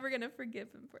that, I'm never going to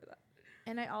forgive him for that.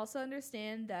 and I also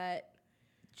understand that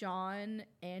Jon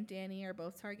and Dany are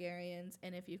both Targaryens,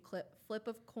 and if you flip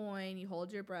a coin, you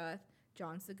hold your breath,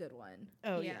 Jon's the good one.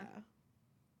 Oh Yeah. yeah.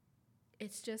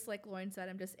 It's just like Lauren said,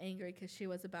 I'm just angry because she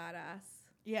was a badass.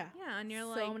 Yeah. Yeah, and you're so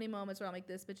like, many moments where I'm like,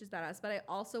 this bitch is badass. But I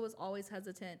also was always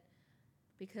hesitant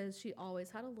because she always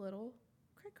had a little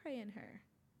cray in her.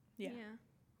 yeah.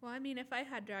 Well, I mean, if I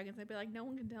had dragons, I'd be like, no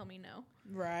one can tell me no.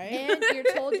 Right. And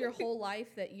you're told your whole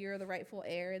life that you're the rightful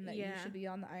heir and that you Yeah. should be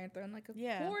on the Iron Throne. Like, of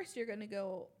Yeah. course you're gonna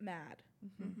go mad.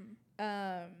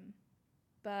 Mm-hmm.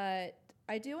 But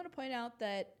I do want to point out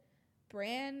that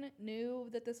Bran knew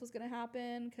that this was gonna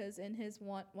happen because in his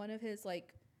one of his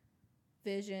like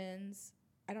visions,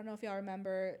 I don't know if y'all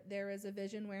remember, there is a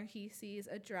vision where he sees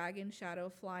a dragon shadow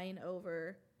flying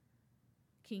over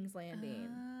King's Landing.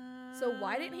 So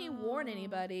why didn't he warn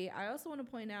anybody? I also want to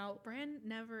point out, Bran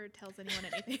never tells anyone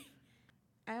anything.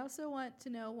 I also want to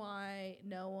know why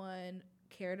no one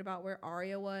cared about where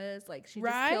Arya was. Like, she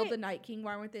Right? just killed the Night King.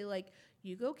 Why weren't they like,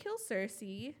 you go kill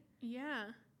Cersei Yeah.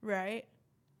 Right.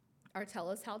 or tell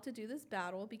us how to do this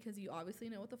battle because you obviously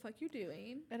know what the fuck you're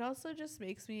doing. It also just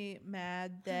makes me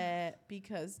mad that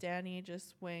because Dany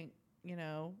just went,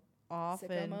 off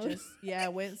Sicko and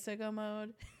mode. went sicko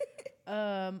mode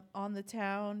on the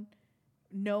town,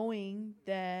 knowing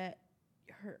that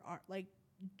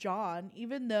Jon,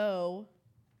 even though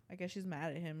I guess she's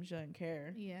mad at him, she doesn't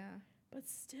care, Yeah, but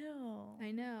still,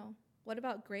 I know. What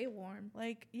about Grey Worm?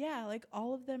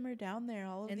 all of them are down there.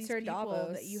 All of And these Sir people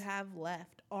Davos. that you have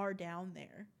left are down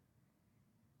there,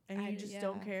 and you just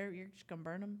don't care. You're just gonna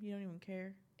burn them. You don't even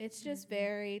care. It's just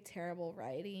very terrible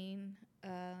writing.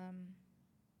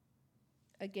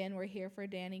 Again, we're here for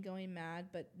Dany going mad,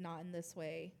 but not in this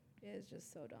way. It's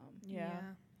just so dumb. Yeah.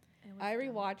 It was I dumb.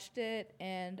 rewatched it,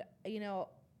 and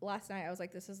last night I was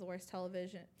like, "This is the worst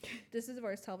television. This is the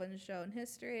worst television show in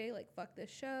history. Like, fuck this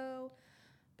show."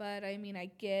 But I mean, I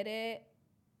get it,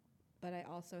 but I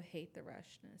also hate the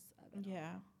rushness of it.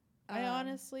 Yeah. I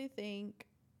honestly think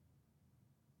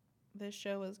this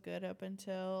show was good up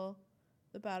until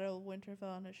the Battle of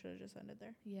Winterfell, and it should have just ended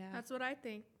there. Yeah. That's what I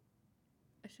think.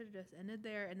 I should have just ended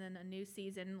there, and then a new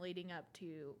season leading up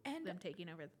to And- them taking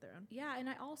over the throne. Yeah, and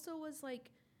I also was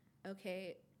like,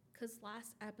 okay, because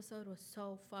last episode was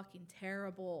so fucking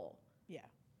terrible. Yeah.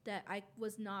 That I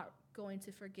was not going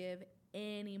to forgive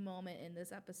any moment in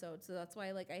this episode. So that's why,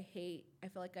 I feel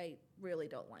like I really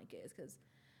don't like it, is because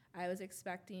I was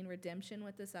expecting redemption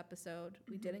with this episode.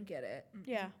 We didn't get it.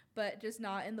 Yeah. But just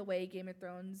not in the way Game of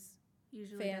Thrones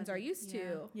Usually fans are doesn't- used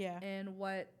to. Yeah. And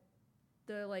what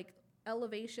the,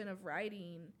 elevation of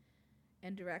writing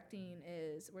and directing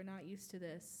is. We're not used to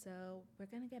this, so we're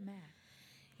going to get mad.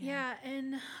 Yeah,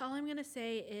 and all I'm gonna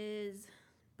say is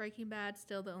Breaking Bad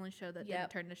still the only show that didn't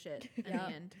turn to shit in the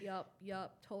end.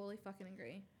 Yup. Totally fucking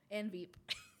agree. And Veep.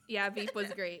 Yeah, Veep was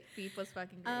great. Veep was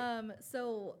fucking great.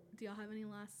 So do y'all have any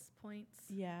last points?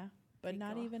 Yeah. But Take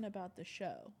not off. even about the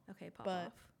show. Okay, pop But-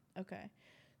 off. Okay.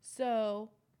 So,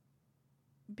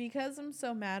 because I'm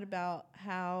so mad about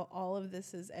how all of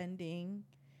this is ending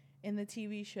in the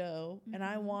TV show, and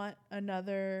I Mhm. want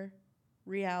another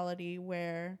reality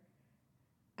where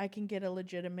I can get a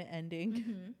legitimate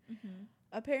ending. Mm-hmm.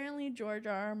 Apparently, George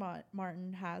R.R.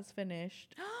 Martin has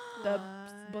finished the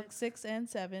book 6 and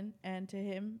 7, and to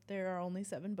him, there are only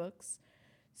 7 books.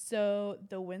 So,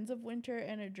 The Winds of Winter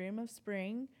and A Dream of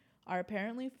Spring are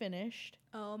apparently finished,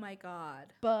 Oh my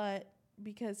god. but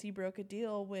because he broke a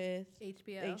deal with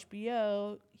HBO.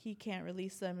 HBO, he can't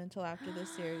release them until after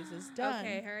this series is done.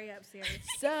 Okay, hurry up, series.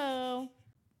 So,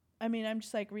 I mean, I'm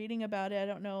just reading about it. I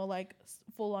don't know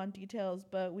full on details,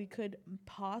 but we could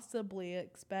possibly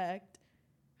expect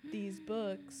these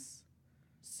books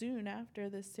soon after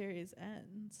this series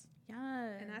ends. Yes.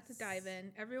 And that's a dive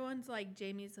in. Everyone's like,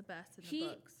 Jamie's the best in the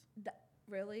books.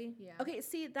 Really? Yeah. Okay,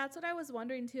 see, that's what I was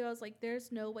wondering too. I was like,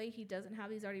 there's no way he doesn't have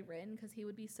these already written because he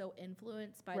would be so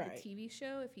influenced by Right. the TV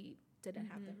show if he didn't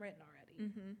have them written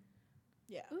already. Mm-hmm.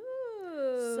 Yeah.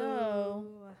 Ooh. So,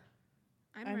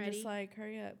 I'm ready. just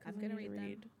hurry up I'm because I gonna need to read them.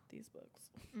 read these books.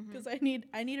 Mhm. Because I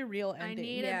need a real I ending.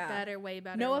 need Yeah. a better, way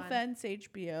better No one. offense,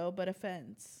 HBO, but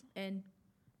offense. And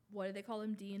what do they call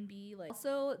them? D&B.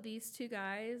 Also, these two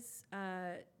guys,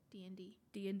 D&D.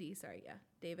 D&D, sorry, yeah.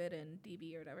 David and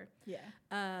DB or whatever.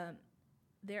 Yeah.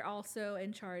 They're also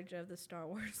in charge of the Star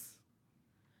Wars.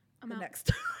 I'm the out.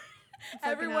 next.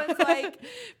 Everyone's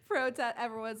protest.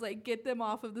 Everyone's get them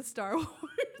off of the Star Wars.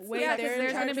 Wait, Yeah, they're because in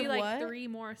there's going charge to be of what? 3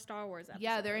 more Star Wars episodes.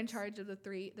 Yeah, they're in charge of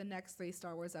the next 3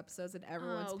 Star Wars episodes, and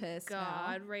everyone's pissed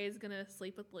God, Rey's going to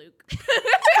sleep with Luke.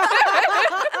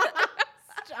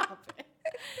 Stop it.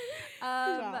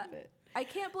 now. Stop it. I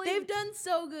can't believe They've done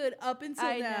so good up until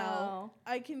I now. know.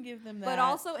 I can give them that. But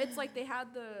also, it's they had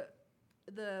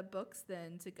the books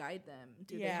then to guide them.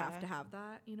 Do they have Yeah. to have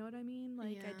that? You know what I mean? I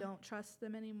Yeah. don't trust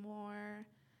them anymore.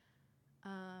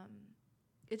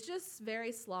 It's just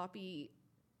very sloppy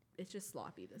it's just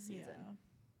sloppy this season.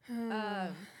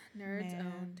 Nerds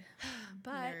Man. owned.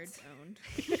 But Nerds owned.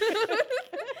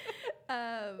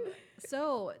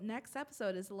 so next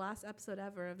episode is the last episode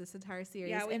ever of this entire series,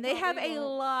 Yeah, we and they have probably a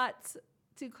won't- lot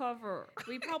to cover.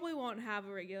 We probably won't have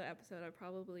a regular episode. It'll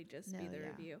probably just be No, the yeah.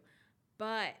 review.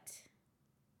 But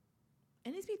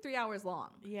It needs to be 3 hours long.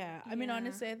 Yeah. I mean, Yeah.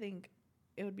 honestly, I think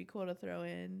it would be cool to throw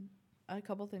in a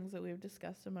couple things that we've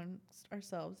discussed amongst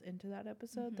ourselves into that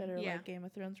episode that are Yeah. like Game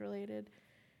of Thrones related.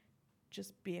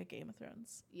 Just be a Game of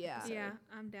Thrones. Yeah, yeah,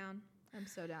 I'm down. I'm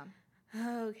so down.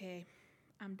 Okay,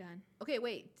 I'm done. Okay,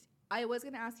 wait. I was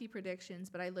gonna ask you predictions,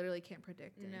 but I literally can't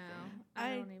predict anything. No,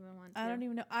 I don't even want to. I don't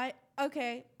even know. I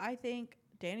think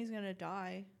Danny's gonna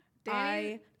die.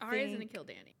 Danny, Arya's gonna think kill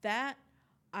Danny. that.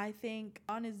 I think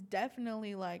On is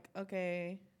definitely like,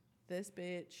 okay, this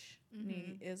bitch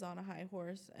is on a high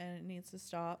horse and it needs to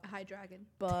stop. A high dragon.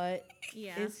 But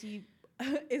Yeah. is he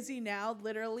is he now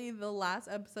literally the last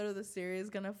episode of the series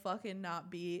gonna fucking not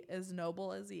be as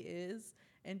noble as he is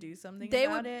and do something They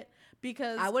about would- it?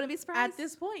 Because I wouldn't be surprised. at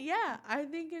this point, yeah, I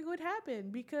think it would happen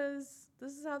because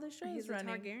this is how the show He's is a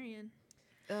running. Targaryen.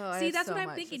 Oh, I See, have that's so what I'm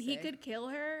much to thinking. He say. could kill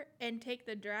her and take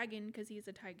the dragon because he's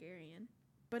a Targaryen.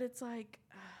 But it's like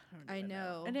don't I even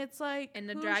know. and it's like, And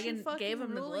the who is dragon she fucking gave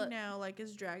him the ruling look. now. Like,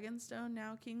 is Dragonstone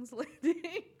now King's Landing?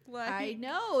 Like, I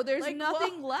know. There's like,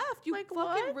 nothing what? left. You Like, fucking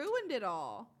what? ruined it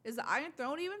all. Is the Iron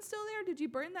Throne even still there? Did you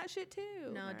burn that shit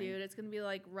too? No, right. dude, it's gonna be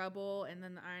like rubble, and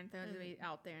then the Iron Throne's gonna be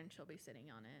out there, and she'll be sitting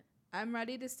on it. I'm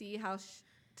ready to see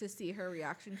to see her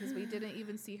reaction because we didn't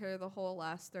even see her the whole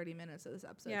last 30 minutes of this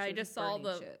episode. Yeah, She I was just saw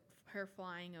burning shit. her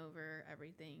flying over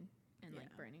everything and like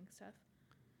Yeah. burning stuff.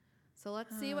 So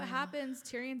let's see what happens.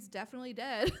 Tyrion's definitely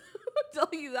dead. I'll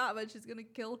tell you that, but she's gonna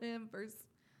kill him. First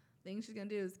thing she's gonna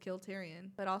do is kill Tyrion.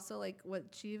 But also, like, would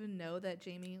she even know that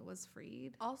Jaime was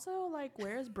freed? Also, like,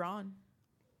 where's Braun?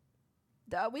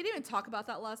 We didn't even talk about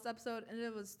that last episode, and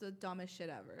it was the dumbest shit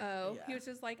ever. Oh, Yeah. he was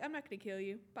just like, I'm not gonna kill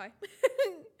you. Bye.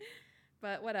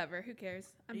 But whatever, who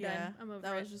cares? I'm done. I'm over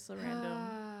that it. was just a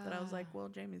random that I was like, well,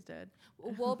 Jamie's dead.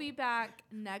 We'll be back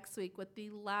next week with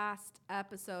the last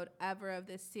episode ever of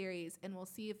this series, and we'll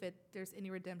see if there's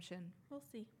any redemption. We'll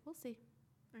see. We'll see.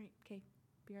 All right. Okay,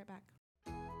 be right back.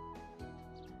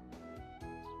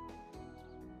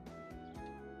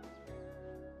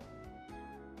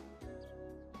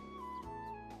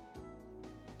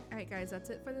 All right, guys, that's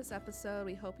it for this episode.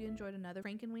 We hope you enjoyed another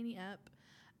Frank and Weenie Up.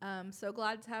 So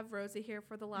glad to have Rosie here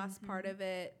for the last part of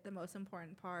it, the most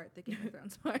important part, the Game of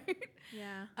Thrones part.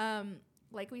 Yeah.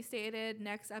 Like we stated,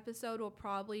 next episode will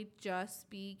probably just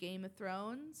be Game of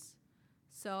Thrones.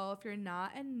 So if you're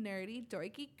not a nerdy,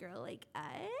 dorky girl like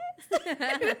us,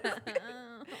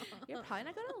 you're probably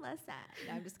not gonna listen.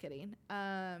 No, I'm just kidding.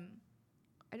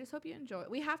 I just hope you enjoy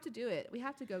it. We have to do it. We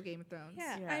have to go Game of Thrones.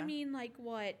 Yeah, Yeah. I mean, like,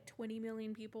 what, 20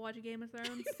 million people watch Game of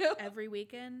Thrones know. every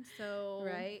weekend? So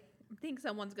Right? I think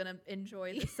someone's going to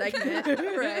enjoy this segment.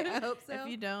 Right. I hope so. If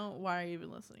you don't, why are you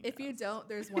even listening? If to you us? don't,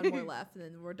 there's one more left, and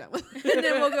then we're done with it. And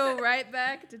then we'll go right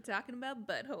back to talking about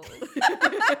buttholes.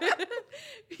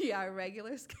 Yeah, our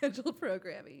regular scheduled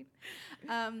programming.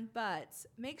 But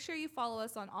make sure you follow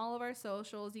us on all of our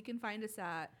socials. You can find us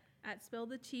At Spill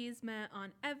the Cheesemate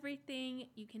on everything.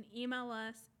 You can email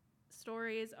us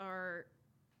stories or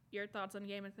your thoughts on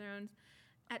Game of Thrones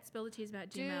at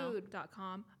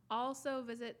spillthecheesemate@gmail.com. Also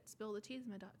visit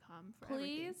spillthecheesemate.com for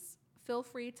everything. please feel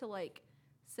free to like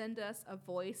send us a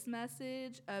voice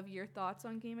message of your thoughts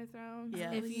on Game of Thrones.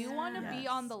 Yes. If you want to be Yes.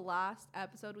 on the last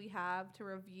episode we have to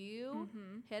review,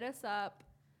 hit us up.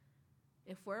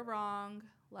 If we're wrong,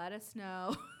 let us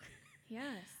know.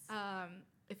 Yes.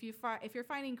 If you're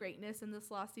finding greatness in this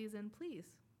last season, please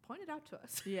point it out to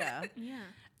us. Yeah. Yeah.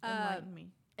 Enlighten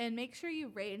me. And make sure you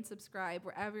rate and subscribe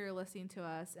wherever you're listening to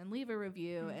us, and leave a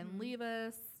review and leave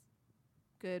us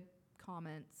good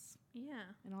comments Yeah.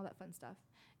 and all that fun stuff.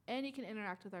 And you can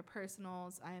interact with our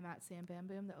personals. I am at Sam Bam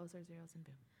Boom. The O's are zeros and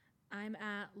boom. I'm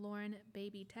at Lauren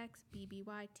Baby Tex,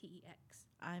 BBYTEX.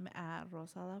 I'm at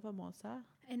Rosa la Famosa.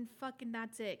 And fucking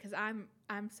that's it, because I'm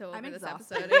so I'm over this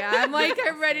exhausted. episode. Yeah, I'm like,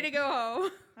 I'm ready to go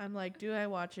home. I'm like, do I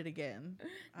watch it again?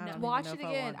 I No. don't even Watch know it if I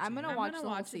again. want I'm to. gonna watch the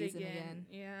whole season it again.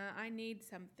 Yeah, I need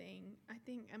something. I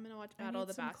think I'm gonna watch I Battle of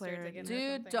need the some Bastards clarity.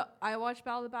 again. Dude, I watched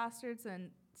Battle of the Bastards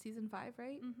in season 5,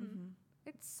 right? Mhm.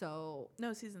 It's so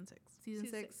No, season 6. season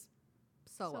Season 6.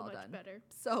 So well much done. better.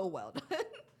 So well done.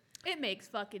 It makes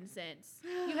fucking sense.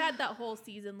 You had that whole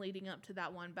season leading up to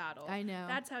that one battle. I know.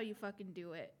 That's how you fucking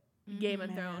do it. Game of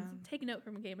Man. Thrones. Take note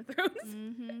from Game of Thrones.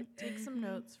 Mm-hmm. Take some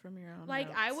notes from your own. Like,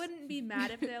 I notes. wouldn't be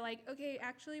mad if they're like, okay,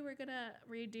 actually, we're gonna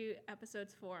redo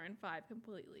episodes 4 and 5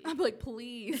 completely. I'm like,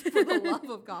 please, for the love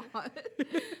of God,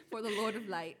 for the Lord of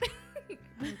Light.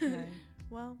 Okay.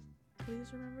 Well, please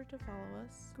remember to follow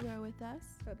us. Grow with us.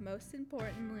 But most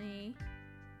importantly,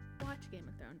 watch Game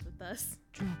of Thrones with us.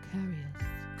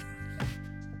 Dracarius.